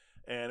performance,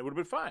 and it would have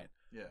been fine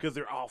Yeah. because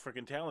they're all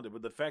freaking talented.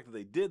 But the fact that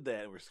they did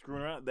that and were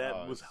screwing around, that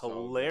Oh, was it's so good.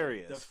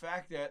 hilarious. The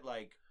fact that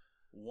like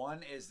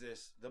one is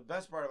this. The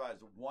best part about it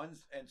is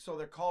one's, and so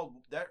they're called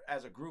that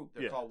as a group.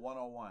 They're Yeah. called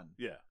 101.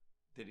 yeah.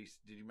 Did you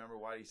remember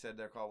why he said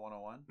they're called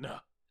 101? No.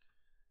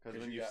 Because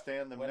when you you got-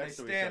 stand them When next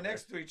they to stand each other,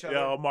 next to each other,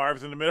 Yeah,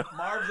 Marv's in the middle.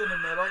 Marv's in the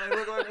middle. They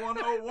look like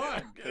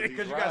 101 'Cause he's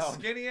because you got round.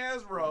 skinny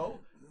ass Ro,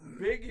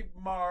 big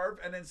Marv,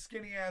 and then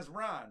skinny ass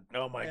Ron.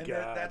 Oh my and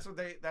god. that's what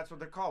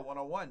they're called,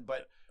 101.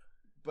 But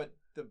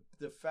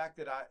the fact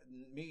that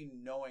me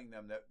knowing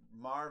them, that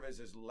Marv is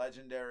this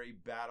legendary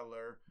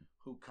battler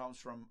who comes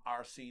from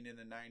our scene in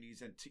the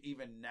 90s and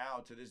even now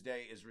to this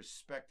day is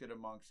respected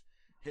amongst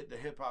the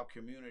hip hop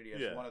community as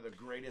Yeah. one of the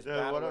greatest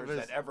Yeah, one of battlers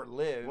his- that ever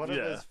lived. One Yeah.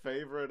 of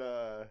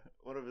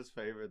his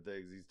favorite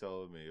things he's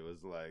told me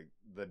was like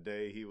the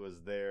day he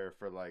was there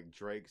for like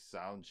Drake's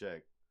sound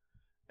check,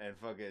 and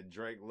fucking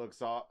Drake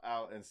looks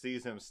out and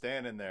sees him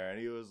standing there, and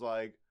he was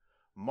like,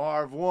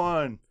 "Marv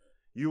won,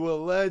 you a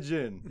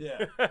legend,"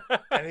 Yeah,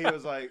 and he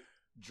was like,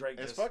 Drake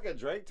 "Is just fucking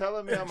Drake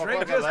telling me I'm a Drake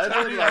fucking just told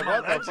legend? me Like I'm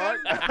a what the fuck?"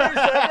 legend? He said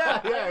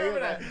that? I Yeah, remember he was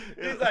that.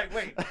 like- He's like,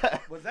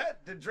 wait, was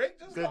that? Did Drake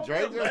just? Did call me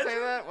Drake a just say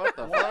legend? that? What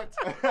the What?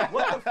 fuck?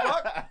 What the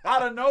fuck?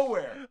 Out of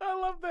nowhere. I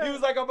love that. He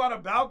was like up on a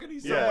balcony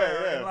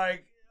somewhere, yeah. and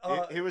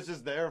like He was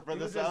just there for he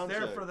the was just sound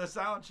there check. for the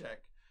sound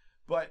check.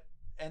 But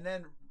and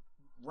then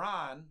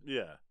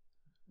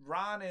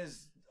Ron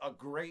is a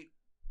great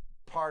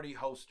party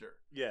hoster.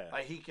 yeah.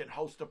 Like he can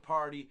host a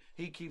party.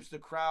 He keeps the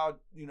crowd,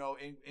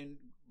 in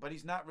but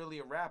he's not really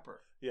a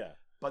rapper. Yeah.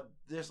 But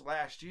this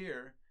last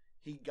year,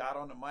 he got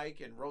on the mic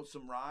and wrote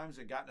some rhymes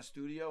and got in the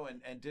studio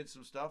and did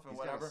some stuff and He's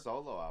whatever. got a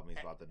solo album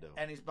he's about to do.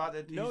 And he's about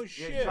to No he's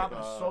shit. dropping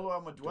a solo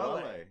album with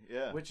Dwelle,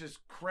 yeah. which is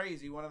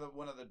crazy. One of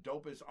the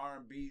dopest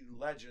R&B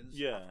legends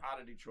Yeah. out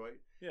of Detroit.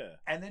 Yeah.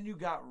 And then you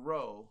got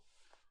Ro,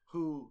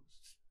 who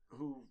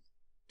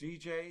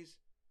DJs,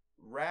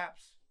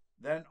 raps,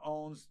 then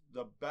owns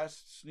the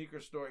best sneaker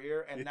store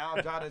here, and now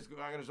got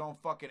his own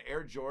fucking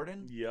Air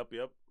Jordan. Yep.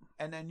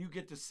 And then you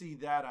get to see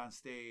that on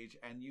stage,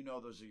 and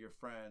those are your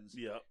friends,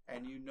 Yep.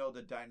 and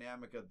the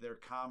dynamic of their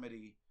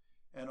comedy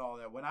and all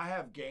that. When I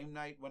had a game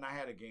night, I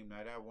had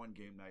one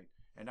game night,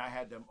 and I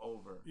had them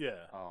over.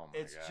 Yeah. Oh my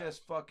It's God.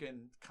 just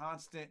fucking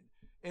constant.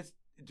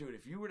 Dude,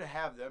 if you were to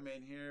have them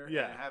in here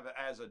Yeah. and have it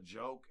as a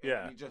joke, and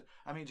Yeah.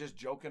 you just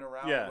joking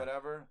around Yeah. or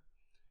whatever,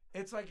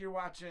 it's like you're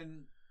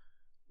watching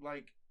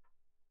like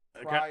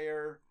Okay.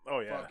 Pryor, Oh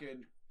yeah.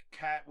 fucking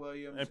Cat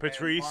Williams, And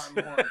Patrice.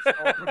 Martin Lawrence,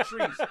 or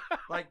Patrice,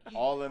 like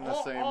All in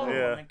the same all of room.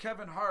 them, and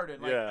Kevin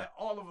Harden, like Yeah.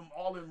 all of them,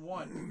 all in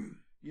one.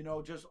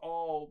 Just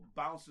all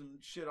bouncing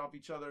shit off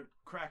each other,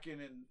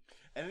 cracking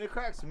And it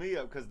cracks me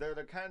up because they're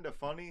the kind of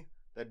funny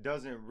that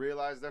doesn't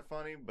realize they're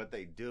funny, but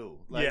they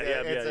do. Like, Yeah,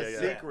 yeah, it's yeah, a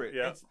yeah. secret.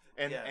 Yeah. It's,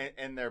 And, yeah.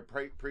 and their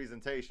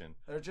presentation.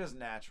 They're just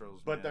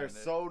naturals, But man. they're And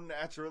so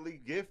naturally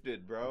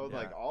gifted, bro. Yeah.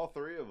 Like all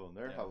three of them,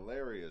 they're Yeah.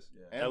 hilarious.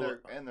 Yeah.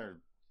 And they're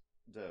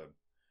dude.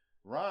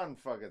 Ron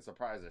fucking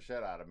surprised the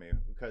shit out of me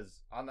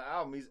because on the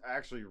album he's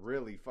actually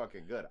really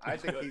fucking good. I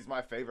think he's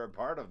my favorite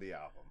part of the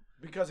album.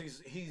 because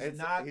he's He's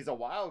a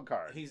wild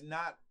card. he's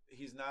not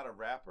a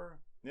rapper.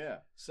 Yeah.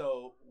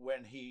 So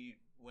what he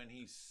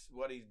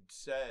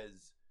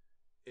says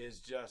is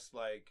just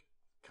like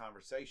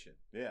conversation,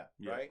 Yeah.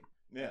 Yeah. right?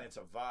 Yeah. And it's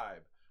a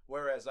vibe.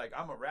 Whereas like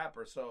I'm a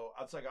rapper, so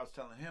it's like I was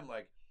telling him,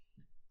 like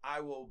I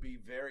will be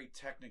very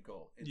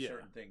technical in Yeah.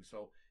 certain things.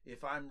 So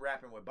if I'm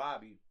rapping with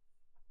Bobby,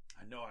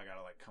 I know I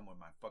gotta like come with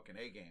my fucking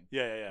A game.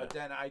 Yeah. But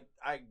then I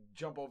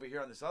jump over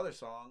here on this other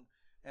song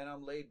and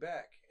I'm laid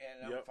back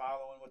and I'm Yep.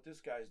 following what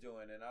this guy's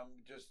doing and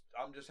I'm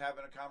just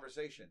having a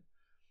conversation.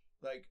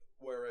 Like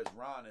whereas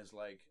Ron is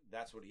like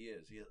that's what he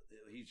is.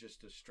 He's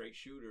just a straight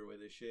shooter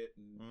with his shit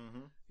and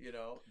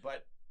Mm-hmm.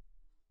 but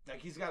like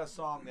he's got a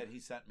song that he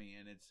sent me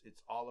and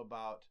it's all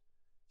about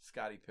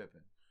Scottie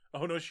Pippen.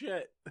 Oh no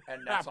shit.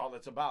 And that's all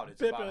it's about.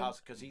 It's Pippen. about how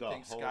because he The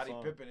thinks whole Scottie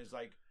song. Pippen is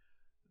like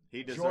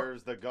He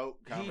deserves the GOAT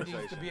he conversation.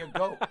 needs to be a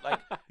GOAT. Like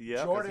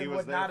Yeah. Jordan he was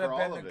would there not for have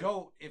been all the of it.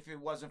 GOAT if it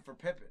wasn't for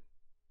Pippen.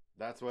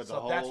 That's what So the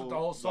whole that's what the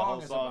whole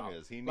song is about.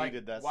 He Like,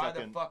 needed that why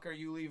second. the fuck are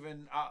you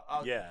leaving?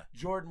 Yeah.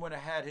 Jordan would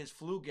have had his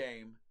flu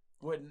game.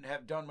 Wouldn't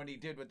have done what he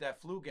did with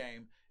that flu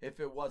game if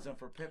it wasn't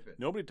for Pippen.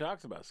 Nobody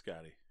talks about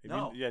Scotty.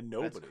 No. Yeah.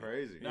 Nobody. That's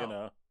crazy. You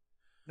know.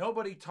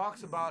 Nobody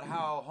talks about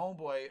how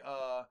Homeboy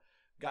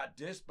got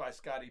dissed by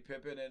Scottie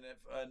Pippen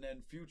and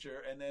then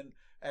Future, and then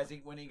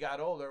when he got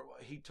older,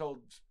 he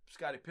told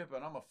Scottie Pippen,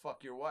 "I'm gonna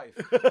fuck your wife."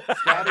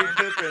 Scottie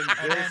Pippen,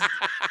 And then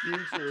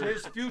Future.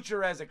 his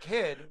Future as a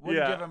kid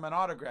wouldn't Yeah. give him an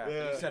autograph.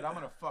 Yeah. He said, "I'm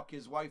gonna fuck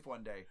his wife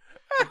one day."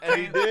 And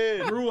he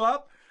did. Grew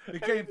up,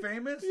 became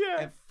famous,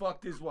 Yeah. and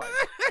fucked his wife,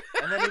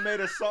 And then he made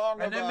a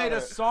song and then about made a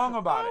it. song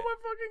about Oh it. my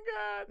fucking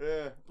god.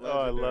 Yeah. Oh,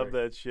 I love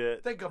legendary. that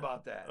shit. Think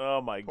about that.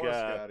 Oh my Poor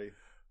god. Scotty.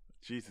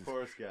 Jesus.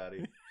 Poor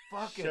Scotty.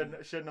 fucking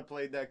Shouldn't have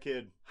played that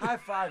kid. high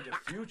five to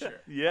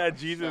Future. Yeah,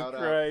 Jesus Shout out.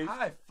 Christ.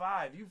 High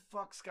five. You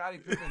fuck Scottie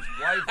Pippen's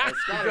wife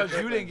Scottie because you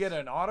didn't Pippen's- get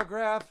an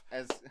autograph?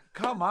 As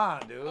Come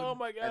on, dude. Oh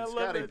my God, I and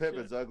love Scottie that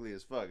Pippen's shit. ugly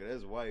as fuck, and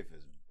his wife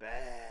is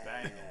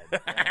bad.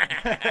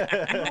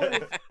 You know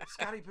what?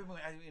 Scottie Pippen,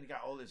 I mean, he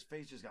got all his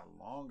face just got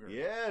longer.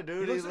 Yeah,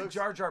 dude. He looks like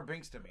Jar Jar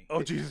Binks to me.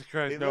 Oh Jesus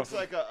Christ! He no. looks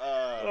like a.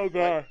 Oh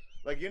God.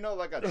 Like you know,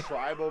 like a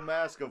tribal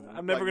mask of.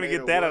 I'm never gonna made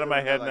get of that out wood of my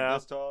and they're, head like, now.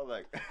 This tall,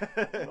 like.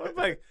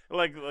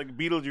 It's like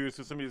Beetlejuice,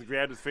 so somebody just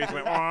grabbed his face and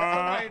went.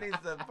 Somebody needs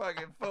to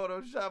fucking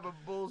Photoshop a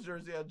Bulls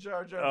jersey on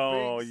Jar Jar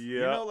Oh Binks. yeah.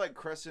 You know, like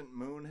Crescent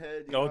Moon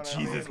head. You Oh, know what I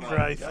Jesus mean?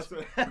 Christ. That's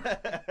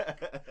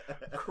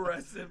what-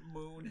 Crescent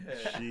moon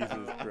head. Jesus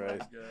Oh, my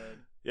Christ. God.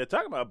 Yeah,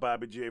 talk about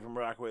Bobby J from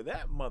Rockaway.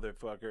 That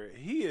motherfucker,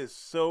 he is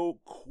so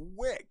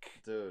quick.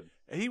 Dude,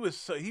 He was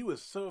so fast.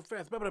 he's so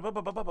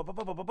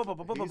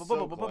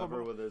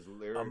clever with his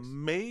lyrics.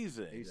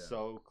 Amazing. He's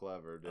so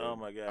clever, dude. Oh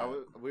my God.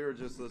 We were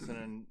just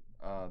listening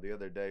the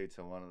other day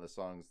to one of the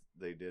songs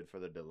they did for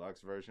the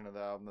deluxe version of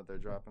the album that they're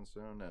dropping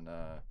soon, and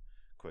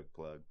quick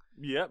plug.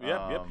 Yep.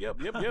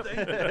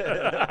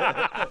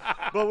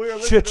 But we were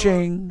listening.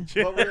 Cha-ching.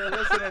 But we were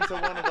listening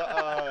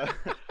to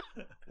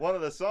one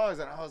of the songs,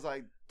 and I was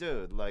like,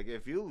 dude, like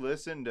if you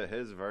listen to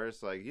his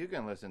verse, like you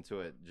can listen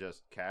to it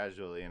just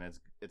casually, and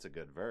it's a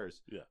good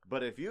verse. Yeah.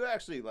 But if you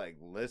actually like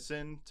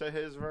listen to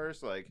his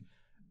verse, like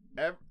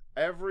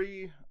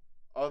every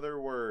other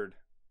word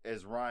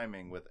is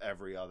rhyming with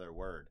every other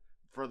word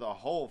for the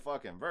whole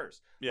fucking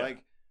verse. Yeah.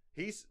 Like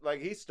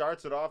he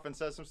starts it off and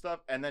says some stuff,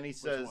 and then he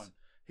says one?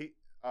 he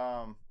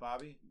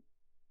Bobby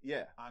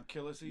yeah. on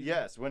Killer Season?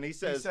 Yes, when he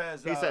says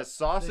says,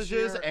 sausages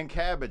this year- and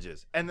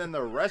cabbages, and then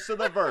the rest of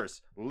the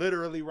verse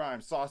literally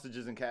rhymes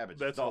sausages and cabbages.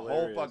 That's the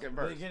hilarious. whole fucking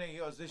The verse. beginning, he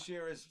goes, this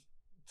year is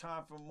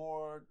time for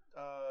more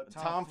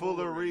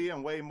Tomfoolery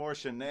and way more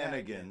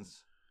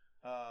shenanigans.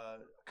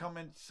 Come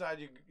inside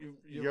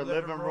Your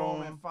living living room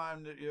room. and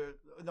find that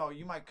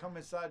you might come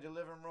inside your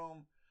living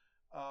room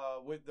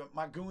with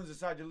my goons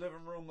inside your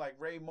living room like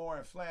Ray Moore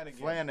and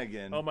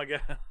Flanagan. Oh my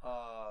God.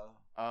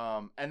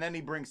 And then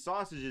he brings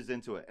sausages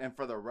into it, and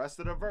for the rest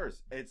of the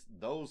verse, it's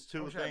those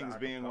two wish I had things an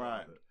being acapella of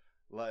rhymed. it.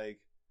 Like,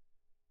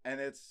 and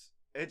it's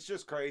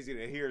just crazy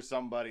to hear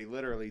somebody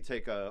literally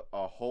take a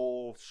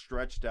whole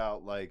stretched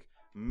out like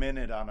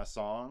minute on a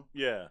song,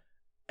 Yeah.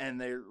 and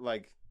they're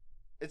like,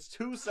 it's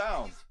two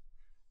sounds,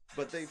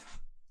 but they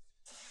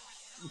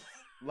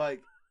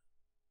like.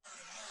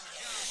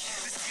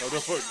 Oh, go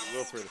for it.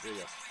 Go for it. Here you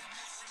go.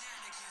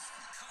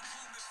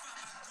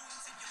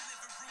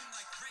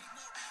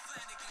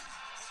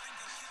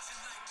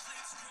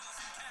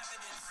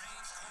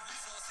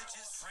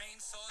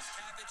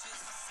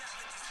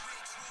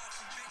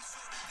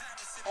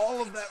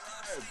 All of that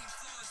rhymes.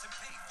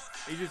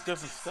 He just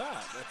doesn't stop.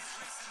 That's...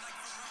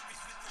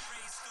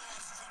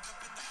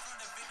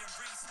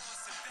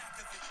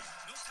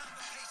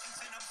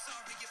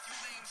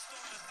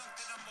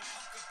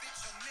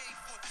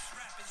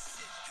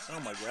 Oh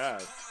my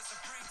God.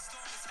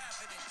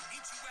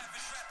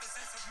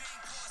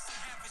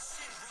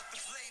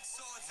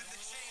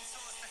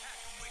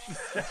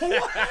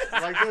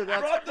 Like, dude,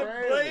 that's Brought the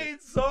crazy.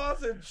 blade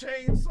saws and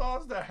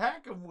chainsaws to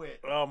hack him with.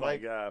 Oh my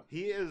Like, God.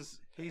 He's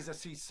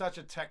Such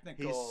a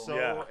technical. he's so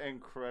Yeah.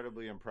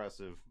 incredibly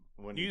impressive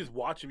when You just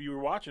watch him. You were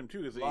watching him too,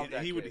 because Love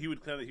that he would kid. he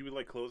would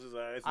like close his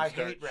eyes. And I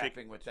start hate shaking.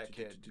 rapping with that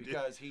kid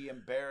because he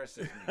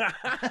embarrasses me.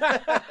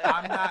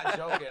 I'm not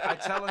joking. I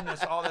tell him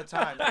this all the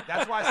time.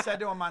 That's why I said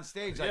to him on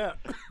stage, like, Yeah.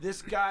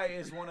 this guy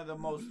is one of the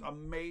most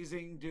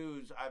amazing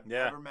dudes I've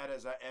Yeah. ever met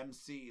as a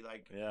MC.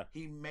 Like, Yeah.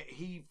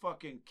 he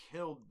fucking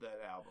killed that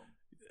album.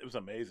 It was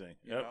amazing.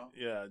 You Yep. know?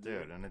 Yeah,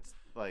 dude, and it's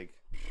like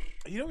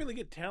You don't really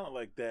get talent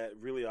like that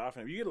really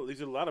often. You get there's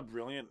a lot of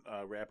brilliant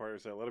rap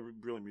artists, a lot of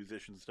brilliant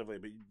musicians and stuff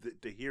like that.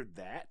 But to hear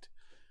that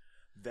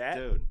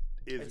dude.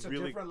 is It's a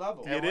really different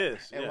level. It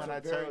is. And Yeah. when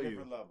It's a I very tell you,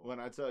 different level. when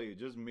I tell you,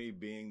 just me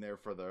being there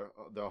for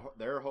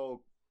their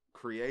whole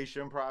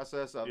creation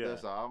process of Yeah.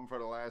 this album for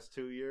the last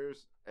 2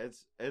 years,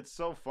 it's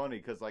so funny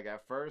because like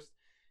at first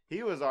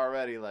he was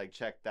already like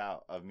checked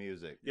out of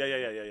music. Yeah.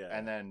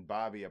 And then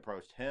Bobby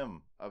approached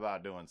him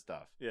about doing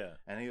stuff. Yeah.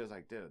 And he was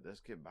like, dude,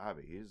 this kid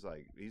Bobby, he's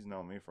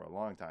known me for a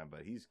long time,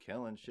 but he's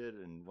killing shit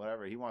and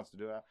whatever he wants to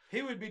do.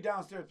 He would be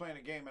downstairs playing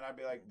a game, and I'd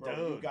be like, bro, you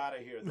Dude. gotta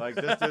hear this. Like,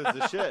 this dude's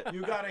the shit.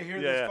 You gotta hear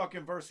Yeah. this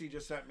fucking verse he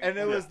just sent me. And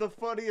it was the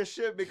funniest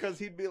shit because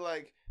he'd be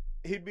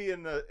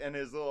in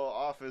his little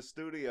office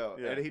studio,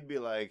 Yeah. and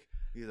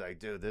he's like,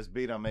 dude, this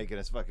beat I'm making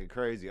is fucking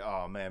crazy.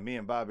 Oh man, me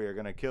and Bobby are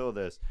gonna kill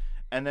this.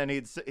 And then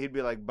he'd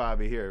be like,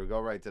 Bobby, here,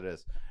 go right to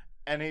this.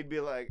 And he'd be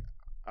like,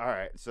 all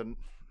right, so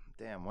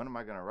damn, when am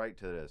I gonna write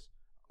to this?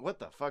 What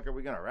the fuck are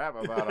we gonna rap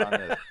about on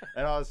this?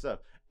 And all this stuff.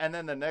 And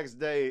then the next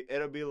day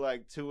it'll be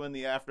like 2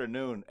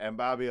 PM, and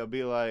Bobby will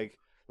be like,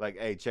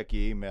 hey, check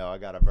your email. I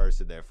got a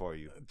verse in there for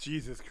you.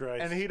 Jesus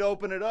Christ. And he'd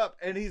open it up,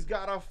 and he's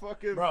got a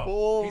fucking Bro,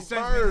 full he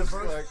sends me the verse.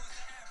 verse. Like,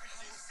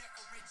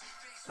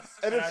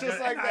 and it's just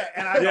like that.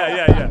 And I go,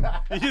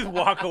 yeah. You just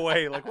walk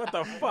away like, what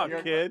the fuck,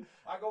 kid?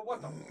 I go,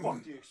 what the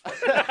fuck do you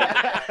expect?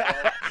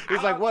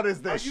 He's like, what is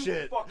Are this you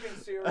shit? fucking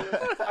serious?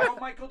 I go,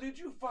 Michael, did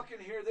you fucking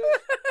hear this?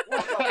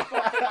 What the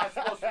fuck am I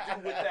supposed to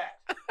do with that?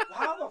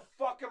 How the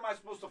fuck am I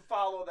supposed to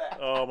follow that?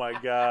 Oh my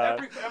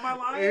god. Am I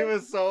lying? He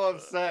was so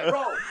upset. Bro,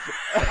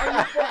 are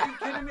you fucking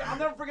kidding me? I'll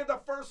never forget the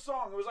first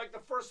song. It was like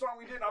the first song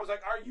we did. And I was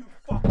like, are you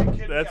fucking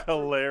kidding me? That's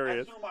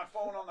hilarious. I threw my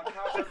phone on the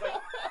couch. I was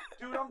like,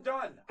 dude, I'm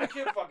done. I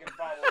can't fucking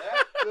follow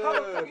that.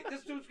 How the fuck,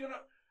 this dude's gonna...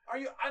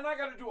 I'm not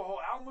gonna do a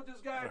whole album with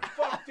this guy.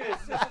 Fuck this.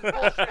 This is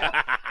bullshit.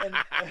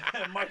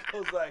 And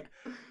Michael's like,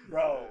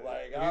 bro,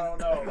 like I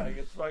don't know, like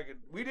it's fucking.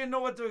 We didn't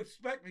know what to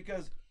expect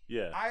because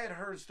I had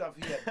heard stuff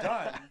he had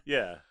done.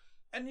 Yeah.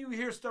 And you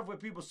hear stuff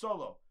with people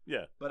solo.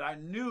 Yeah. But I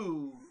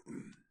knew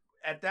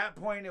at that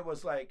point it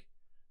was like,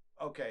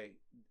 okay,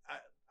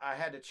 I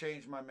had to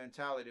change my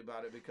mentality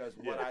about it because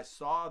what I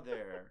saw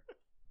there,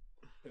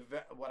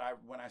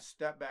 when I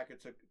stepped back and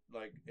took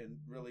and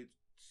really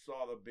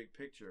saw the big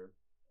picture.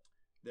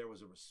 There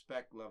was a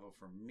respect level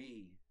for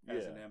me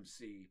as an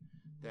MC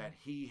that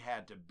he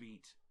had to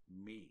beat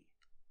me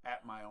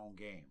at my own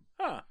game.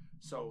 Huh.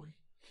 So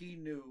he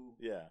knew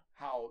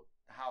how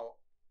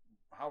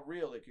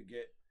real it could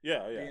get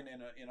being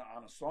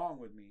on a song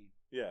with me.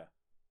 Yeah.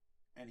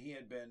 And he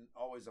had been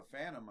always a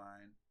fan of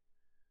mine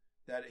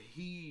that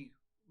he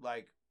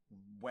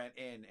went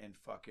in and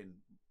fucking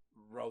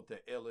wrote the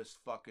illest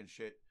fucking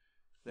shit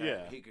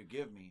that he could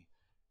give me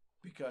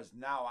because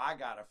now I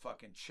gotta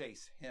fucking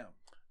chase him.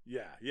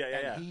 Yeah.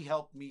 And he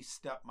helped me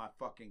step my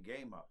fucking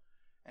game up.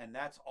 And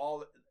that's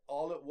all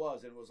it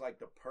was. And it was like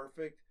the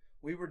perfect.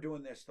 We were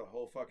doing this the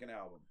whole fucking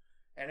album.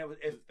 And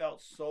it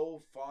felt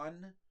so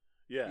fun.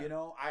 Yeah. You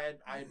know, I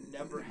had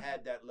never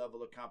had that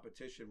level of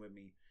competition with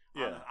me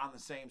on the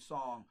same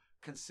song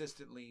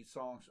consistently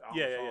songs.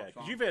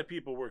 Because you've had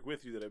people work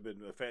with you that have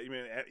been a fan. I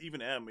mean,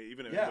 even M,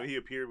 when he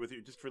appeared with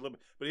you just for a little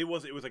bit, but it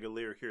was like a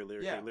lyric here,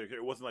 lyric here, lyric here.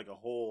 It wasn't like a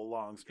whole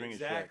long string of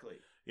shit. Exactly.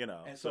 You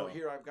know. And so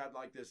here I've got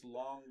like this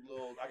long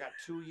little. I got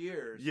 2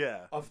 years.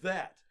 of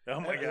that. Oh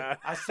my god.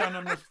 I send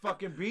him this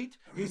fucking beat.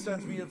 He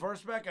sends me a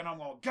verse back, and I'm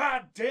going,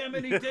 God damn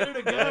it, he did it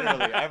again.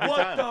 Literally, every what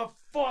time. the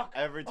fuck?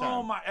 Every time.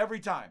 Oh my, every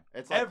time.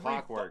 It's like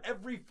clockwork.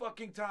 Every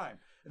fucking time.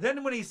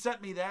 Then when he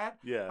sent me that,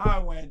 Yeah. I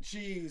went,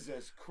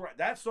 Jesus Christ.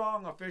 That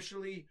song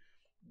officially,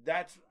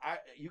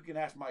 you can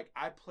ask Mike.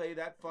 I play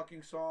that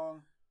fucking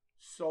song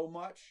so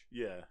much.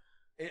 Yeah.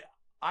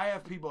 I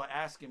have people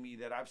asking me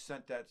that I've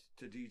sent that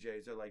to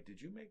DJs. They're like,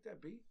 did you make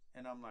that beat?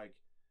 And I'm like,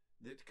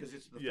 because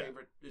it's the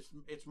favorite.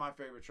 It's my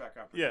favorite track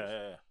I produced.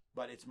 Yeah.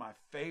 But it's my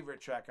favorite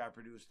track I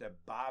produced that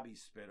Bobby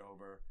spit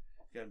over.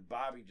 And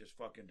Bobby just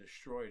fucking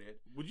destroyed it.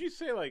 Would you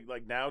say like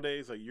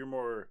nowadays you're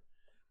more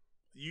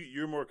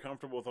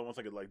comfortable with almost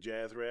like a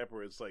jazz rap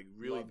where it's like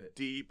really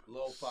deep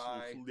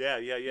lo-fi? Yeah.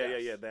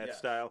 That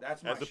style.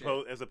 That's my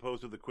as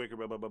opposed to the quicker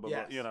blah blah blah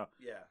blah. You know.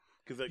 Yeah.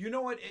 Because you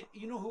know what?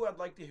 You know who I'd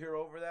like to hear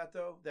over that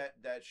though?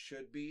 That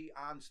should be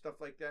on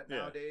stuff like that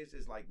nowadays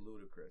is like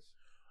Ludacris.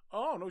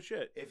 Oh no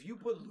shit! If you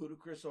put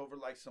Ludacris over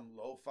like some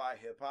lo-fi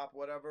hip hop,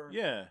 whatever,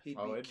 he'd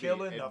be it'd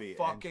killing it'd the be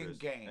fucking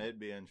game. It'd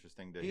be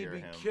interesting to He'd hear be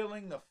him.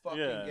 killing the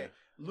fucking game.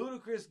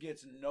 Ludacris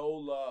gets no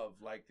love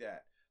like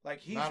that. Like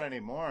he's not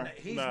anymore.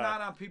 He's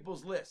not on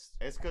people's lists.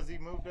 It's because he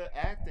moved to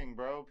acting,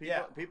 bro.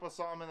 People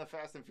saw him in the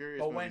Fast and Furious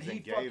but movies when he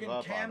and gave fucking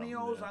up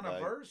cameos on a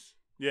verse,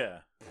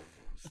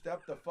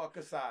 step the fuck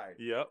aside.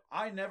 Yep.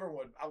 I never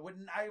would. I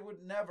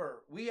would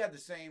never. We had the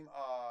same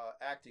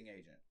acting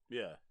agent.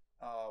 Yeah.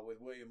 With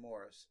William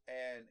Morris,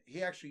 and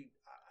he actually,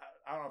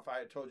 I don't know if I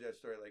had told you that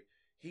story. Like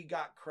he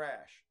got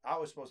Crash. I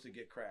was supposed to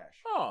get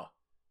Crash. Oh.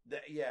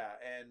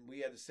 And we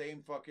had the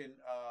same fucking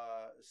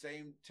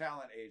same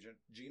talent agent,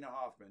 Gina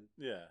Hoffman.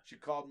 Yeah. She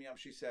called me up.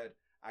 She said,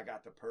 "I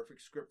got the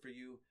perfect script for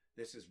you.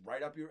 This is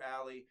right up your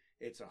alley.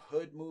 It's a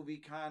hood movie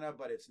kind of,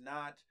 but it's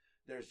not.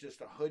 There's just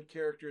a hood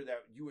character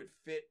that you would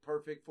fit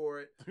perfect for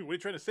it." What are you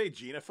trying to say,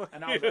 Gina?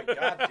 And I was like,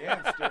 God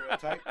damn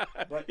stereotype.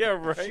 But yeah,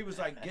 right. She was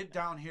like, get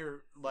down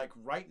here like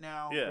right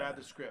now, grab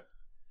the script.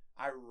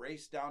 I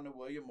raced down to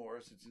William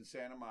Morris. It's in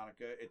Santa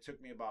Monica. It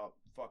took me about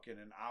fucking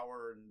an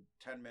hour and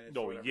 10 minutes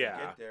to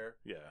get there.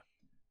 Yeah.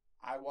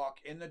 I walk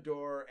in the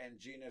door and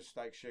Gina's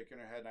like shaking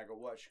her head and I go,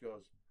 what? She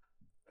goes,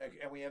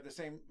 and we have the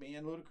same, me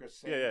and Ludacris,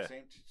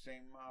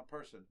 same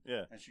person.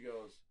 Yeah. And she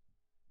goes,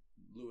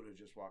 Luda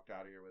just walked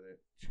out of here with it.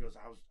 She goes,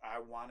 I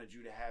wanted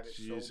you to have it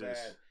so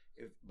bad,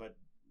 but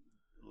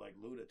like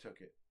Luda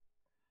took it.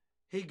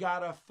 He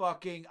got a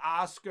fucking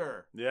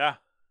Oscar. Yeah.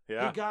 He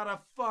got a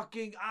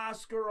fucking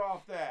Oscar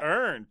off that.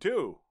 Earned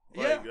too.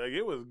 Like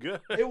it was good.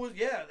 It was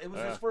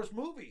his first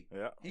movie.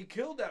 Yeah. He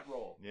killed that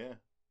role. Yeah.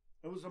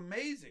 It was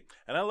amazing.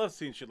 And I love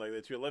seeing shit like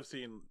that too. I love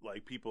seeing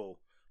like people,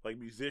 like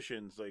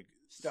musicians, like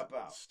step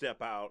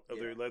out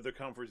of their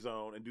comfort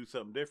zone and do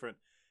something different.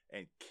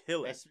 and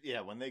kill it.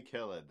 Yeah, when they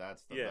kill it,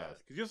 that's the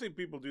best. Because you'll see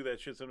people do that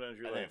shit sometimes.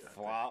 You're And like, it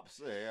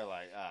flops. You're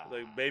like,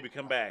 like, baby,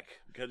 come back.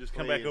 Just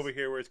come back Please. over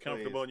here where it's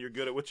comfortable Please. and you're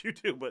good at what you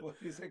do. But Well,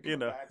 you said you come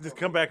know, back just over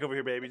come here. back over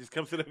here, baby. Just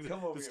come sit.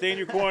 Come over Stay in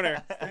here. your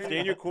corner. Stay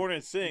in your corner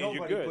and sing. Nobody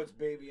You're good. puts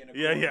baby in a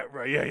Yeah,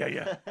 corner. yeah, right.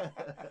 Yeah.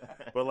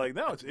 But like,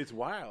 no, it's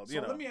wild. So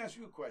you know. let me ask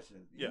you a question.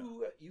 Yeah.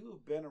 You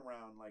have been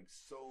around like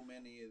so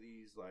many of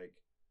these, like,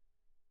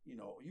 you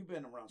know, you've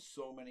been around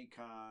so many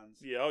cons.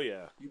 Yeah. Oh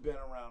yeah. You've been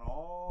around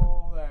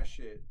all that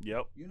shit.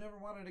 Yep. You never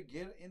wanted to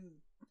get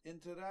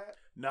into that,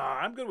 Nah,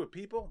 I'm good with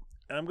people,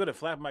 and I'm good at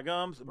flapping my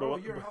gums. bro.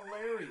 but, You're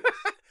hilarious.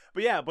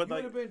 but yeah, but You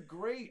like, would have been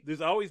great.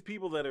 there's always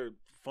people that are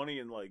funny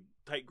in like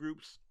tight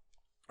groups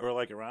or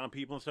like around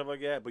people and stuff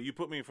like that. But you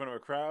put me in front of a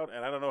crowd,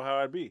 and I don't know how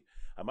I'd be.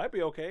 I might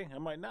be okay. I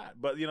might not.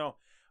 But you know,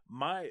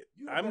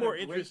 You'd have I'm been more a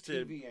great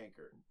interested. TV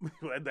anchor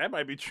That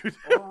might be true.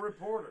 or a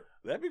reporter.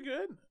 That'd be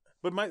good.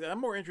 But I'm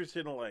more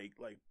interested in like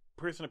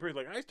person to person.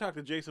 Like I talked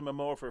to Jason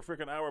Momoa for a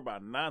freaking hour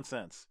about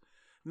nonsense.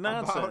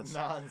 nonsense.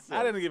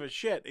 I didn't give a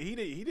shit. He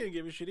didn't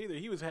give a shit either.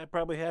 He was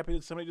probably happy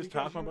that somebody just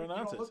Because talked about you don't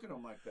nonsense. look at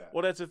him like that.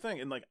 Well, that's the thing,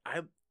 and like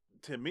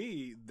to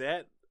me,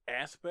 that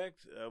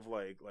aspect of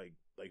like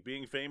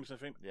being famous and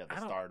famous, Yeah, the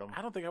stardom.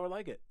 I don't think I would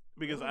like it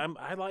because Really?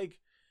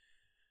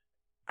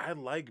 I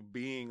like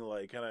being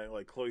like kind of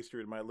like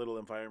cloistered in my little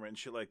environment and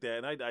shit like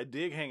that, and I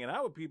dig hanging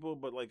out with people,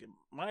 but like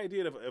my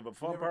idea of a You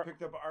fun never part,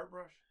 picked up an art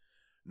brush?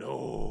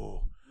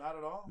 No, Not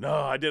at all. no,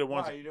 I did it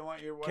once. Why? You didn't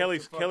want your wife Kelly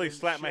to fucking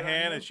slapped my shit on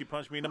hand you? and she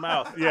punched me in the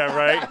mouth. Yeah,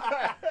 right.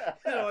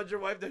 You don't want your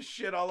wife to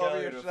shit all over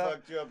Kelly your would have stuff.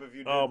 fucked you up if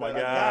you did Oh, my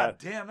that. God.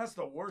 God damn, that's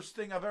the worst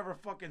thing I've ever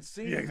fucking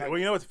seen. Yeah, Like, well,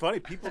 you know what's funny?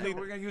 People we're need.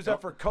 gonna use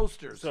that for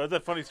coasters. So that's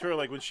a funny story.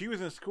 Like when she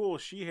was in school,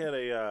 she had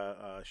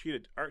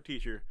an art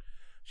teacher.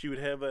 She would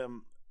have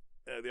them.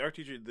 The art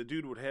teacher, the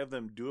dude would have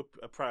them do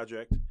a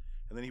project,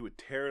 and then he would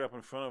tear it up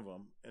in front of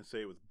them and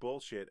say it was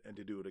bullshit, and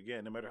to do it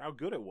again, no matter how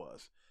good it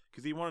was,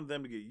 because he wanted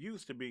them to get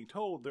used to being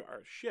told their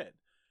art shit.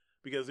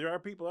 Because there are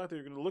people out there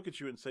who are going to look at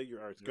you and say your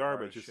art's Your art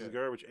garbage. is This is shit.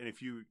 garbage. And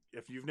if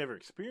you've never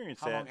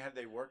experienced How that, long had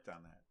they worked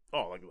on that?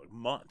 oh, like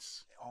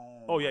months.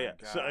 Oh Yeah, my yeah.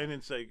 So God. and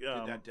it's like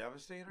Did that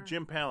devastate her?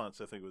 Jim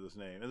Palance, I think was his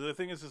name. And the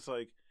thing is, it's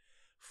like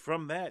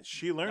from that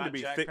she learned Not to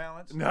be Jack thick.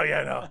 Palance? No,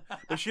 yeah, no.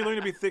 But she learned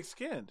to be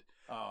thick-skinned.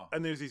 Oh.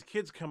 And there's these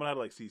kids coming out of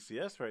like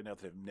CCS right now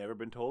that have never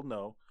been told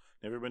no,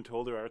 never been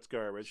told their art's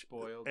garbage.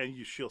 Spoiled. And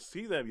you'll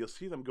see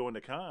them going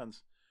to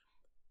cons,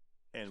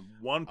 and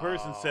one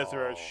person says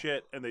their art's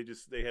shit, and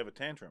they have a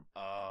tantrum.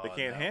 Oh, They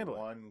can't that handle it.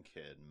 one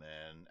kid,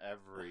 man.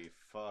 Every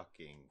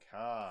fucking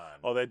con.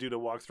 Oh, that dude that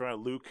walks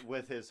around, Luke.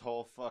 With his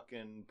whole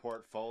fucking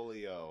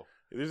portfolio.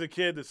 There's this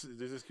kid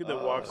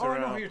that walks Oh, I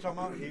know around. who you're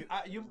talking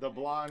about. The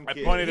blonde I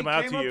kid. pointed him He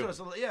out came to up you.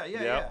 us. Yeah.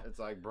 Yep. It's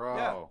like, bro.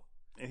 Yeah.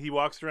 And he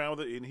walks around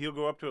with it, and he'll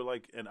go up to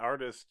like an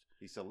artist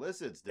He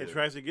solicits, dude. and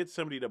tries to get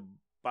somebody to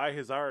buy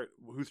his art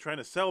who's trying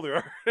to sell their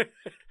art.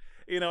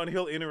 And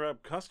he'll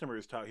interrupt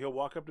customers talk. He'll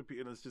walk up to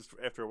people, and it's just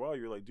after a while,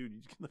 you're like, dude,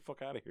 you get the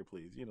fuck out of here,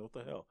 please. What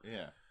the hell?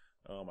 Yeah.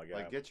 Oh my god.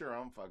 Like, get your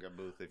own fucking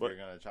booth if But- you're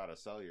gonna try to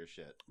sell your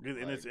shit. And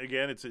Like,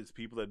 it's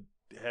people that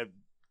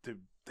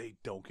they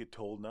don't get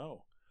told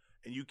no,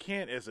 and you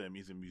can't as a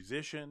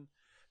musician,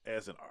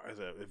 as a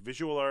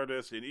visual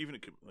artist, and even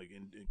like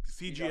in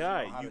He doesn't know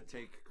CGI, how to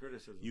take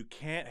criticism. you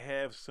can't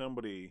have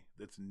somebody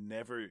that's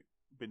never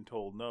been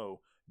told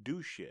no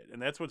do shit,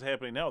 and that's what's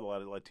happening now with a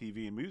lot of like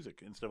TV and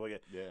music and stuff like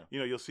that.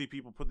 yeah. You'll see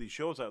people put these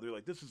shows out. They're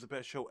like, "This is the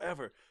best show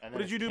ever." And What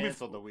then did you it's do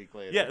canceled before? the week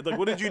later? Yeah, like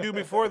what did you do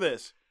before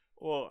this?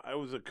 Well, I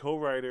was a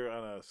co-writer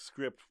on a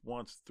script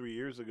once 3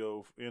 years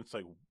ago, and it's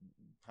like,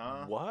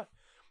 Huh? what?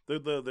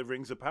 The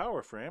Rings of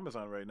Power for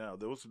Amazon right now.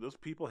 Those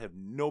people have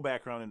no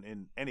background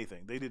in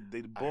anything. They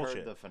did I bullshit.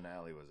 heard the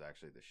finale was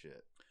actually the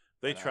shit.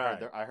 They And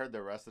tried. I heard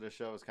the rest of the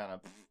show is kind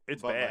of.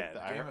 It's bad.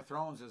 Game of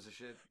Thrones is a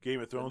shit. Game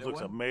of Thrones new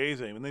looks one?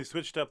 amazing, and they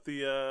switched up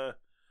the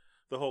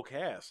whole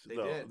cast. They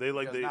though. did.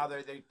 Because Now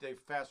they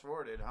fast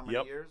forwarded how many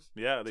Yep. years?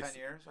 Yeah, 10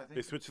 years, I they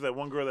think. switched to that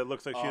one girl that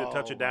looks like she had a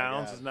touch Oh of my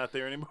Downs. gosh. Is not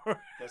there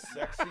anymore. The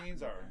sex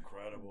scenes are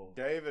incredible.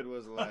 David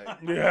was like,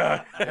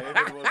 Yeah.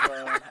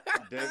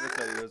 David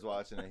said he was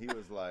watching it. He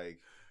was like,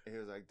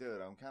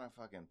 dude, I'm kind of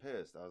fucking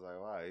pissed. I was like,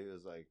 why? He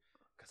was like,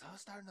 because I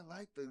was starting to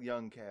like the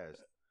young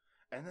cast.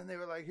 And then they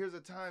were like, here's a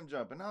time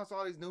jump. And now it's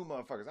all these new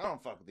motherfuckers. I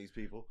don't fuck with these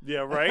people. Yeah,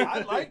 right.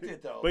 I liked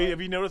it though. But Like,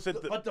 have you noticed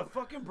that? but the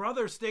fucking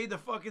brother stayed the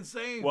fucking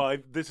same. Well,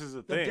 this is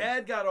the the thing.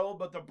 dad got old,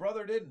 but the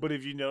brother didn't. But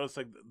if you notice,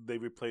 like they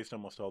replaced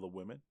almost all the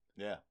women.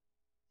 Yeah.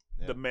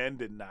 The men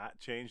did not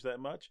change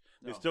that much.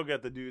 They No. still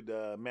got the dude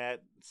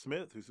Matt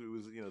Smith, who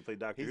was played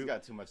Doctor He's Who.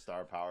 got too much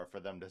star power for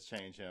them to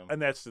change him.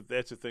 And that's the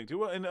thing too.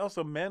 Well, and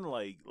also men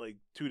like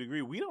to a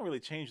degree, we don't really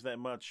change that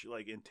much.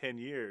 Like in 10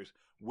 years,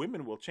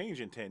 women will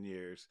change in 10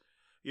 years.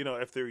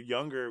 If they're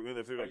younger,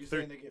 if they're Are like you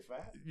 30, saying they get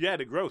fat? yeah,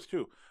 they're gross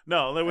too.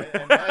 No, and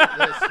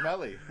they're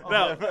smelly.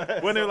 no,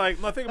 when they're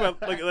like, no, think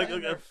about like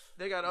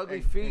They got ugly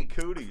And feet.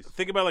 cooties.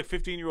 think about like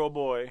 15-year-old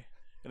boy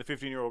and a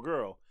 15-year-old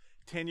girl.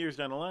 10 years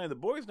down the line, the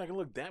boy's not gonna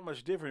look that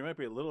much different. He might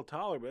be a little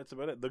taller, but that's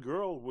about it. The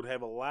girl would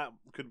have a lot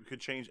could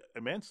change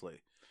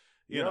immensely.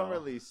 You don't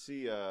really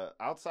see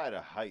outside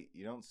of height.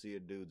 You don't see a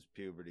dude's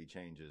puberty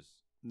changes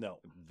No.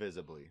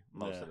 visibly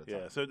most of the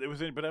time. Yeah. So it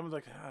was, but I was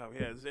like, oh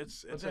yeah,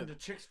 it's. But then the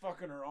chick's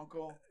fucking her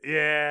uncle.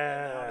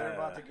 Yeah. And now they're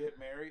about to get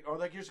married, or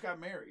they just got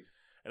married.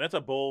 And that's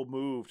a bold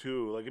move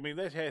too. Like I mean,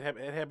 that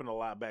it happened a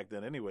lot back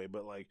then anyway.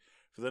 But like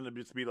for them to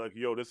just be like,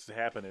 "Yo, this is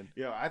happening."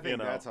 Yeah, I think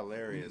that's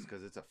hilarious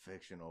because it's a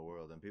fictional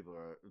world, and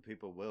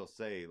people will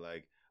say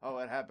like, "Oh,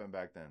 it happened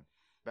back then."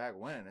 Back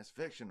when? It's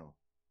fictional.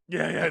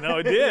 Yeah, no,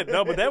 it did.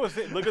 No, but that was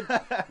it. Look at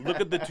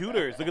the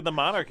Tudors. Look at the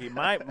monarchy.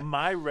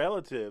 My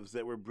relatives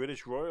that were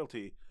British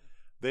royalty,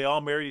 they all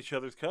married each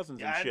other's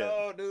cousins and shit. I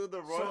know, dude.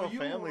 The royal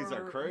families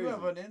are crazy. You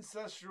have an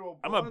ancestral.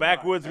 I'm a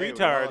backwoods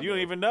retard. You don't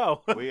even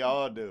know. We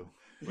all do.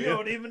 You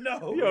don't even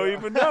know. You don't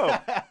even know.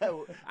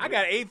 I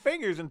got 8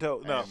 fingers in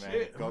total. No, hey,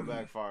 man, go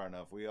back far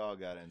enough. We all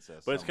got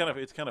incest. But it's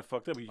kind of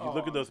fucked up. You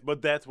look at those.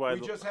 But that's why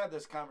we just had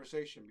this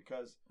conversation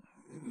because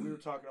we were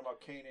talking about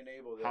Cain and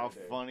Abel. How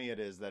funny it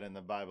is that in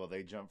the Bible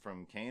they jump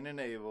from Cain and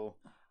Abel,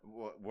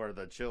 were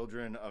the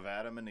children of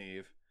Adam and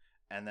Eve,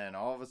 and then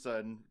all of a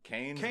sudden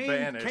Cain's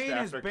banished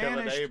after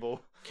killing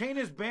Abel. Cain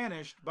is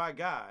banished by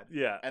God.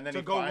 Yeah, and then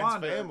he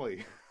finds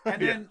family.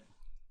 And then.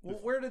 Well,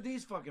 where did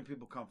these fucking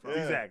people come from?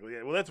 Exactly.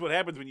 Yeah. Well, that's what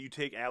happens when you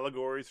take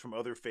allegories from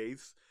other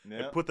faiths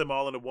and put them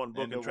all into one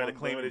book and try to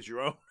claim it as your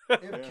own.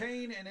 If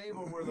Cain and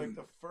Abel were like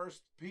the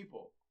first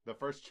people, the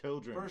first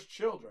children,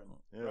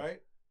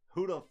 right?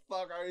 Who the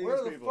fuck are these people?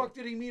 Where the people? fuck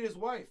did he meet his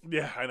wife?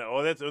 Yeah, I know.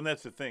 Oh,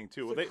 that's the thing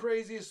too. It's the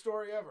craziest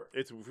story ever.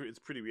 It's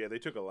pretty. Yeah, they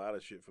took a lot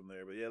of shit from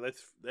there, but yeah,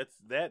 that's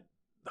that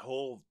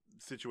whole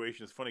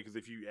situation is funny because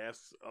if you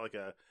ask like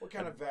what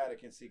kind of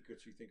Vatican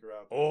secrets you think are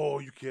out there? Oh,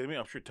 you kidding me?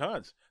 I'm sure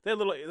tons. That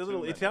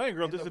little Italian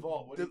girl. In the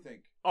vault. What do you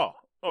think? Oh,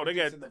 they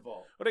got in the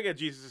vault. Oh, they got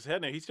Jesus'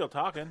 head now. He's still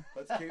talking.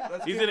 Let's keep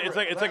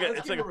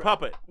it's like a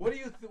puppet. What do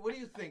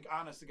you think?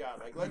 Honest to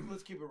God, like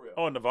let's keep it real.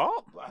 Oh, in the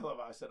vault? I love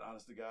how I said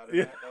honest to God.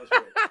 That was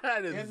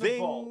great. In the Zing.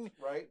 vault,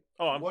 right?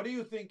 Oh, what do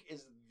you think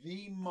is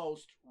the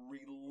most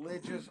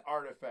religious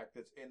artifact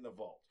that's in the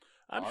vault?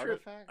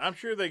 I'm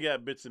sure they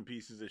got bits and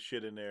pieces of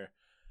shit in there.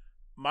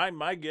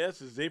 My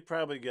guess is they've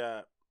probably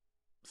got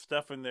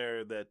stuff in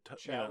there that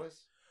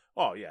Chalice.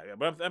 Oh yeah,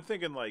 but I'm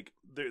thinking like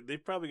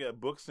they've probably got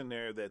books in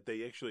there that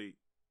they actually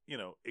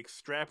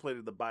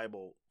extrapolated the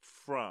Bible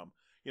from.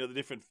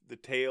 The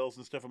tales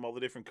and stuff from all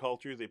the different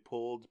cultures they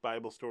pulled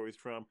Bible stories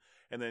from,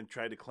 and then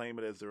tried to claim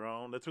it as their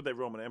own. That's what that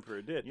Roman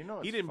emperor did.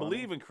 He didn't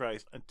believe in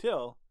Christ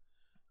until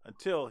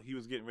he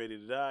was getting ready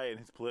to die,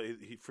 and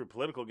for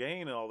political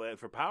gain and all that,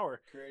 for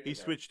power, he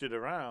switched it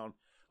around.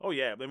 Oh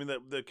yeah, I mean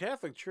the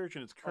Catholic Church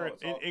in its current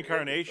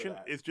incarnation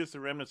is just the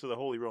remnants of the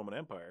Holy Roman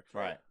Empire,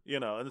 right?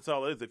 And that's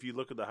all it is. If you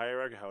look at the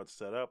hierarchy, how it's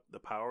set up, the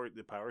power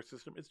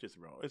system, it's just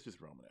Roman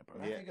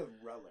Empire. When I think of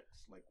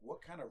relics, like what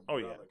kind of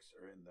relics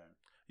are in there?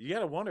 You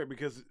gotta wonder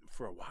because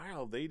for a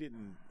while they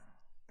didn't,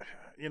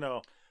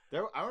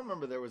 I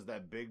remember there was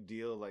that big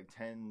deal like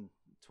 10,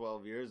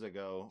 12 years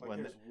ago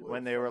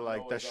when they were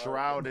like the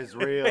shroud is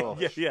real.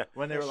 yeah.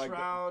 When they were like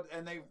shroud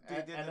and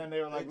then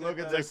they were like look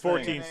at this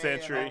 14th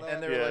century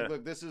and they were like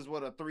look, this is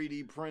what a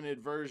 3D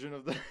printed version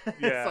of the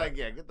it's like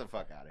get the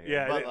fuck out of here.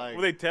 Yeah,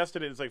 but they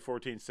tested it. It's like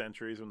 14th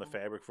centuries when the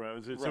fabric from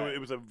it was, so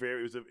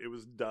it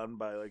was done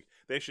by like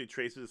they actually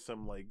traced it to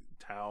some like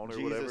town or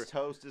Jesus whatever. Jesus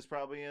toast is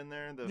probably in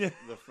there. The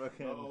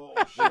fucking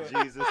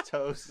the Jesus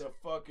toast. The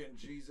fucking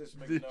Jesus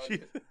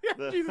McNugget.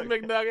 Jesus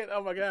McNugget.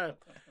 Oh my god.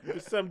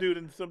 There's some dude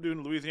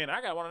in Louisiana.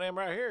 I got one of them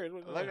right here.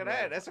 Look at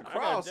that. That's a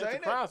cross. That's a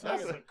cross.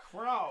 That's a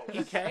cross.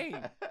 He came.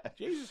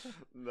 Jesus.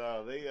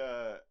 No,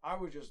 I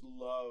would just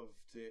love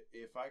to,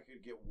 if I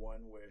could get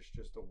one wish,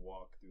 just to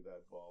walk through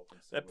that vault.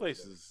 And see that place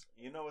is.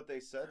 You know what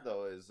they said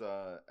though is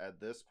at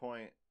this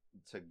point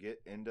to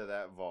get into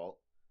that vault,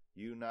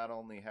 you not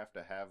only have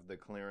to have the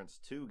clearance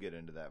to get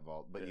into that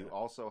vault, but you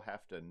also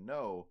have to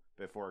know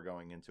before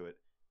going into it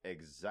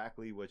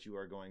exactly what you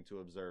are going to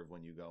observe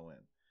when you go in.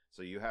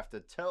 So you have to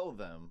tell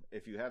them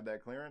if you have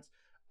that clearance.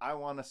 I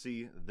want to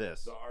see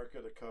this. The Ark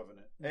of the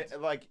Covenant. If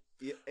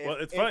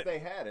they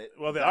had it,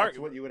 well, the that's Ark,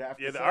 what you would have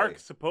to say. Yeah, the Ark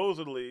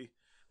supposedly,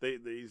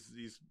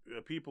 these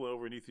people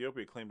over in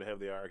Ethiopia claim to have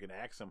the Ark in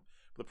Axum.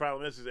 But the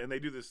problem is, and they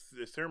do this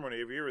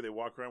ceremony every year where they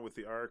walk around with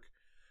the Ark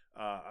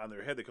on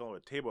their head. They call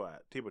it a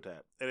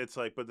tabletap. And it's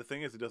like, but the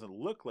thing is, it doesn't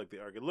look like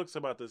the Ark. It looks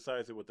about the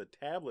size of what the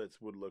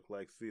tablets would look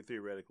like,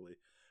 theoretically.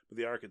 But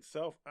the Ark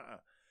itself,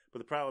 But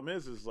the problem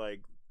is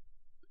like,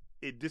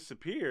 it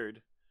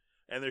disappeared.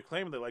 And they're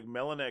claiming that like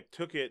Melanek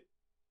took it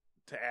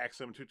to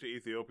Axum, to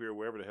Ethiopia or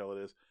wherever the hell it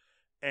is,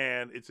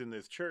 and it's in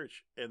this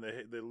church. And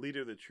the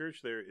leader of the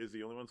church there is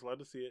the only one allowed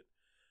to see it,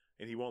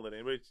 and he won't let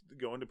anybody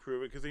go in to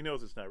prove it because he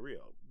knows it's not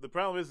real. The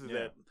problem is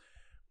that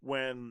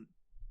when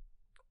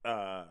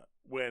the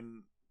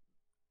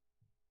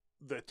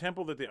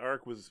temple that the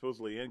Ark was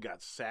supposedly in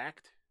got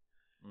sacked,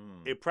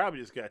 it probably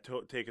just got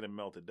taken and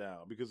melted down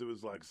because it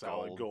was like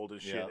solid gold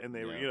and shit. Yep, And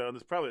they were, yep. you know, and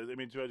it's probably, I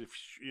mean,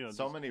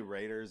 so many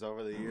raiders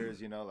over the years,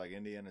 you know, like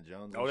Indiana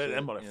Jones. Oh, and that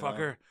shit, motherfucker.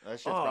 You know? That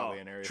shit's probably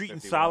an area treating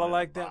 51 Sala in a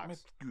like that,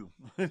 box.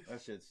 man.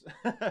 That shit's.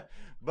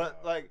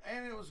 But like,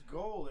 and it was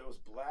gold. It was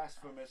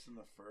blasphemous in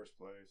the first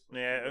place.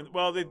 Yeah, and,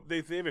 well, they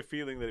have a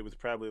feeling that it was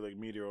probably like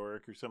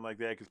meteoric or something like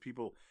that because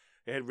people.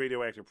 It had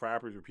radioactive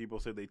properties where people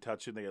said they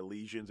touched it and they had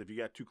lesions. If you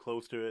got too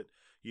close to it,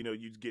 you know,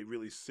 you'd get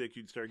really sick.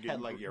 You'd start getting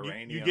Had, like,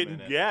 uranium You get,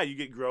 in it. Yeah, you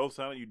get growths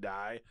on it. You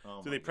die.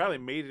 oh So my they probably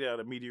God. made it out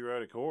of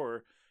meteoric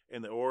ore,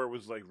 and the ore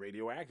was like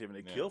radioactive, and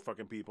it Yeah. killed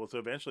fucking people. So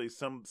eventually,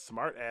 some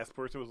smart ass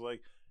person was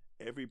like,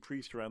 "Every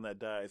priest around that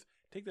dies.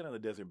 Take that on the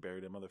desert, and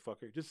bury that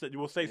motherfucker. Just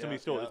we'll say somebody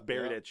stole it. Just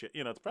bury that shit.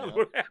 You know, it's probably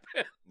what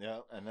happened.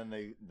 Yeah, and then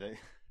they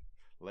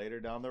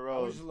later down the I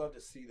road. would just love to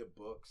see the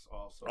books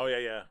also. Oh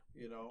yeah.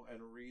 You know, and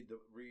read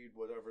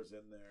whatever's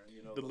in there.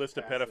 You know, The those list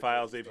of passages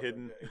pedophiles and they've stuff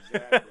hidden.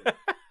 Like that. Exactly.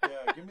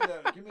 Yeah,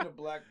 give me the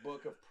black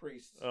book of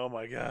priests. Oh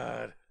my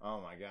god,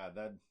 Oh my God,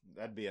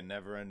 that'd be a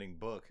never-ending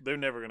book. they're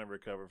never gonna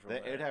recover from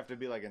that. It'd have to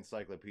be like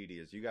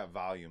encyclopedias. You got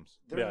volumes.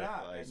 They're Yeah,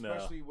 not, like,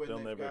 especially when they'll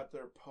they've never. got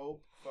their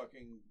pope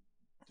fucking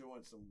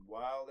doing some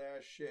wild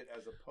ass shit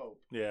as a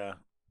pope. Yeah,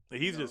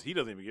 he's know? just he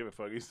doesn't even give a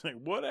fuck. He's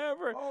like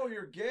whatever. Oh,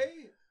 you're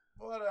gay?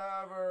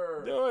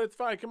 Whatever. No, it's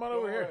fine. Come on Go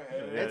over here.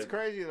 ahead. It's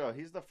crazy though.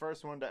 He's the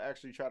first one to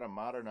actually try to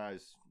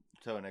modernize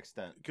to an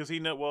extent. Because he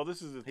know. Well,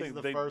 this is the He's thing.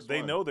 the They first they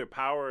one. know their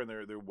power and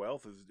their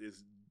wealth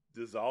is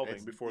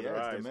dissolving before their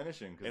it's eyes.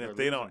 diminishing. 'Cause And they're if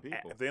they losing don't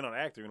people. if they don't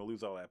act, they're gonna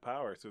lose all that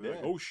power. So they're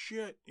like, Yeah. oh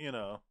shit, you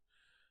know.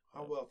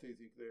 How wealthy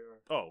do you think they are?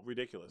 Oh,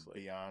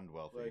 ridiculously. beyond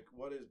wealthy. Like,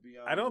 what is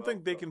beyond? I don't think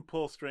wealth, they though? can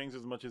pull strings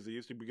as much as they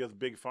used to because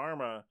Big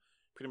Pharma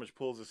pretty much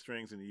pulls the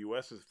strings in the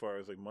U.S. as far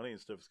as like money and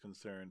stuff is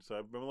concerned. So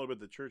I've been a little bit.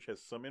 The church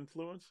has some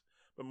influence,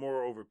 but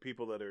more over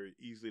people that are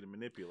easy to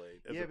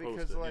manipulate. As Yeah, opposed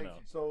because, to, like- you know.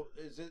 So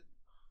is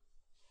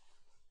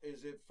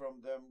it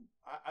from them?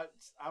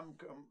 I'm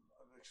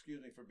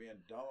excuse me for being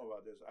dumb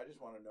about this. I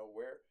just want to know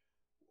where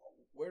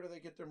do they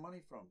get their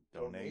money from?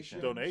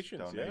 Donations.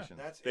 Donations, yeah.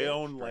 That's They it.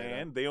 own straight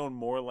land. up. They own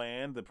more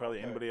land than probably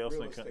Okay, anybody else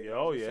in real the country. estate.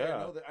 Oh I was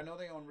gonna say, yeah, I know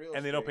they own real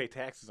and they don't pay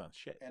estate, taxes on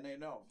shit and they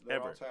know they're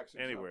all ever tax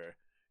exempt. anywhere.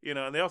 You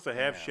know, and they also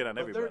have Yeah. shit on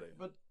But everybody.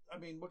 But I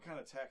mean, what kind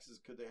of taxes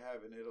could they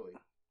have in Italy?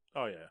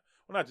 Oh yeah.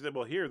 Well, not just that.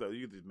 Well, here though,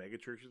 you get these mega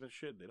churches and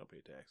shit. They don't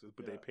pay taxes,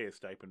 but they Yeah. pay a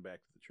stipend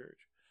back to the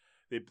church.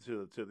 They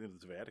to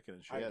the Vatican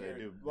and shit. Yeah, I they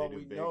guarantee- do- Well, they do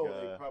we big, know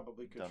they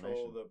probably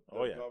control donation. the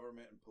Oh, yeah.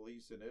 government and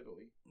police in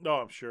Italy. No,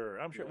 I'm sure.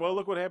 I'm sure. Yeah. Well,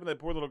 look what happened to that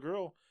poor little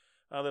girl.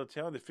 That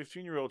Italian, the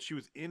 15-year-old. She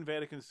was in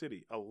Vatican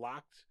City, a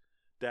locked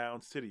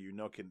down city. You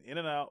know, can in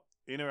or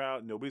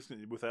out. Nobody's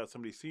without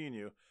somebody seeing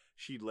you.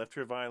 She left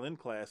her violin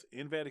class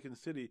in Vatican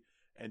City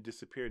and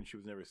disappeared, and she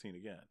was never seen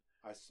again.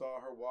 I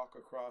saw her walk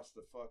across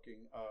the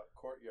fucking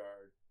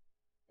courtyard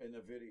in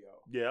the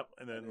video. Yep.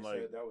 And then they like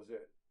said that was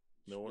it.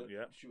 No one-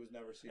 yeah. She was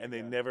never seen. and they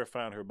again. never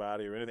found her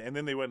body or anything. And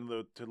then they went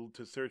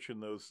to search in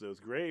those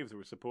graves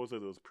where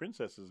supposedly those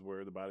princesses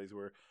were, the bodies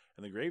were,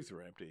 and the graves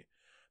were empty.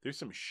 There's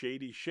some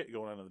shady shit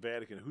going on in the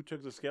Vatican. Who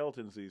took the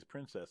skeletons of these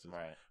princesses?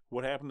 Right.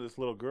 What happened to this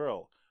little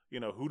girl? You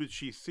know, who did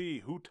she see?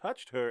 Who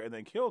touched her and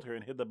then killed her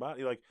and hid the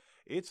body? Like,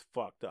 it's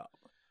fucked up.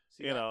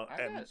 See, you know,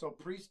 I and- got- so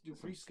priests do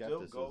Some priests still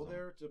go skepticism.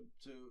 there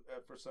to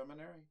for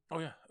seminary? Oh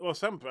yeah. Well,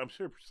 I'm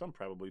sure some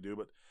probably do,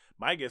 but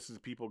my guess is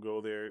people go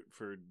there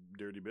for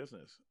dirty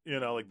business. You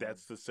know, like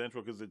that's the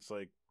central because it's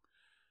like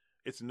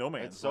it's no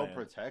man's It's so land.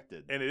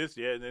 protected. And it is,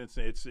 yeah, and it's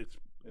It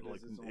like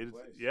is its own it's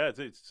place. yeah, it's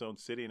its own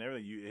city and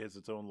everything. It has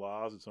its own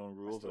laws, its own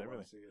I rules, still and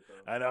wanna everything. see it,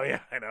 though. I know,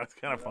 yeah, I know. It's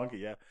kind of You know? funky,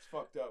 yeah. It's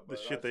fucked up. The But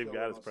shit I they've still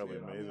got is wanna probably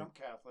see it. I mean, amazing. I'm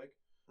Catholic,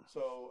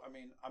 so I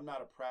mean, I'm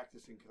not a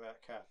practicing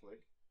Catholic.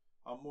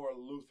 I'm more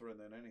Lutheran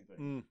than anything.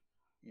 Mm.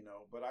 You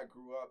know, but I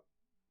grew up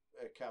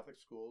at Catholic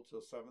school till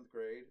 7th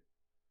grade.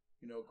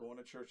 You know, going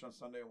to church on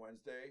Sunday and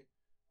Wednesday.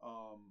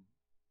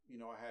 You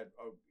know, I had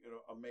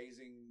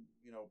amazing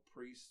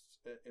priests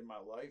in my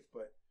life,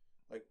 but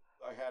like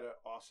I had an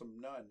awesome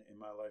nun in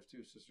my life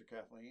too, Sister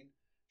Kathleen.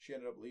 She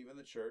ended up leaving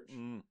the church,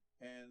 Mm.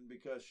 and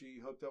because she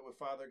hooked up with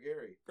Father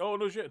Gary. Oh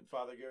no shit.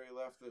 Father Gary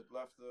left the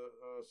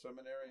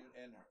seminary,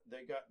 and they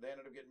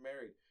ended up getting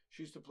married.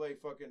 She used to play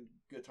fucking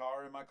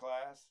guitar in my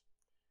class.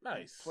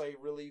 Nice. Play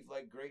really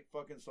like great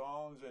fucking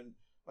songs, and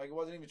like it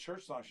wasn't even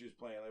church songs she was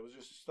playing. It was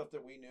just stuff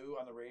that we knew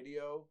on the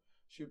radio.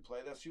 She would play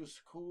that. She was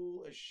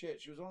cool as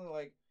shit. She was only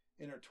like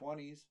in her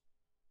 20s.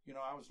 You know,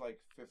 I was like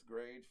 5th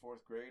grade,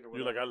 4th grade, or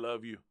You're whatever. like, I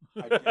love you.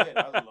 I did.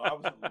 I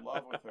was in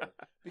love with her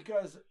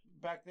because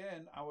back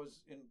then I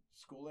was in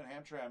school in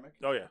Hamtramck,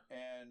 Oh yeah.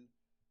 and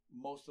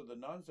most of the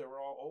nuns, they were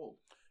all old.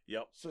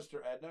 Yep.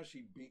 Sister Edna,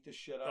 she beat the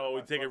shit out. Oh, of we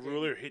my take a fucking-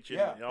 ruler, hit you.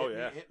 Yeah. Oh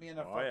yeah. Hit me in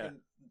the Oh, yeah. fucking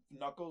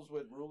knuckles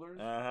with rulers,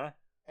 Uh huh.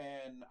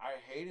 and I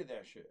hated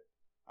that shit.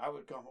 I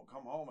would come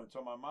home and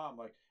tell my mom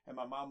and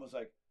my mom was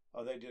like,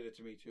 "Oh, they did it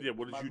to me too." Yeah,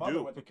 what did my you mother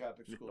do? went to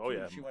Catholic school Oh, too.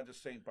 yeah. She went to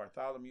St.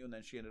 Bartholomew, and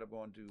then she ended up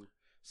going to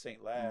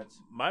St. Lad's.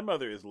 My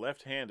mother is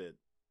left-handed.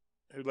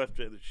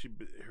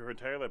 Her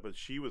entire life, but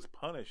she was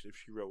punished if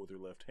she wrote with her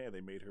left hand.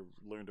 They made her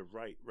learn to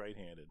write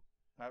right-handed.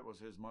 That was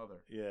his mother.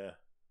 Yeah.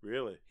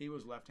 Really? He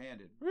was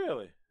left-handed.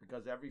 Really?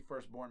 Because every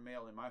firstborn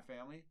male in my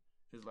family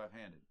is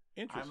left-handed.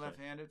 Interesting. I'm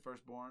left-handed,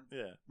 firstborn.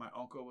 Yeah. My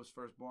uncle was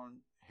firstborn.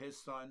 His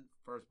son,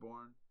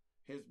 firstborn.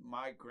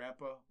 My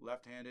grandpa,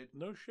 left-handed.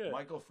 No shit.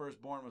 Michael,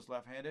 firstborn, was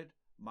left-handed.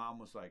 Mom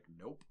was like,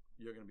 nope,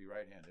 you're going to be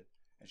right-handed.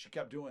 And she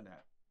kept doing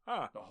that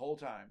the whole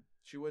time.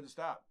 She wouldn't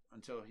stop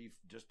until he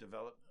just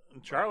developed.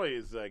 And Charlie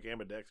is like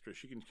ambidextrous.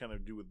 She can kind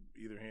of do with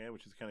either hand,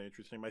 which is kind of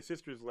interesting. My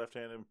sister's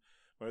left-handed.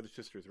 My other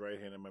sister's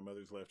right-handed. My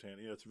mother's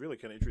left-handed. It's really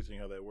kind of interesting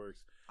how that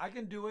works. I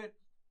can do it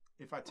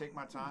if I take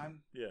my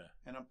time. Yeah.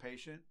 And I'm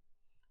patient.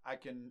 I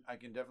can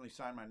definitely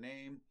sign my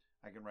name.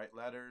 I can write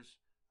letters.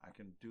 I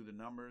can do the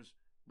numbers,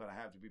 but I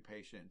have to be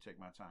patient and take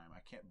my time. I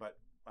can't. But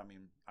I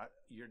mean,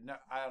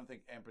 I don't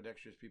think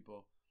ambidextrous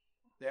people,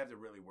 they have to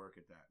really work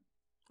at that.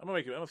 I'm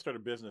gonna start a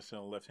business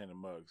selling left-handed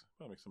mugs.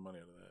 I'll make some money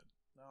out of that.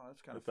 No,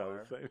 that's kind of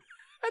fire.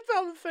 That's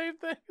all the same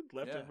thing.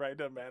 Left and right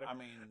doesn't matter. I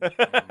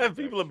mean,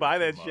 people will buy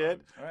that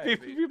shit.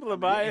 Right. People will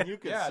buy it. And you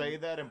could say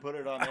that and put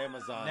it on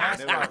Amazon. NASCAR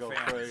and they would go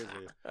fans.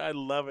 crazy. I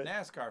love it.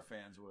 NASCAR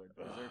fans would,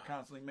 because they're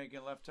constantly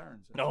making left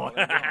turns. No,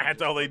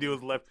 that's all they do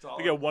is left.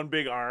 They got one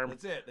big arm.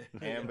 That's it.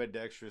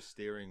 Ambidextrous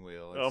steering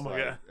wheel. Oh my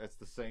god, that's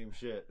the same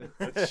shit.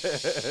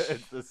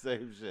 It's the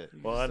same shit.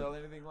 You can sell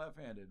anything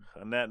left-handed.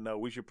 On that note,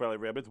 we should probably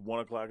wrap. It's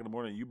 1:00 in the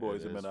morning. You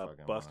boys have been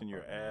up busting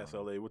your ass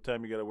all day. What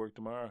time you got to work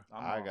tomorrow?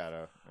 I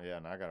gotta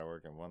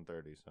work at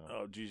 1:30. So.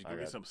 Oh, geez, you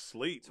get some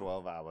sleep.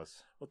 12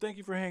 hours. Well, thank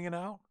you for hanging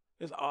out.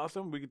 It's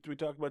awesome. We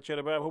talked about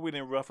Cheddar Bob. I hope we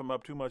didn't rough him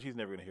up too much. He's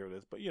never gonna hear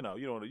this, but you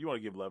want to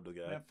give love to the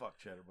guy. Man, fuck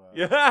Cheddar Bob.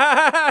 Yeah,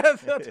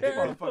 that's so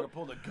terrible. Motherfucker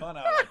pulled a gun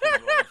out of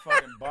people at a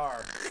fucking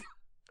bar.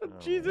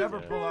 Jesus, never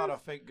pull out a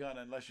fake gun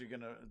unless you're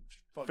gonna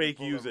fake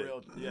use it.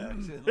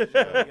 Unless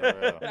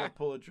you're gonna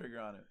pull a trigger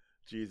on it.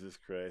 Jesus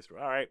Christ! All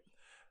right.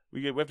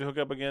 We have to hook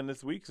up again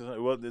this week.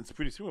 So, well, it's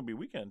pretty soon. It'll be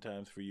weekend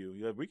times for you.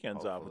 You have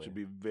weekends off, which would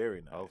be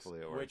very nice. Hopefully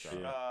it works.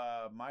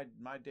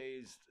 My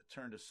days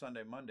turn to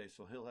Sunday, Monday,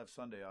 so he'll have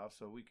Sunday off,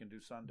 so we can do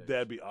Sundays.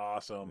 That'd be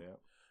awesome.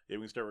 Yeah,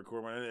 we can start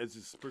recording. As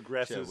it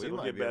progresses,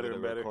 it'll get better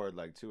and better. Record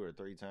like 2 or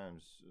 3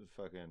 times,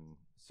 fucking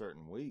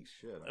certain weeks.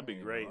 Shit, that'd be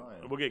great.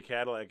 We'll get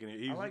Cadillac,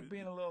 and I like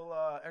being a little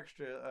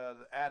extra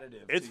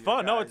additive. It's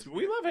fun. No,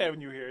 we love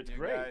having you here. It's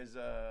great. Guys,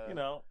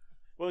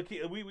 Well,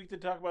 we can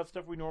talk about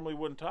stuff we normally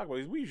wouldn't talk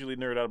about. We usually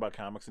nerd out about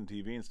comics and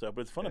TV and stuff,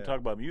 but it's fun to talk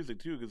about music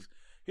too, because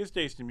his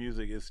taste in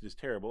music is just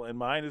terrible, and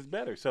mine is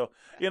better. So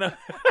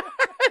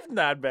it's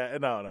not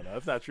bad. No,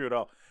 that's not true at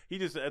all.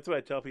 That's what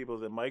I tell people,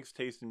 is that Mike's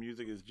taste in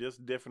music is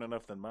just different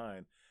enough than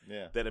mine.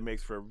 Yeah. That it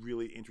makes for a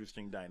really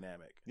interesting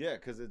dynamic. Yeah,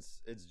 because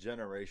it's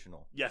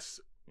generational. Yes.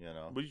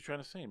 What are you trying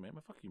to say, man?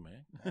 Fuck you,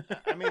 man.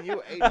 I mean,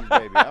 you 80s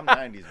baby. I'm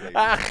 90s baby.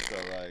 So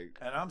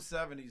and I'm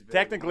 70s baby.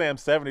 Technically, I'm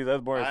 70s. I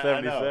was born in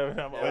 77.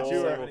 I'm old.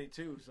 You were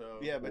 72. So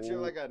yeah, but you're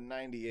like a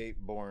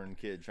 98 born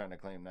kid trying to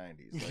claim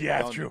 90s. Like,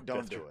 yeah, that's true.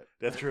 Don't do it.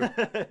 That's true.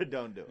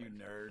 Don't do it. You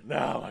nerd.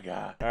 Oh my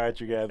god. All right,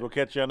 you guys. We'll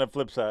catch you on the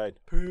flip side.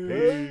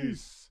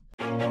 Peace.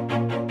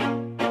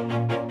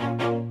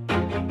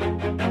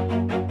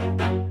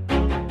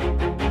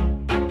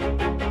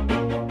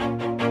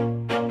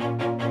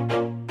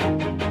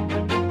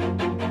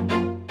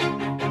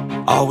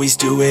 Always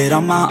do it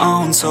on my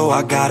own, so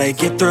I gotta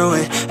get through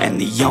it. And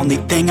the only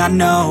thing I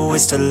know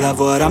is to love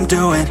what I'm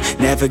doing.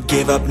 Never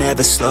give up,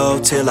 never slow,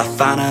 till I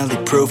finally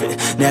prove it.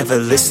 Never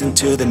listen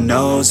to the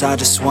no's, I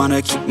just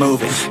wanna keep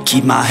moving.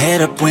 Keep my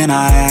head up when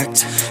I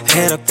act,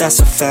 head up, that's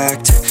a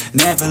fact.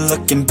 Never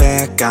looking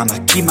back,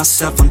 I'ma keep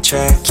myself on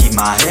track. Keep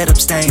my head up,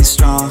 staying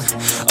strong,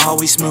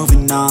 always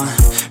moving on.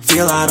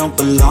 Feel I don't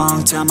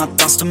belong, tell my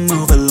thoughts to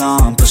move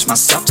along. Push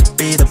myself to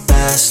be the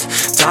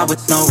best, die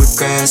with no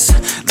regrets.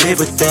 Live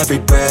with every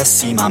breath,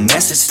 see my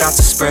message start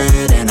to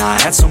spread. And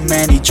I had so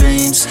many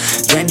dreams,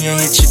 then you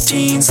hit your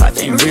teens. Life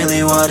ain't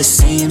really what it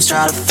seems,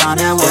 try to find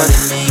out what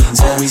it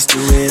means. Always do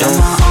it on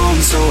my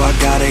own, so I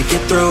gotta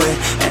get through it.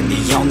 And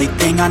the only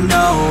thing I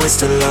know is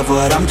to love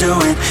what I'm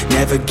doing.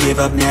 Never give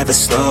up, never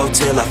slow,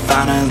 till I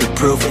finally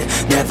prove it.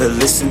 Never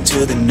listen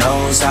to the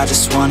no's, I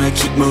just wanna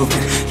keep moving.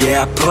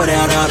 Yeah, I put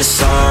out all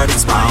this art,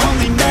 it's my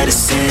only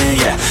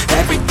medicine. Yeah,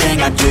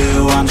 everything I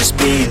do, I'm just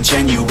being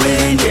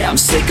genuine. Yeah, I'm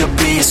sick of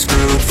being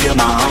screwed, feel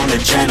my own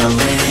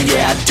adrenaline.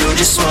 Yeah, I do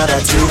just what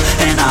I do,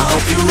 and I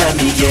hope you let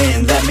me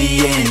in,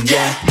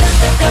 yeah.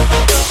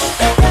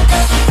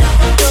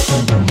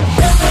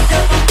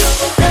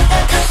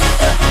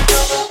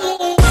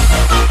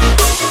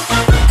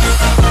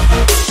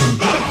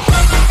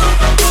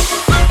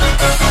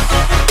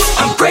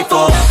 I'm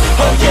grateful,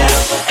 oh yeah,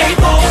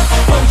 able,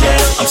 oh yeah,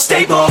 I'm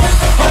stable,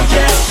 oh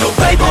yeah, no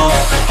label,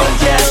 oh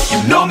yeah,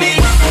 you know me,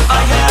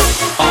 I have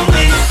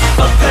only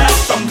a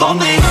path, I'm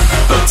lonely,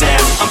 but damn,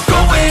 I'm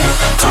going to win.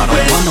 I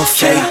don't want no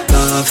fake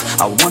love,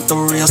 love, I want the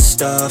real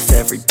stuff.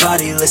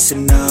 Everybody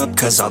listen up,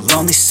 cause I'll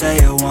only say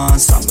it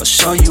once. I'm gonna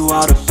show you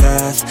all the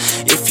path.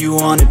 If you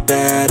want it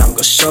bad, I'm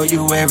gonna show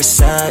you where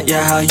it's at.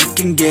 Yeah, how you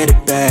can get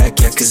it back.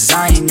 Yeah, cause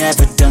I ain't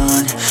never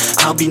done.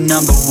 I'll be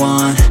number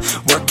one,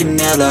 working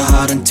hella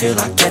hard until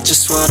I get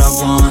just what I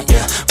want.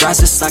 Yeah,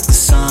 rises like the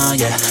sun,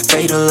 yeah,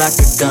 fatal like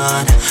a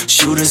gun.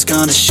 Shooters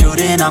gonna shoot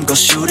and I'm gonna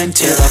shoot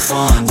until I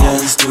won. Yeah.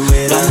 Always do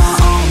it on my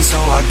own, so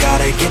I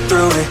gotta get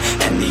through it.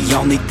 And the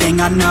only thing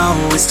I know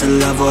is to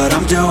love what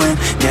I'm doing.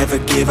 Never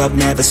give up,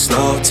 never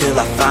slow, till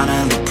I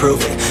finally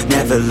prove it.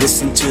 Never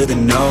listen to the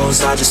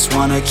no's, I just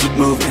wanna keep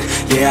moving.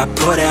 Yeah, I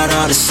put out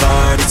all this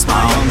art, it's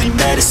my only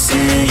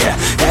medicine. Yeah,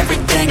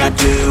 everything I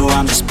do,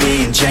 I'm just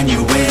being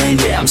genuine.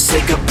 Yeah, I'm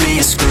sick of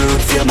being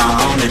screwed, feel my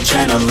own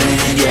adrenaline.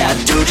 Yeah, I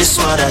do just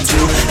what I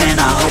do, and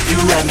I hope you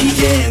let me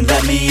in,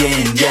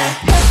 yeah.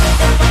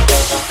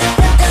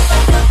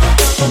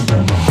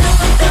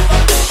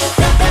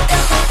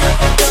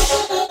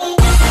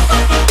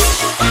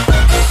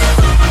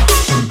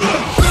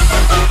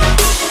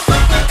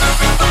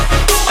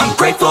 I'm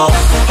grateful,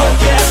 oh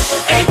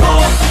yeah,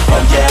 able,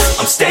 oh yeah,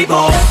 I'm stable,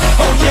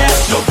 oh yeah,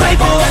 no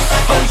label,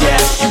 oh yeah,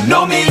 you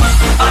know me,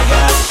 I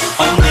have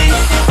only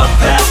a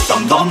path,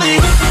 I'm lonely,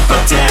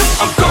 but damn,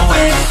 I'm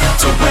going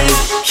to win,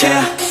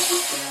 yeah.